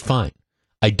just fine.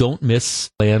 I don't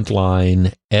miss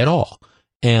landline at all.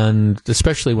 And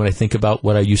especially when I think about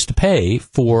what I used to pay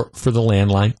for the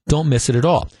landline, don't miss it at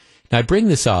all. Now, I bring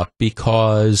this up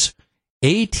because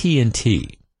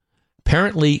AT&T,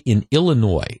 apparently in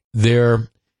Illinois, they're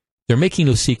making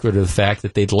no secret of the fact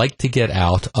that they'd like to get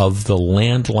out of the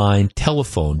landline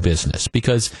telephone business,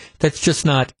 because it's just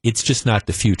not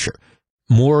the future.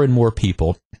 More and more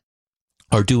people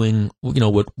are doing,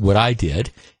 what I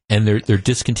did, and they're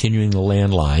discontinuing the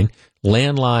landline.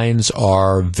 Landlines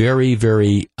are very,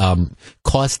 very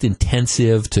cost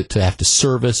intensive to have to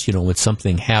service, when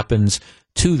something happens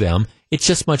to them. It's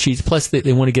just much easier. Plus,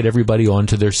 they want to get everybody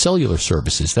onto their cellular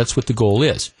services. That's what the goal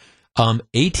is.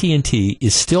 AT&T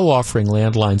is still offering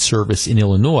landline service in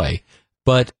Illinois,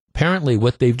 but apparently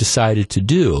what they've decided to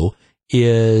do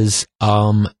is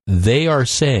they are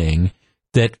saying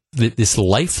that this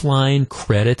Lifeline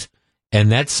credit, and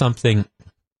that's something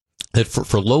that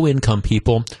for low-income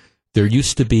people, there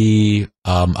used to be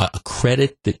a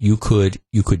credit that you could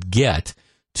get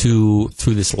through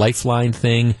this Lifeline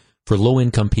thing for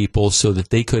low-income people so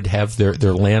that they could have their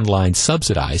landline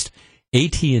subsidized.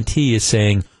 AT&T is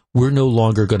saying, we're no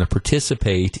longer going to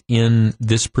participate in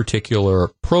this particular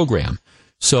program.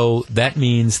 So that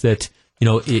means that,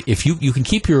 if you can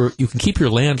keep your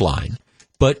landline,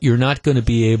 but you're not going to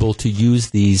be able to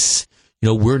use these,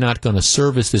 we're not going to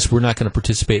service this, we're not going to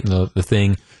participate in the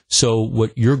thing. So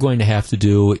what you're going to have to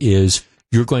do is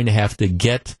you're going to have to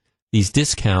get these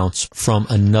discounts from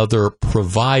another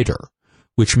provider,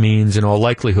 which means in all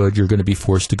likelihood you're going to be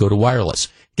forced to go to wireless.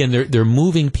 Again, they're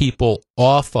moving people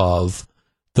off of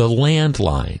the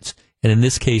landlines, and in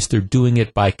this case they're doing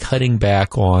it by cutting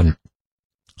back on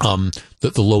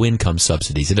the low-income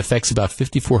subsidies. It affects about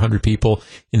 5,400 people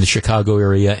in the Chicago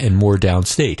area and more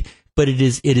downstate. But it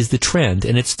is the trend,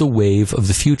 and it's the wave of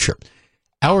the future.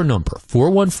 Our number,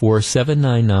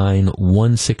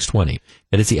 414-799-1620.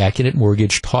 That is the Acunet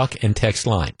Mortgage talk and text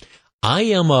line. I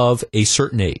am of a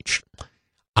certain age.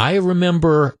 I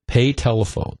remember pay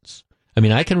telephones. I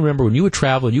mean, I can remember when you would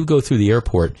travel and you would go through the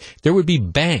airport, there would be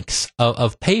banks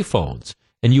of pay phones,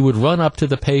 and you would run up to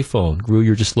the pay phone. Gru,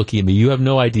 you're just looking at me. You have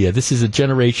no idea. This is a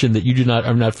generation that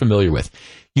are not familiar with.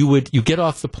 You get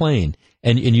off the plane,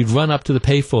 and you'd run up to the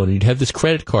pay phone, and you'd have this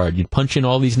credit card. You'd punch in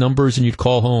all these numbers, and you'd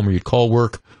call home, or you'd call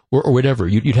work, or whatever.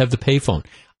 You'd have the pay phone.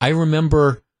 I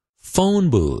remember phone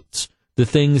booths, the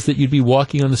things that you'd be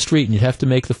walking on the street, and you'd have to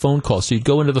make the phone call. So you'd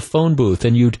go into the phone booth,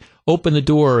 and you'd open the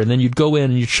door, and then you'd go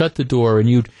in, and you'd shut the door, and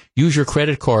you'd use your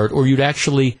credit card, or you'd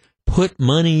actually put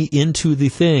money into the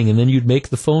thing, and then you'd make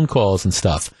the phone calls and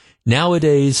stuff.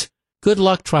 Nowadays, good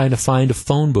luck trying to find a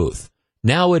phone booth.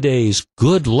 Nowadays,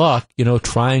 good luck,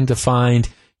 trying to find,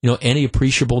 any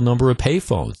appreciable number of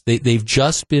payphones. They've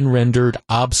just been rendered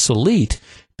obsolete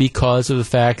because of the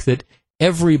fact that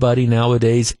everybody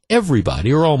nowadays,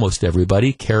 or almost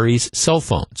everybody, carries cell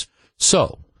phones.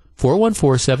 So,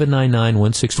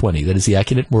 414-799-1620. That is the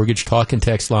Acunet Mortgage talk and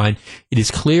text line. It is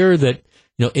clear that,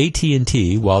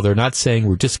 AT&T, while they're not saying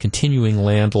we're discontinuing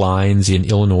landlines in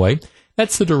Illinois,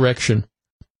 that's the direction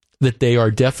that they are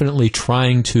definitely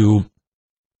trying to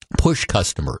push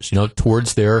customers,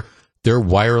 towards their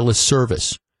wireless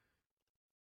service.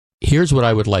 Here's what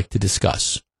I would like to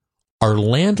discuss. Are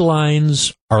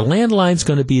landlines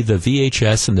going to be the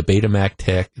VHS and the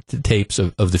Betamax tapes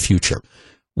of the future?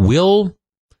 Will,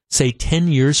 say, 10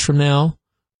 years from now,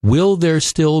 will there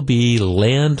still be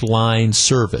landline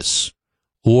service?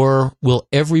 Or will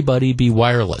everybody be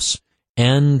wireless?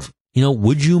 And,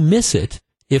 would you miss it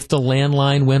if the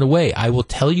landline went away? I will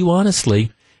tell you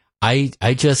honestly, I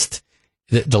just,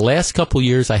 the last couple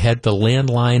years I had the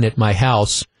landline at my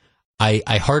house.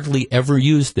 I hardly ever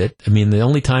used it. I mean, the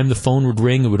only time the phone would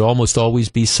ring, it would almost always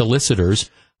be solicitors.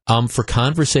 For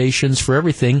conversations, for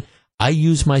everything, I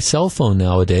use my cell phone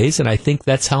nowadays, and I think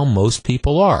that's how most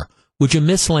people are. Would you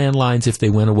miss landlines if they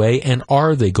went away, and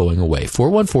are they going away?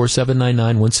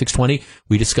 414-799-1620.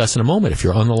 We discuss in a moment. If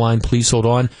you're on the line, please hold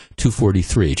on.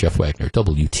 243, Jeff Wagner,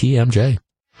 WTMJ.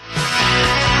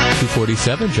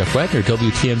 247, Jeff Wagner,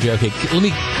 WTMJ. Okay, let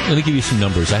me give you some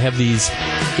numbers. I have these.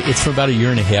 It's from about a year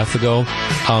and a half ago.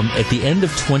 At the end of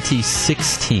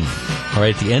 2016, all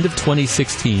right, at the end of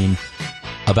 2016,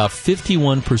 about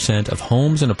 51% of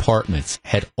homes and apartments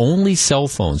had only cell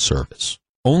phone service.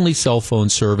 Only cell phone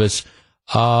service.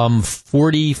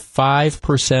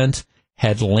 45%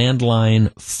 had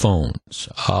landline phones.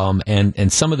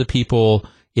 And some of the people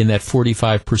in that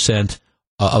 45%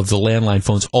 of the landline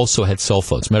phones also had cell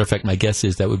phones. Matter of fact, my guess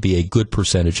is that would be a good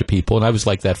percentage of people, and I was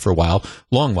like that for a while,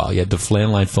 long while. You had the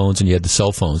landline phones and you had the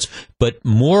cell phones. But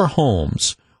more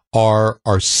homes are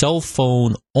cell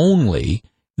phone only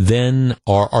than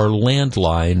are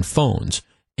landline phones.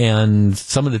 And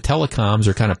some of the telecoms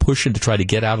are kind of pushing to try to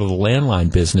get out of the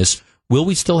landline business. Will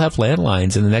we still have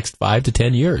landlines in the next 5 to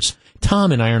 10 years?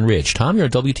 Tom in Iron Ridge. Tom, you're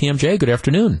at WTMJ. Good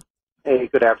afternoon. Hey,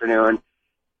 good afternoon.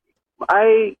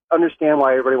 I understand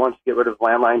why everybody wants to get rid of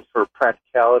landlines for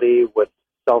practicality with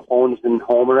cell phones in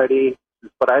home already,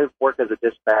 but I've worked as a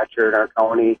dispatcher in our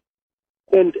county,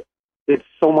 and it's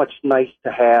so much nice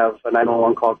to have a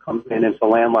 911 call come in. It's a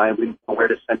landline. We know where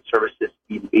to send services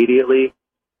immediately.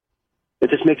 It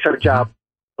just makes our job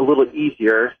a little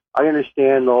easier. I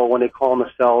understand, though, when they call on the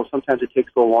cells, sometimes it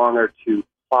takes a little longer to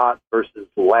plot versus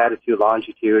latitude,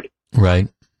 longitude. Right.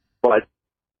 But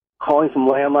calling from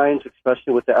landlines,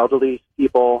 especially with the elderly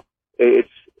people, I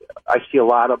see a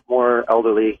lot of more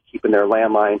elderly keeping their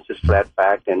landlines just for that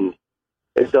fact, and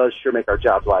it does sure make our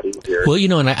jobs a lot easier. Well,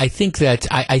 and I think that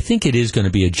I think it is going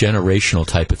to be a generational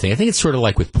type of thing. I think it's sort of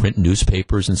like with print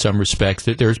newspapers in some respects.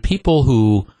 That there's people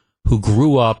who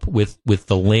grew up with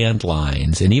the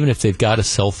landlines, and even if they've got a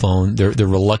cell phone, they're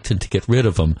reluctant to get rid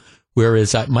of them.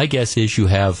 Whereas my guess is you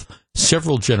have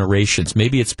several generations.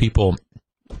 Maybe it's people,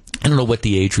 I don't know what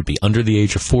the age would be, under the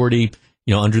age of 40,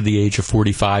 under the age of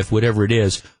 45, whatever it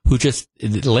is, who just,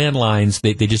 landlines,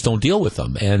 they just don't deal with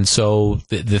them. And so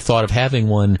the thought of having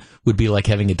one would be like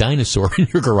having a dinosaur in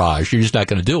your garage. You're just not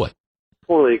going to do it.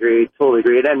 Totally agree.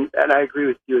 And I agree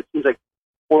with you. It seems like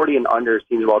 40 and under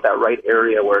seems about that right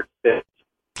area where it fits.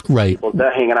 Right. People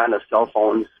hanging on to cell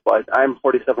phones. But I'm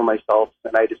 47 myself,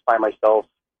 and I just find myself,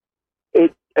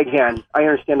 again, I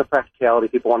understand the practicality.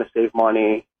 People want to save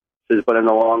money. But in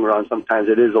the long run, sometimes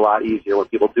it is a lot easier when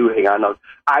people do hang on.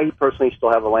 I personally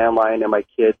still have a landline, and my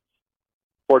kids,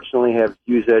 fortunately, have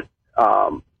used it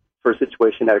for a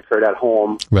situation that occurred at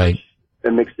home. Right.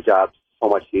 It makes the job so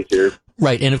much easier.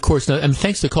 Right. And, of course,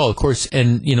 thanks to the call, of course,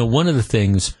 and, one of the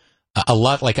things, a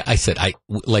lot, like I said,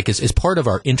 as part of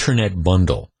our Internet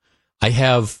bundle, I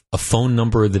have a phone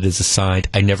number that is assigned.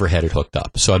 I never had it hooked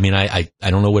up. So, I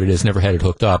don't know what it is, never had it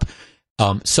hooked up.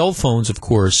 Cell phones, of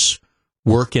course,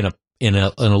 work in a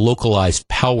localized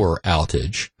power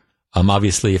outage.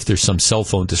 Obviously, if there's some cell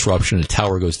phone disruption, a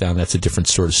tower goes down, that's a different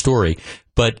sort of story.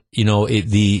 But,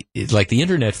 like the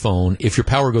internet phone, if your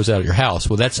power goes out at your house,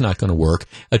 well, that's not going to work.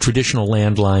 A traditional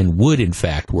landline would, in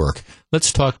fact, work.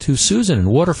 Let's talk to Susan in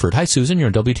Waterford. Hi, Susan. You're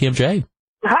on WTMJ.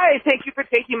 Hi. Thank you for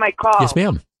taking my call. Yes,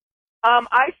 ma'am.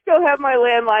 I still have my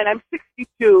landline. I'm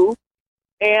 62,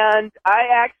 and I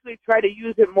actually try to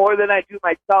use it more than I do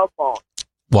my cell phone.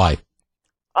 Why?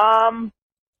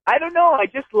 I don't know. I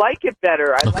just like it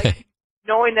better. I like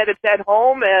knowing that it's at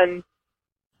home, and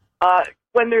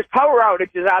when there's power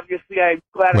outages, obviously I'm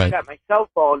glad I got my cell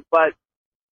phone, but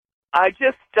I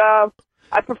just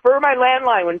I prefer my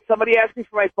landline. When somebody asks me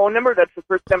for my phone number, that's the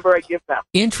first number I give them.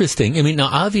 Interesting. Now,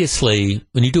 obviously,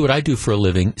 when you do what I do for a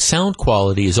living, sound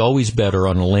quality is always better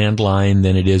on a landline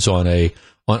than it is on a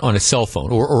cell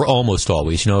phone, or almost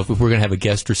always. If we're going to have a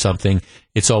guest or something,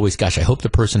 it's always, gosh, I hope the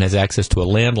person has access to a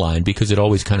landline because it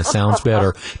always kind of sounds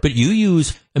better. But you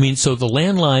use, so the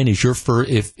landline is your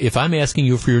first, if I'm asking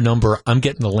you for your number, I'm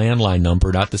getting the landline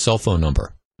number, not the cell phone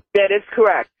number. That is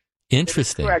correct.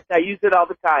 Interesting. Correct. I use it all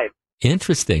the time.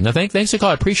 Interesting. Now, thanks for the call.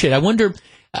 I appreciate it. I wonder,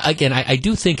 again, I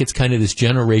do think it's kind of this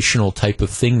generational type of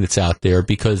thing that's out there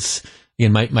because,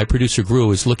 again, my producer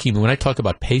Gru is looking, when I talk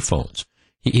about payphones,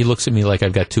 he looks at me like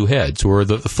I've got two heads, or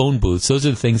the phone booths. Those are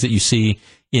the things that you see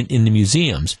in the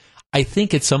museums. I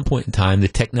think at some point in time, the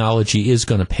technology is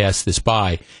going to pass this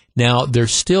by. Now, there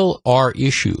still are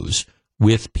issues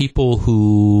with people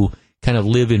who kind of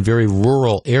live in very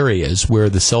rural areas where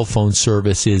the cell phone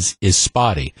service is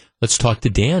spotty. Let's talk to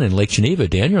Dan in Lake Geneva.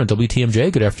 Dan, you're on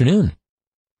WTMJ. Good afternoon.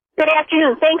 Good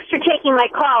afternoon. Thanks for taking my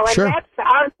call. And sure. That's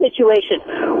our situation.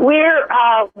 We're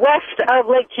west of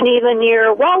Lake Geneva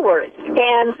near Walworth,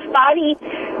 and spotty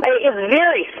is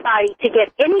very spotty to get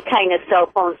any kind of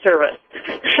cell phone service.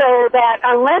 So that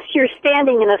unless you're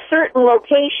standing in a certain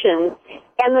location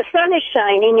and the sun is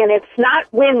shining and it's not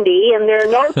windy and there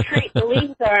are no trees, the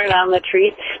leaves aren't on the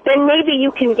trees, then maybe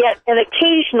you can get an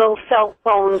occasional cell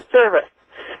phone service.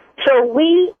 So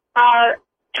we are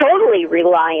totally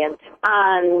reliant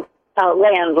on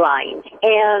landline,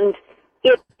 and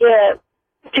it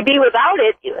to be without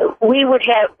it, we would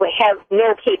have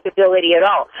no capability at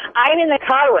all. I'm in the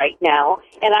car right now,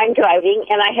 and I'm driving,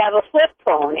 and I have a flip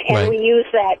phone, and we use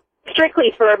that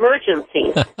strictly for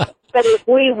emergencies. But if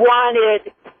we want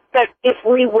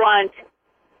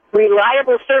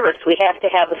reliable service, we have to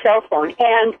have a cell phone,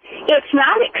 and it's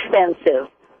not expensive.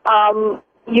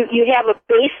 You have a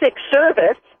basic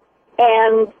service,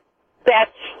 and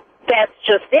that's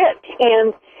just it.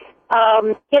 And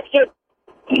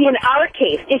in our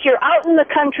case, if you're out in the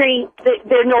country,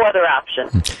 there's no other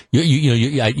option.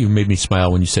 You made me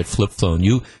smile when you said flip phone.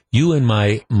 You and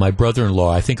my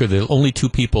brother-in-law, I think, are the only two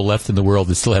people left in the world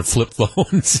that still have flip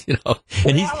phones.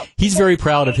 And he's very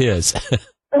proud of his.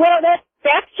 Well, that's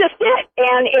just it,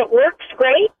 and it works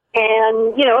great.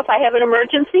 And if I have an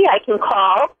emergency, I can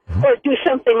call or do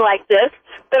something like this.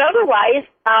 But otherwise,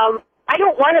 I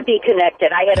don't want to be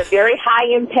connected. I had a very high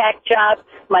impact job.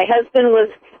 My husband was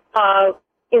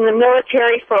in the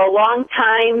military for a long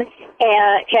time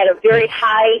and had a very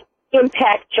high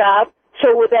impact job.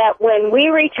 So with that, when we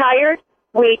retired,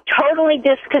 we totally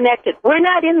disconnected. We're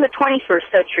not in the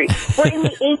 21st century. We're in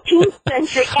the 18th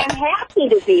century and happy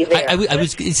to be there.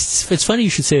 It's funny you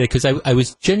should say that, because I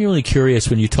was genuinely curious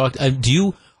when you talked. Are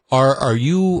you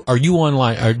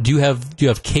online? Do you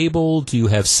have cable? Do you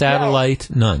have satellite?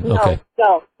 No. None. Okay.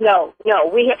 No.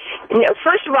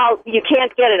 First of all, you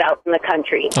can't get it out in the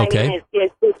country. Okay. I mean,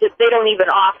 it's just, they don't even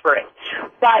offer it.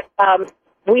 But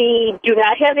we do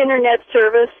not have internet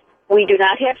service. We do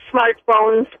not have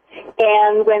smartphones.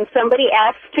 And when somebody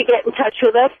asks to get in touch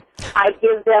with us, I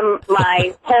give them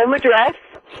my home address,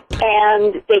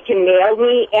 and they can mail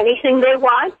me anything they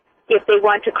want. If they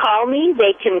want to call me,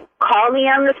 they can call me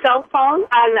on the cell phone,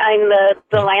 on the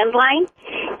landline,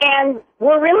 and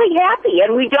we're really happy.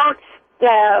 And we don't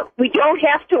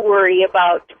have to worry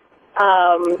about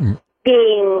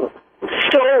being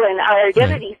stolen, our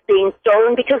identities being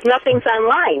stolen, because nothing's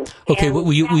online. Okay,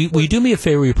 will you do me a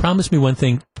favor? You promise me one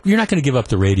thing. You're not going to give up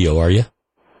the radio, are you?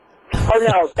 Oh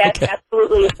no, that's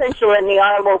absolutely essential in the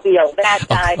automobile. That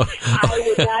I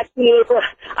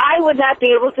would not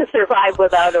be able to survive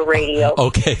without a radio.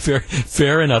 Okay,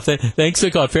 fair enough. Thanks for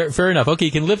the call. Fair enough. Okay,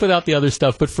 you can live without the other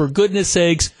stuff, but for goodness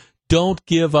sakes, don't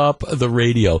give up the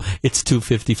radio. It's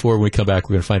 2:54. When we come back,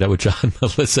 we're going to find out what John and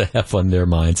Melissa have on their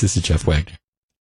minds. This is Jeff Wagner.